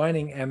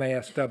combining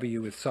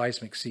MASW with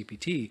seismic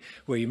CPT,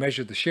 where you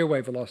measure the shear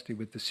wave velocity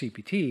with the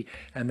CPT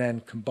and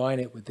then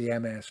combine it with the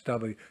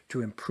MASW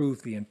to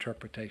improve the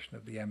interpretation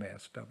of the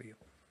MASW.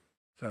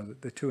 So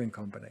the two in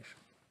combination.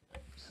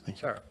 Thank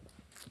you. Sarah.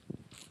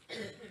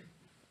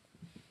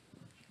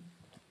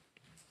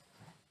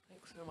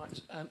 Thanks so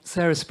much.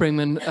 Sarah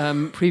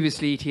Springman,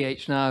 previously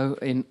ETH, now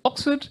in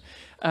Oxford.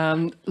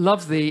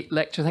 Love the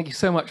lecture. Thank you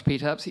so much,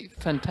 Peter. Absolutely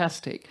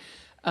fantastic.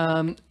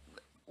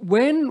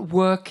 When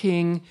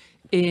working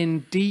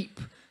in deep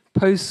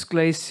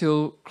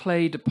post-glacial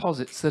clay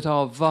deposits that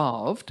are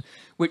varved,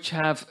 which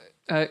have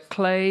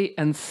clay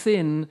and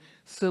thin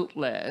silt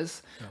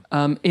layers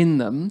in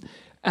them,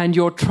 and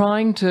you're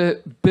trying to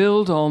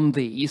build on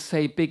these,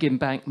 say, big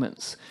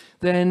embankments,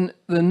 then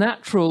the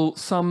natural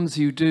sums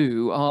you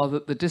do are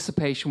that the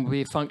dissipation will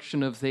be a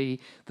function of the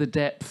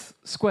depth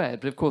squared.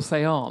 But of course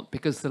they aren't,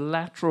 because the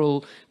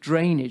lateral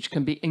drainage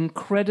can be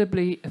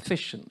incredibly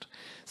efficient.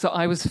 So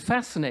I was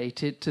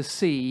fascinated to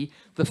see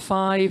the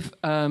 5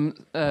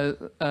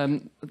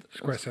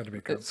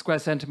 square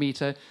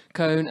centimeter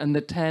cone and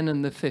the 10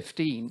 and the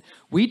 15.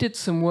 We did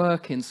some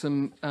work in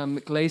some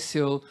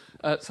glacial,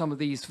 some of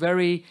these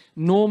very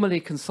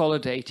normally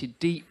consolidated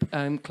deep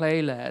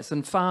clay layers,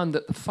 and found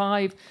that the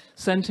 5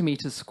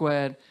 centimeters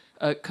squared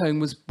cone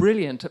was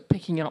brilliant at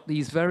picking up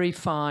these very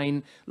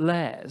fine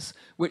layers,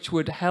 which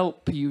would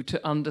help you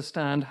to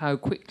understand how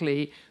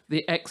quickly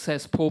the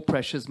excess pore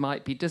pressures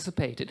might be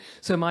dissipated.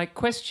 So my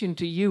question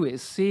to you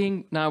is,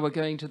 seeing now we're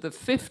going to the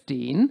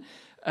 15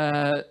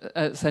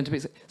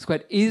 centimeters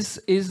squared,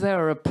 is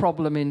there a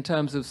problem in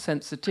terms of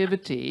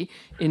sensitivity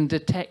in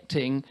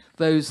detecting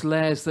those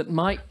layers that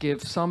might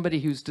give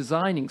somebody who's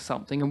designing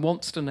something and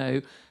wants to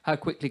know how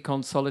quickly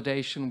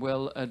consolidation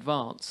will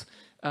advance?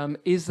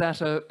 Is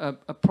that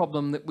a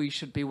problem that we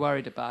should be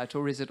worried about,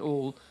 or is it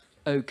all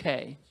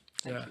okay?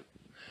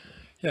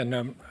 Yeah,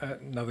 no,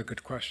 another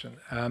good question.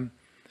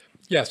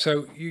 Yeah,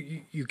 so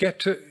you get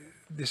to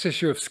this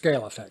issue of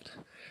scale effect.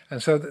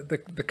 And so the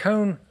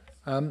cone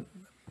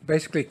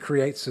basically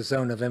creates a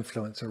zone of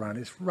influence around it.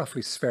 It's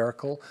roughly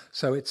spherical,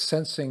 so it's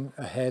sensing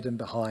ahead and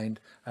behind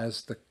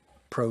as the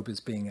probe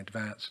is being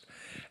advanced.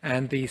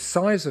 And the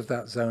size of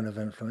that zone of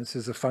influence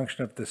is a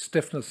function of the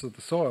stiffness of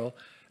the soil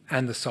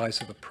and the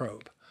size of the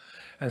probe.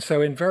 And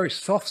so in very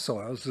soft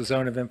soils, the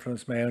zone of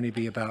influence may only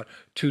be about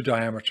 2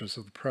 diameters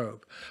of the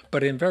probe.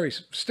 But in very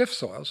stiff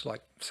soils,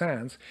 like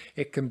sands,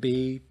 it can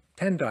be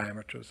 10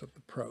 diameters of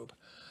the probe.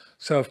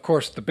 So of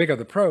course, the bigger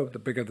the probe, the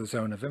bigger the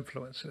zone of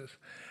influence is.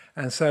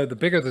 And so the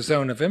bigger the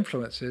zone of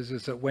influence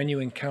is that when you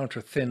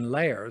encounter thin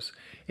layers,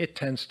 it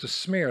tends to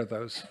smear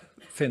those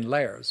thin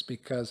layers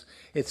because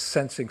it's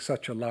sensing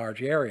such a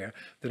large area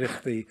that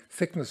if the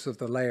thickness of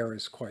the layer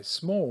is quite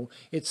small,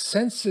 it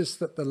senses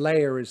that the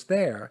layer is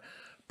there,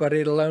 but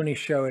it'll only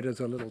show it as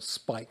a little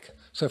spike.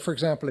 So for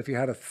example, if you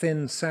had a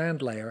thin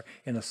sand layer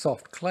in a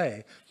soft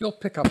clay, you'll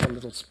pick up a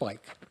little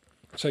spike.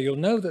 So you'll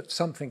know that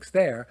something's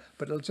there,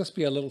 but it'll just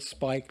be a little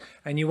spike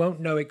and you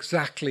won't know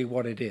exactly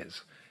what it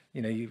is.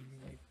 You know,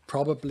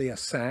 probably a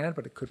sand,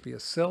 but it could be a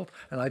silt,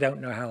 and I don't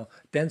know how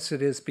dense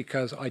it is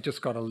because I just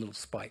got a little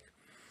spike.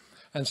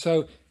 And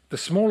so the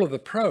smaller the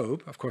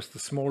probe, of course, the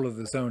smaller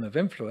the zone of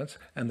influence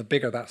and the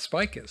bigger that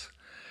spike is.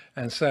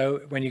 And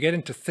so when you get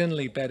into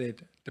thinly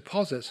bedded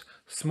deposits,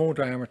 small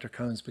diameter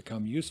cones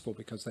become useful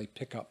because they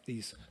pick up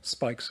these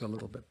spikes a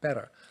little bit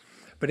better.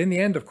 But in the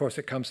end, of course,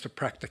 it comes to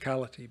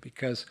practicality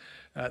because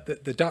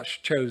the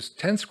Dutch chose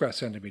 10 square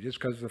centimeters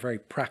because it was a very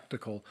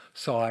practical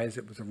size.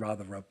 It was a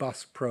rather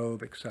robust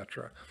probe,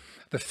 etc.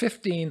 The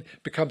 15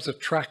 becomes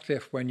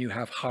attractive when you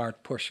have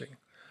hard pushing.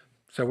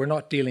 So we're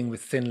not dealing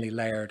with thinly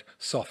layered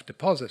soft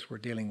deposits. We're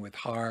dealing with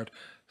hard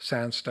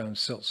sandstones,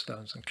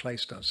 siltstones, and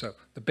claystones. So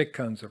the big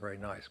cones are very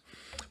nice.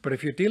 But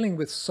if you're dealing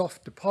with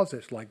soft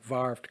deposits like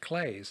varved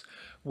clays,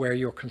 where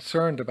you're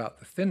concerned about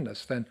the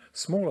thinness, then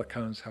smaller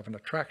cones have an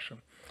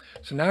attraction.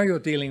 So now you're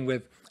dealing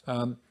with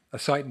a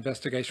site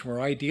investigation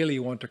where ideally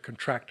you want a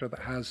contractor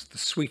that has the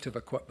suite of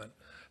equipment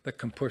that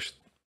can push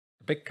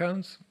the big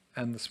cones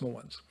and the small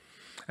ones.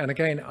 And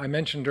again, I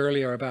mentioned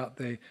earlier about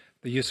the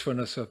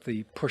usefulness of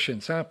the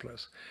push-in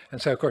samplers. And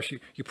so, of course,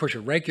 you push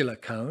a regular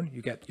cone,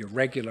 you get your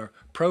regular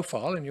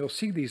profile, and you'll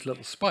see these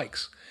little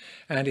spikes.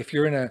 And if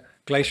you're in a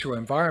glacial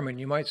environment,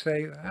 you might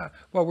say,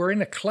 well, we're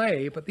in a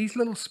clay, but these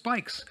little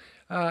spikes,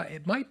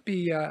 it might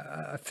be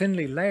a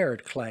thinly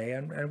layered clay,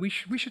 and we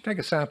should take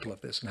a sample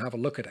of this and have a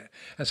look at it.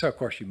 And so, of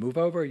course, you move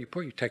over, you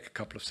take a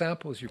couple of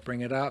samples, you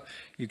bring it up,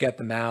 you get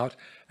them out,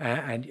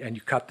 and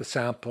you cut the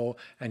sample,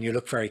 and you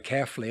look very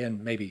carefully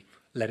and maybe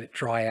let it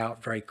dry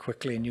out very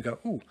quickly, and you go,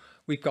 ooh,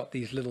 we've got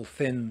these little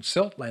thin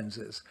silt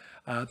lenses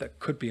that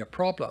could be a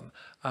problem.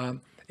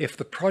 If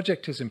the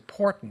project is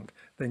important,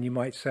 then you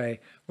might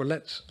say, well,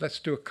 let's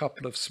do a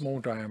couple of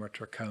small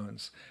diameter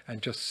cones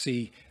and just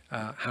see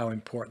how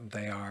important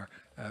they are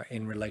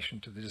in relation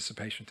to the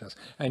dissipation test.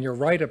 And you're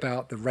right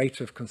about the rate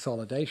of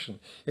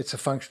consolidation. It's a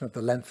function of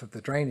the length of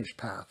the drainage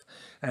path.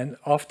 And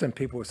often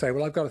people will say,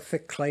 well, I've got a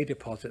thick clay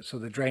deposit, so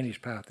the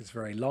drainage path is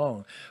very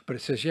long. But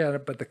it says, yeah,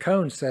 but the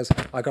cone says,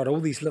 I got all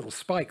these little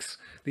spikes.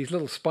 These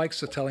little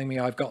spikes are telling me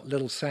I've got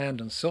little sand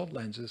and silt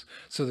lenses.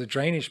 So the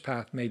drainage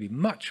path may be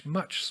much,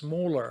 much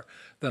smaller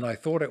than I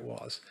thought it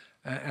was.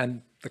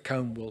 And the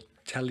cone will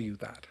tell you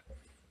that.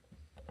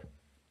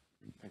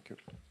 Thank you.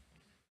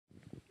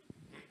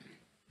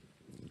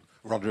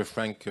 Roger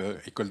Frank,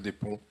 École des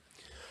Ponts,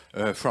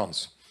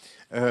 France.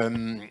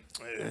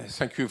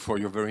 Thank you for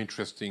your very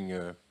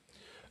interesting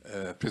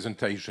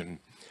presentation.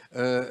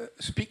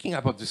 Speaking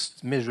about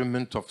this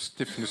measurement of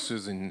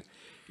stiffnesses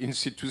in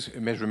situ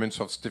measurements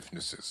of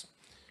stiffnesses,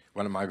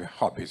 one of my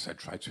hobbies, I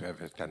try to have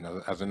it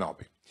as an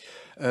hobby.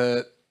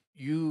 The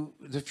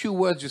few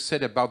words you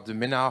said about the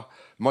Menard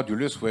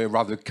modulus were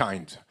rather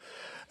kind,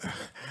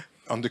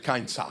 on the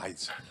kind side.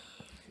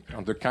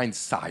 On the kind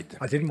side.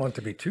 I didn't want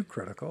to be too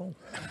critical.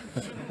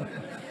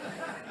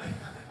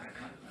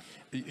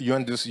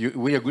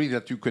 We agree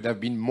that you could have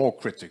been more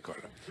critical.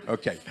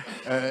 Okay.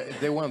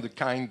 They were on the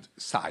kind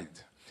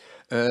side.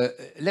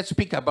 Let's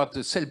speak about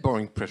the cell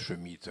boring pressure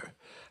meter.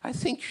 I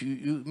think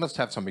you must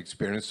have some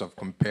experience of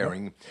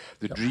comparing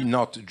the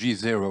G0,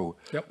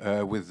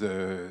 G0 with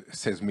the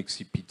seismic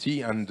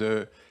CPT and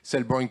the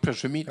cell boring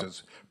pressure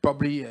meters.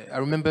 Probably, I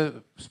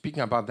remember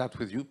speaking about that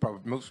with you,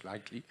 probably most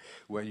likely,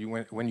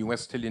 when you were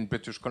still in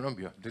British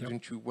Columbia.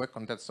 Didn't you work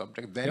on that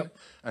subject then?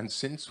 And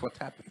since, what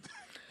happened?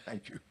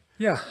 Thank you.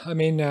 Yeah, I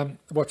mean,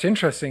 what's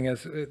interesting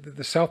is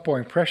the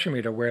self-boring pressure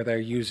meter where they're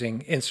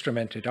using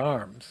instrumented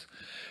arms.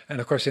 And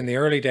of course, in the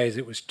early days,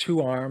 it was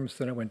 2 arms,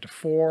 then it went to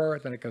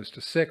 4, then it goes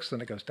to 6, then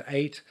it goes to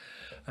 8.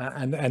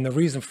 And the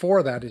reason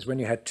for that is when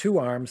you had 2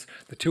 arms,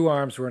 the 2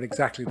 arms weren't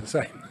exactly the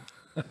same.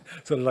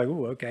 So they're like,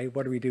 oh, okay,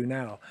 what do we do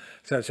now?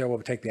 So I said, well,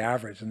 we'll take the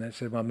average. And they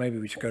said, well, maybe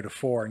we should go to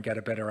 4 and get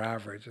a better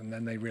average. And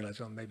then they realized,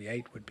 oh, maybe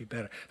 8 would be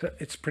better. So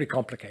it's pretty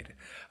complicated.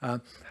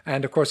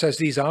 And of course, as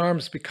these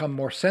arms become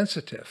more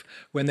sensitive,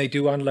 when they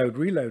do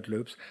unload-reload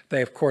loops,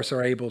 they, of course,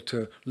 are able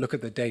to look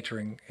at the data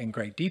in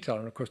great detail.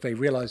 And of course, they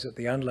realize that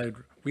the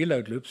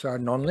unload-reload loops are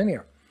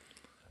nonlinear,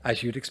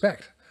 as you'd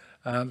expect.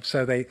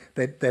 So they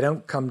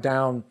don't come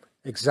down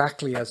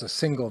exactly as a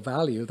single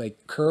value. They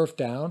curve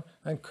down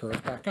and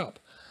curve back up.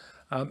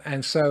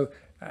 And so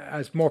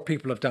as more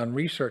people have done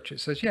research, it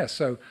says, yes,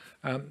 so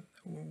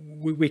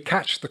we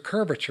catch the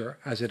curvature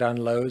as it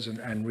unloads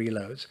and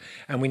reloads,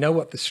 and we know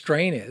what the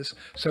strain is,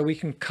 so we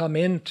can come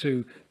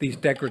into these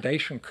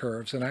degradation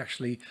curves and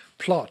actually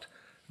plot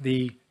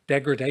the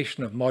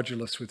degradation of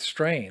modulus with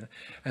strain.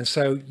 And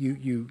so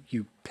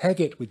you peg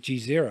it with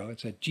G0 and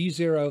say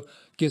G0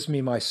 gives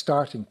me my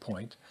starting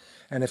point.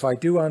 And if I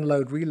do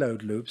unload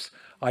reload loops,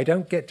 I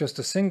don't get just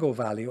a single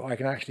value, I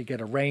can actually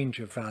get a range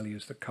of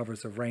values that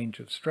covers a range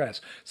of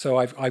stress. So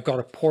I've got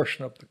a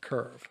portion of the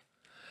curve.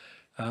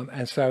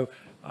 And so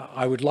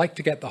I would like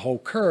to get the whole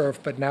curve,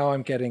 but now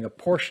I'm getting a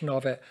portion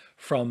of it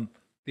from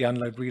the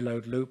unload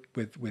reload loop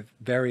with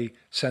very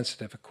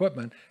sensitive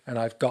equipment, and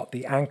I've got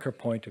the anchor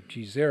point of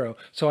G0,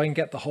 so I can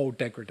get the whole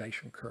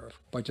degradation curve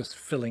by just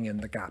filling in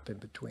the gap in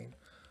between.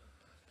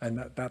 And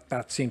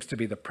that seems to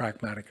be the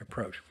pragmatic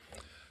approach.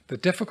 The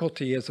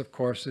difficulty is, of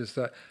course, is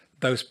that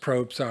those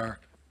probes are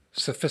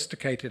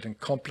sophisticated and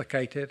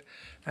complicated,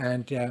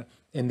 and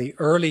in the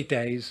early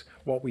days,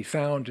 what we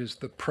found is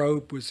the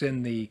probe was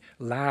in the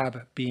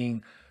lab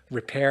being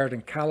repaired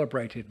and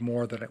calibrated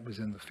more than it was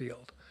in the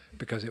field,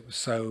 because it was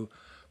so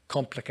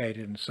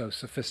complicated and so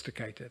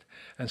sophisticated.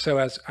 And so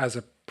as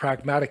a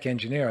pragmatic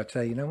engineer, I'd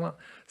say, you know what,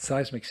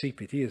 seismic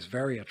CPT is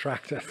very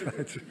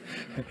attractive.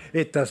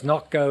 It does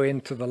not go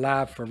into the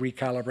lab for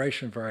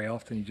recalibration very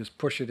often. You just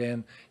push it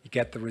in, you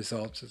get the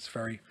results. It's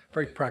very,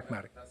 very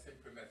pragmatic. That's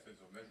simple methods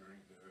of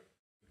measuring the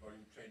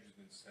volume changes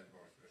in standard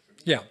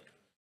pressure. Yeah.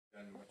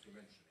 Than what you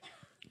mentioned.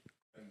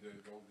 And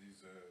all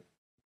these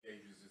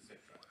gauges, etc.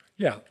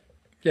 Yeah.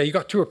 Yeah, you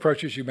got two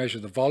approaches. You measure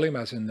the volume,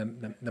 as in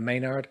the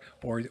Maynard,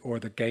 or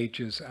the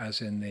gauges,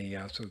 as in the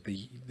sort of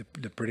the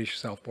British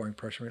self-boring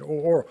pressure meter,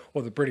 or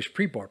the British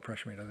pre-bore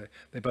pressure meter.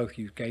 They both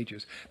use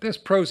gauges. There's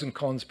pros and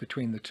cons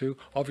between the two.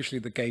 Obviously,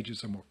 the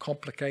gauges are more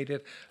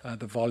complicated.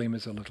 The volume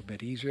is a little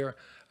bit easier,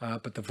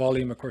 but the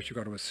volume, of course, you've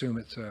got to assume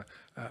it's a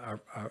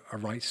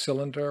right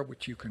cylinder,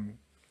 which you can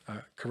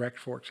correct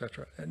for,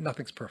 etc.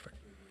 Nothing's perfect.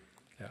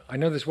 Yeah. I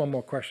know there's one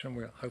more question.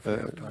 We'll hopefully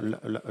have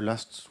time.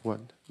 Last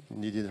one.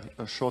 Needed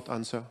a short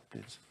answer,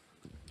 please.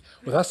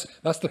 Well,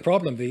 that's the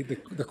problem.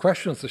 The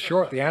questions are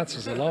short, the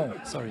answers are long.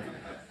 Sorry.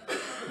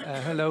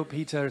 Hello,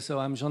 Peter. So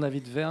I'm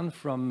Jean-David Verne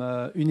from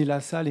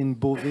Unilassal in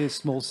Beauvais,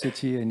 small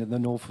city in the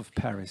north of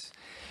Paris.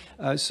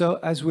 So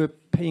as we're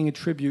paying a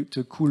tribute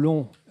to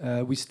Coulomb,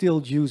 we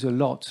still use a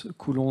lot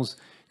Coulomb's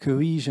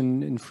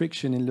cohesion and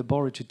friction in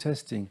laboratory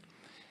testing.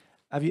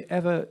 Have you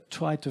ever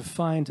tried to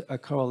find a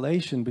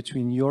correlation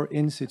between your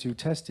in-situ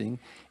testing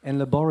and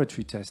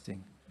laboratory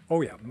testing?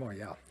 Oh yeah.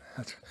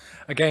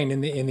 Again,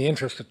 in the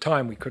interest of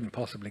time, we couldn't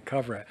possibly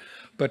cover it.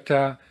 But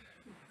you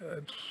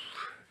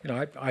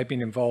know, I've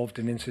been involved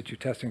in in-situ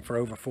testing for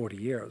over 40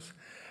 years,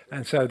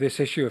 and so this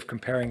issue of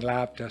comparing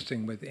lab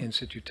testing with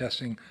in-situ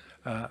testing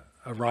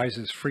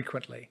arises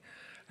frequently,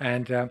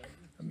 and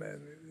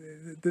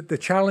the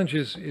challenge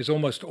is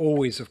almost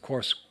always, of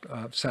course,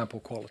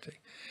 sample quality,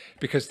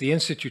 because the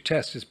in-situ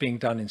test is being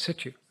done in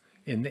situ,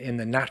 in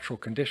the natural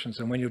conditions.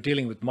 And when you're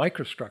dealing with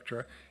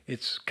microstructure,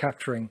 it's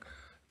capturing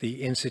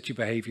the in-situ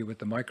behavior with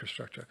the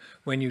microstructure.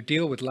 When you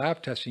deal with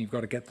lab testing, you've got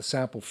to get the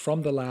sample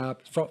from the lab,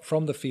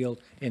 from the field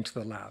into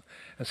the lab.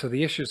 And so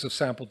the issues of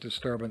sample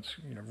disturbance,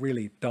 you know,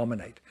 really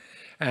dominate.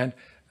 And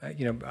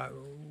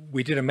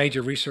we did a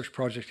major research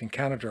project in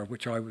Canada,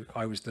 which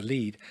I was the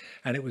lead,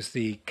 and it was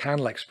the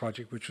CanLex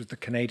project, which was the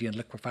Canadian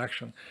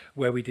liquefaction,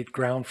 where we did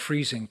ground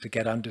freezing to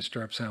get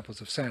undisturbed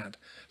samples of sand.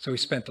 So we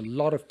spent a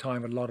lot of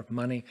time, a lot of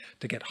money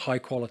to get high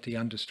quality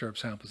undisturbed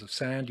samples of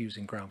sand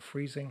using ground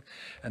freezing,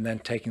 and then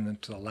taking them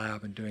to the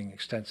lab and doing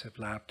extensive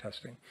lab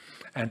testing.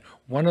 And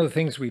one of the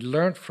things we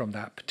learned from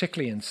that,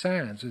 particularly in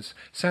sands, is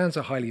sands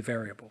are highly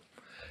variable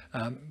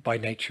by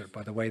nature,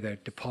 by the way they're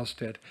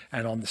deposited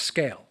and on the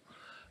scale.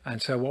 And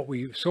so what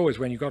we saw is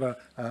when you got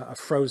a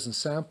frozen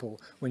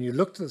sample, when you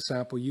looked at the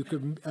sample, you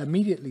could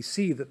immediately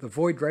see that the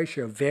void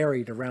ratio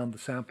varied around the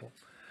sample.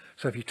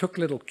 So if you took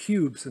little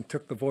cubes and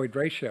took the void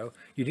ratio,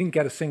 you didn't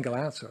get a single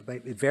answer.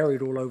 It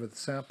varied all over the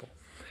sample.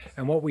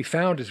 And what we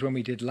found is when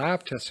we did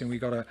lab testing, we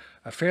got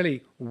a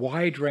fairly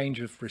wide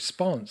range of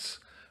response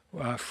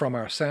from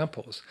our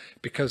samples,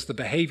 because the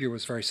behavior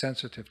was very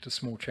sensitive to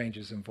small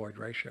changes in void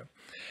ratio.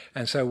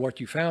 And so what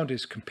you found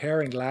is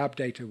comparing lab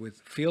data with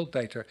field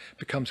data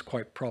becomes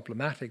quite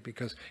problematic,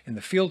 because in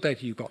the field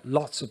data you've got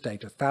lots of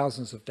data,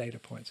 thousands of data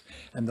points,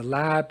 and the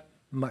lab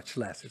much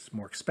less. It's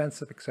more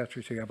expensive,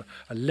 etc. So you have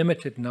a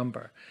limited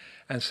number.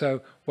 And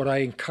so what I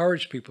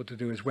encourage people to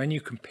do is, when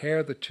you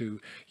compare the two,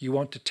 you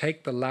want to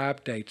take the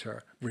lab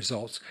data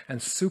results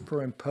and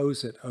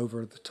superimpose it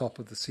over the top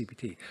of the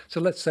CPT. So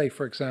let's say,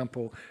 for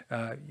example,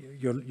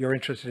 you're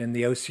interested in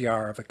the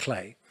OCR of a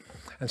clay.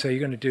 And so you're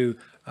going to do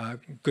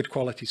good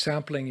quality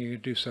sampling. You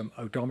do some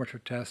odometer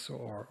tests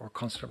or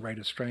constant rate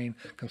of strain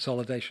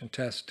consolidation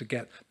tests to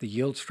get the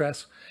yield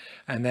stress.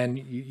 And then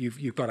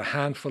you've got a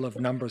handful of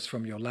numbers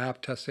from your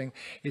lab testing.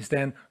 Is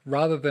then,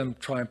 rather than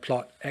try and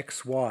plot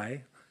X,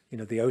 Y, you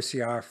know, the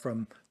OCR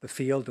from the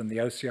field and the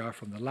OCR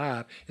from the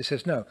lab. It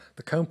says, no,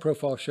 the cone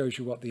profile shows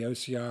you what the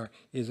OCR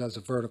is as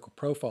a vertical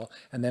profile,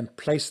 and then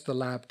place the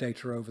lab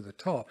data over the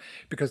top,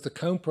 because the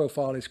cone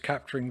profile is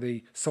capturing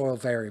the soil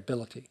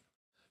variability.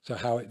 So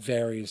how it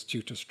varies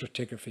due to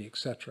stratigraphy,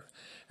 etc.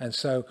 And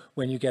so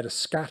when you get a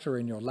scatter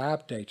in your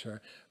lab data,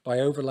 by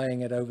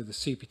overlaying it over the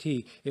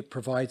CPT, it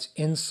provides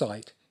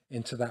insight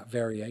into that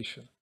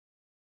variation.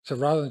 So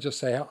rather than just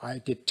say, oh, I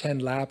did 10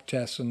 lab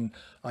tests and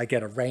I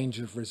get a range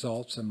of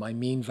results and my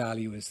mean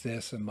value is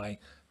this and my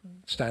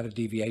standard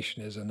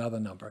deviation is another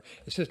number.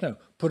 It says, no,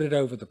 put it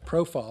over the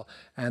profile,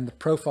 and the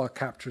profile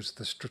captures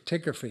the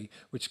stratigraphy,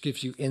 which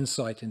gives you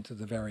insight into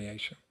the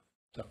variation.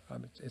 So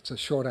it's a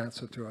short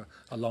answer to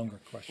a longer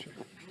question.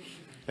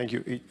 Thank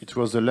you. It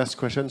was the last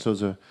question, so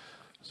the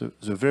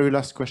very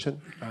last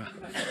question.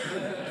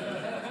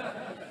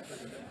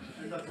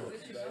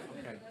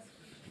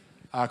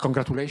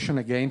 Congratulations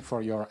again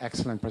for your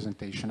excellent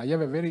presentation. I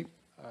have a very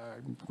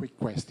quick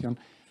question.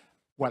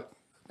 Well,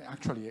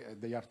 actually,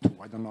 they are two.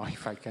 I don't know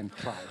if I can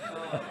try.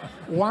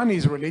 One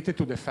is related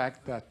to the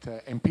fact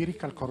that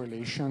empirical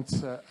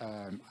correlations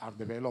are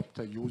developed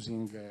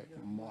using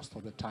most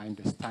of the time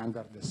the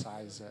standard, the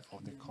size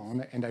of the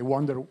cone. And I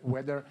wonder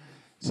whether,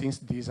 since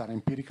these are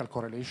empirical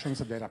correlations,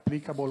 they're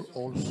applicable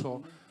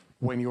also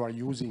when you are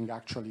using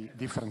actually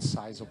different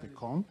size of the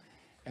cone.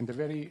 And the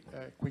very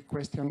quick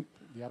question,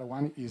 the other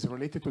one, is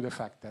related to the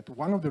fact that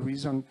one of the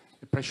reasons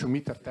the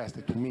Pressiomètre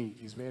test, to me,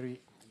 is very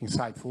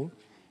insightful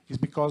is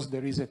because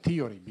there is a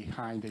theory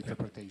behind the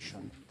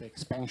interpretation, the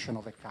expansion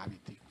of a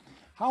cavity.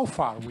 How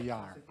far we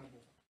are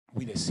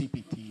with a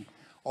CPT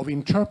of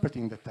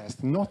interpreting the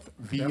test, not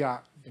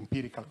via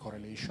empirical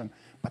correlation,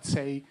 but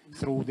say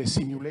through the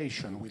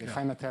simulation with a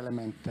finite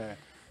element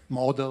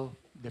model,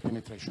 the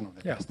penetration of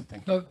the test.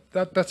 Thank you.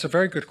 No, that's a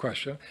very good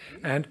question.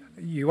 And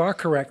you are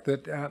correct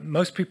that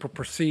most people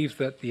perceive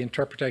that the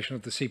interpretation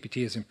of the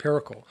CPT is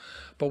empirical.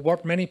 But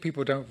what many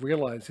people don't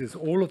realize is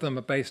all of them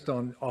are based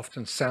on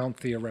often sound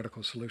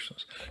theoretical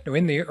solutions. Now,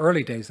 in the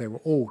early days, they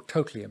were all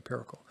totally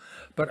empirical.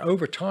 But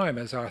over time,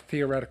 as our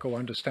theoretical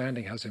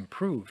understanding has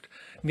improved,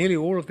 nearly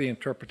all of the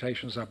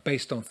interpretations are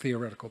based on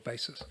theoretical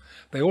basis.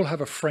 They all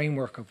have a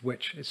framework of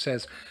which it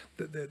says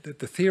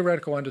the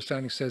theoretical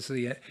understanding says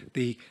the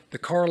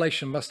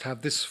correlation must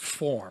have this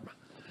form.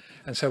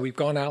 And so we've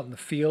gone out in the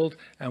field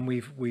and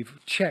we've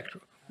checked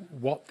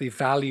what the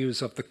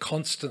values of the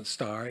constants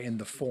are in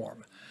the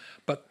form.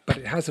 But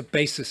it has a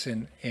basis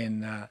in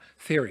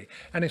theory.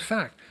 And in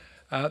fact,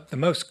 the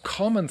most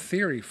common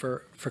theory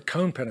for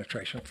cone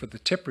penetration, for the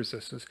tip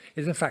resistors,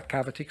 is in fact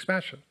cavity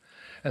expansion.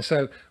 And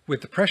so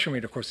with the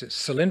Pressiomètre, of course, it's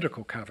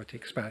cylindrical cavity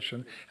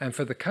expansion. And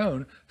for the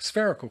cone,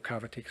 spherical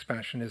cavity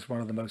expansion is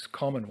one of the most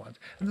common ones.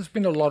 And there's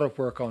been a lot of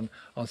work on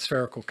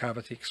spherical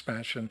cavity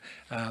expansion,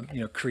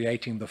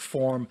 creating the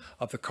form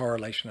of the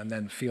correlation and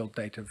then field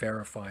data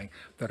verifying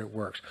that it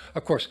works.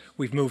 Of course,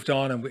 we've moved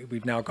on and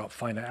we've now got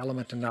finite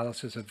element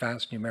analysis,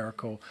 advanced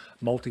numerical,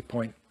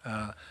 multi-point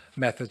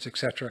methods,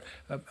 etc.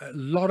 A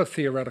lot of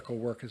theoretical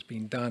work has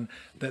been done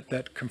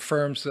that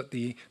confirms that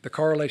the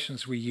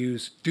correlations we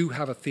use do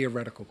have a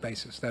theoretical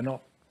basis. They're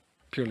not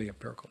purely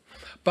empirical.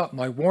 But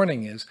my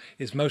warning is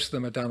most of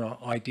them are done on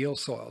ideal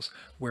soils,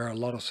 where a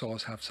lot of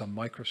soils have some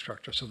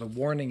microstructure. So the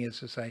warning is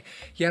to say,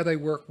 yeah, they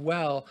work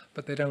well,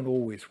 but they don't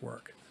always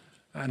work.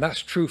 And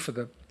that's true for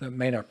the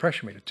Maynard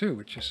Pressiomètre too,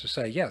 which is to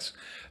say, yes,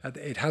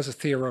 it has a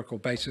theoretical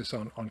basis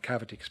on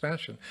cavity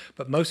expansion,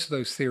 but most of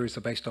those theories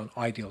are based on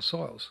ideal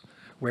soils,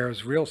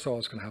 whereas real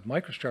soils can have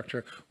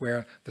microstructure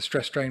where the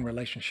stress-strain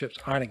relationships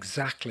aren't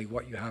exactly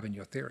what you have in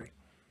your theory.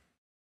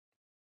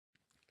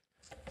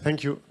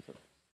 Thank you.